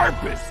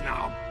purpose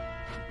now.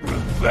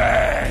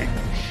 Revenge.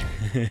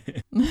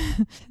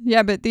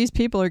 Yeah, but these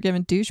people are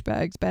giving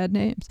douchebags bad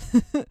names.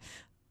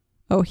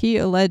 Oh, he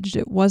alleged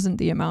it wasn't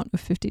the amount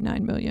of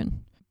 $59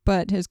 million,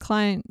 but his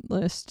client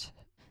list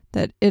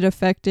that it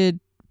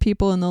affected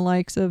people in the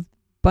likes of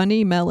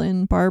Bunny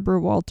Mellon, Barbara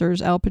Walters,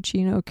 Al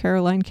Pacino,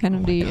 Caroline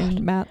Kennedy,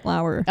 and Matt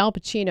Lauer. Al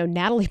Pacino,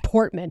 Natalie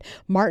Portman,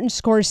 Martin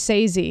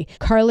Scorsese,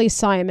 Carly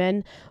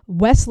Simon,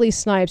 Wesley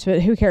Snipes,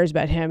 but who cares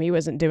about him? He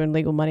wasn't doing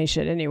legal money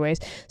shit anyways.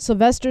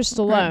 Sylvester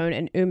Stallone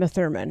and Uma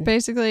Thurman.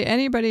 Basically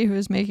anybody who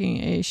is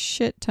making a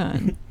shit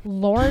ton.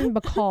 Lauren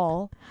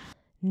Bacall,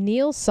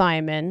 Neil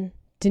Simon,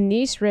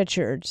 Denise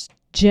Richards,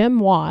 Jim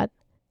Watt.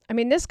 I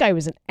mean, this guy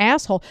was an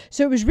asshole.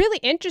 So it was really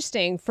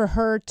interesting for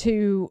her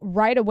to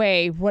right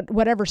away,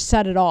 whatever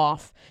set it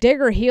off, dig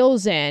her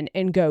heels in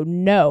and go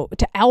no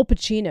to Al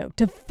Pacino,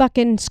 to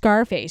fucking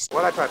Scarface.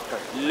 What I try to tell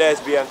you?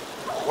 Lesbian.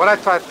 What I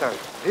try to tell you?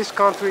 This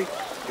country,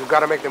 you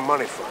gotta make the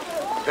money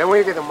first. Then when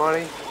you get the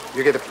money,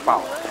 you get the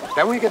power.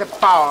 Then when you get the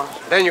power,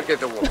 then you get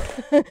the woman.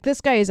 This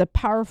guy is a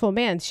powerful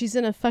man. She's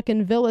in a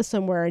fucking villa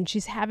somewhere and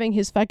she's having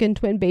his fucking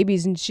twin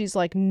babies and she's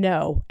like,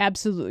 no,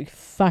 absolutely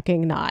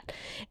fucking not.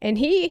 And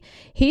he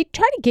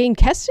tried to gain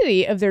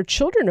custody of their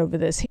children over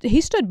this. He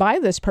stood by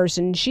this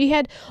person. She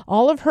had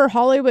all of her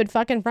Hollywood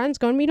fucking friends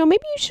going, maybe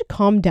you should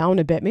calm down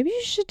a bit. Maybe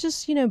you should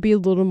just, be a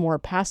little more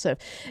passive.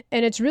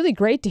 And it's really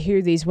great to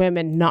hear these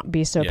women not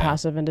be so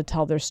passive and to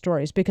tell their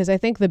stories, because I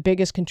think the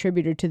biggest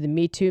contributor to the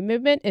Me Too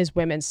movement is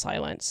women's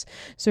silence.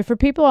 So for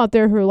people out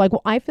there who are like,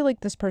 well, I feel like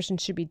this person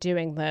should be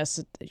doing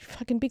this,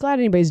 fucking be glad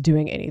anybody's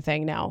doing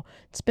anything now.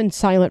 It's been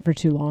silent for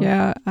too long.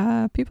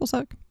 Yeah, people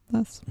suck.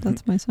 That's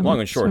my summary. Long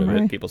and short of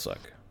it, people suck.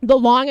 The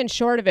long and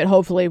short of it,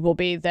 hopefully, will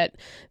be that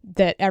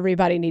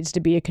everybody needs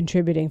to be a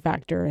contributing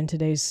factor in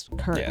today's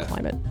current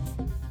climate.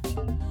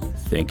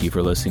 Thank you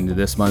for listening to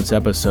this month's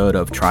episode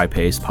of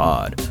TriPace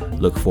Pod.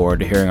 Look forward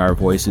to hearing our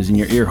voices in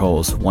your ear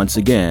holes once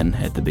again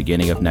at the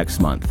beginning of next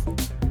month.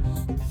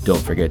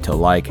 Don't forget to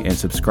like and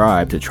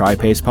subscribe to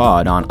TriPace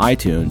Pod on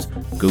iTunes,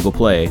 Google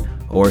Play,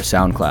 or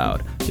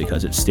SoundCloud,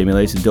 because it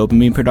stimulates the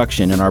dopamine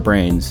production in our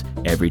brains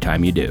every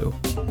time you do.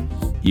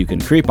 You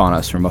can creep on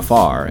us from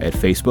afar at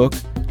Facebook,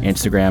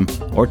 Instagram,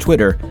 or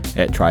Twitter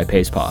at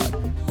TriPace Pod.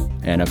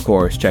 And of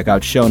course, check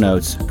out show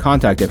notes,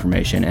 contact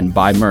information, and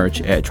buy merch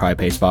at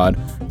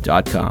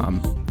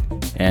TriPacePod.com.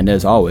 And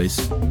as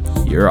always,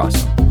 you're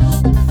awesome.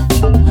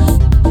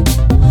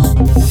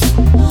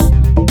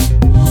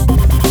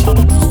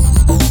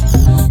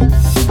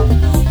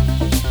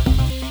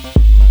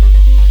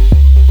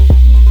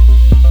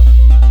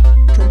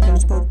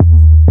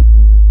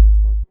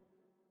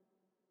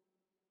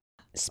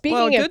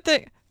 Speaking of... good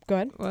thing. Go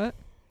ahead. What?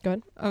 Go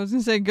ahead. I was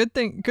going to say, good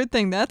thing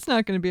that's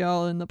not going to be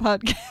all in the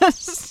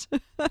podcast.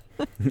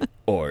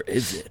 Or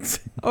is it?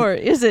 Or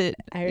is it?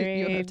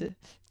 You'll have to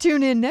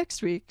tune in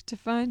next week to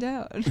find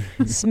out.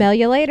 Smell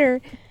you later.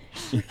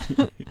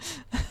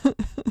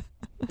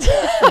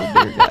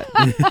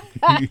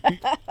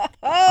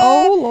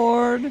 Oh,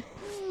 Lord.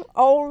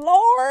 Oh,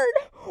 Lord.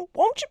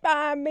 Won't you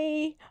buy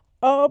me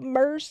a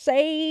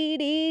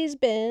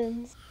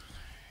Mercedes-Benz?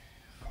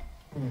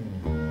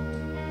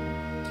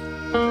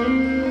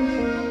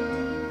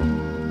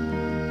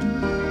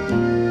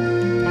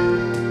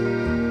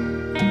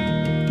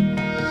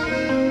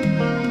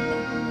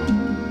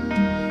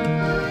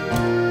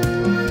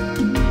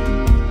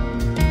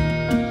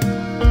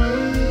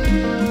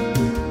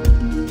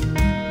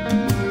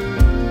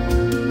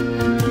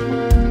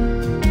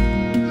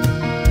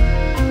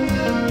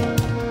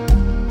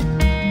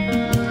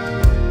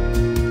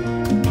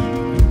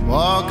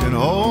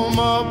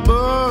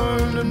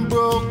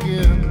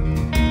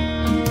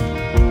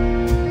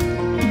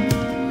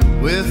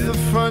 With the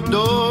front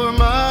door,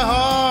 my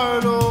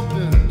heart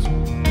opens.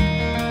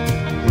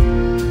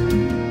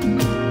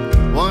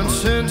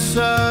 Once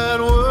inside,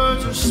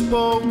 words are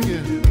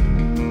spoken,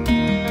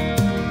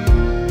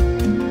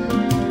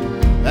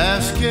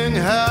 asking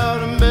how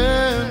to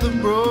mend the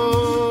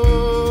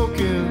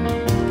broken.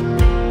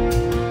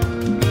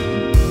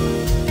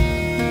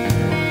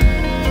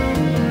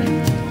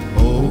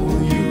 Oh,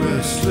 you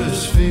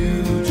restless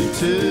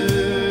fugitive.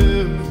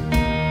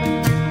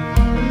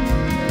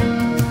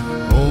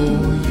 Oh,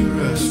 you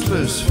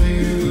restless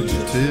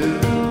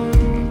fugitive.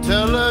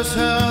 Tell us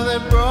how they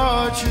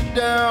brought you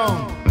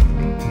down.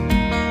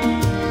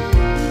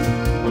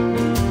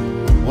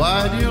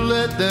 Why'd you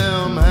let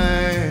them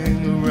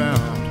hang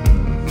around?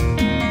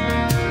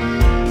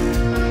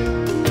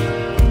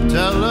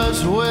 Tell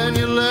us when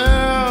you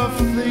left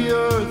the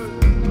earth.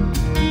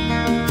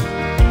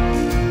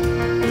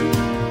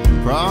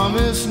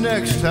 Promise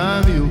next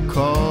time you'll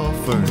call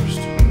first.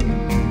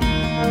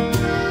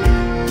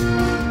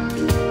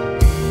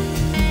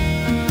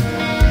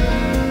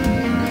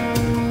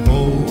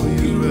 Oh,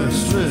 you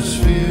restless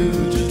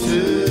fugitive.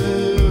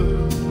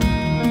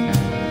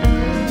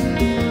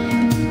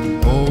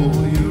 Oh,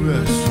 you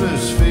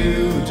restless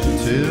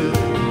fugitive.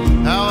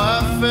 How I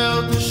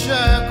felt the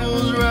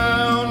shackles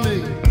round me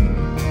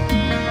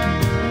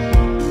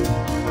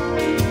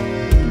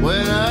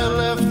when I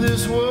left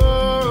this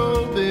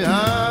world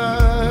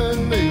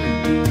behind me.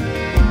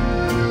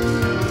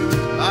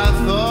 I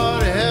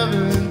thought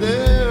heaven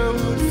there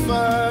would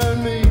find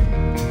me,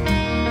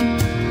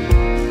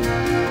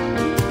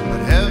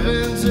 but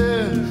heaven's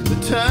in the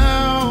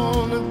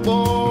town that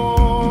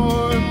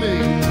bore me.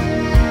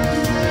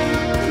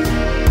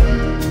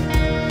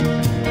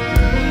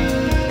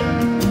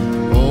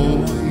 Oh,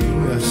 you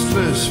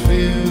restless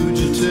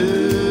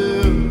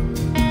fugitive.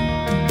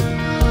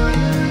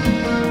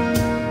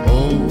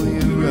 Oh,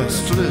 you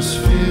restless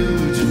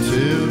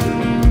fugitive.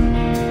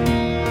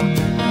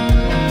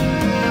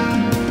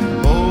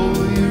 Oh,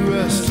 you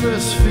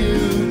restless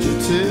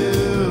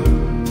fugitive.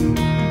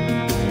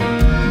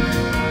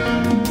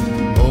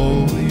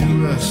 Oh, you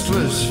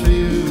restless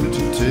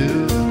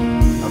fugitive.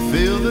 I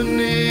feel the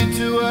need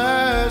to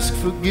ask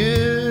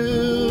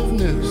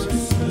forgiveness.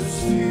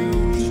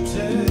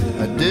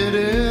 I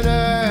didn't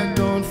act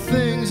on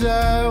things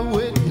I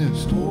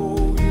witnessed.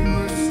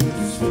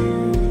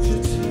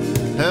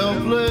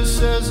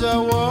 Helpless as I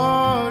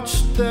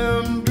watched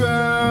them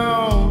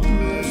drown.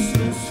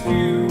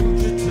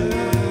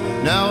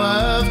 Now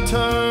I've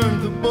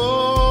turned the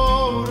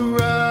boat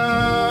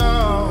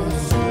around.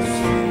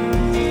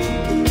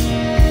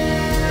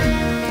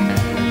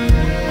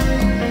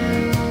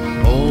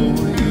 Oh,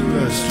 you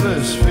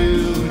restless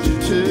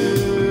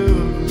fugitive.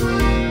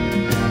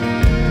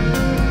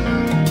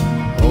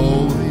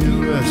 Oh, you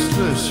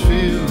restless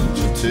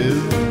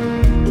fugitive.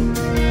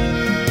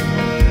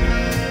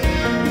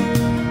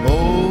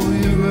 Oh,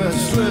 you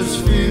restless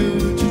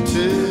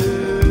fugitive.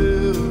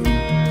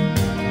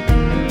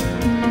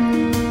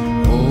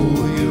 Oh,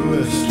 you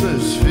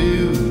restless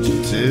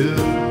fugitive.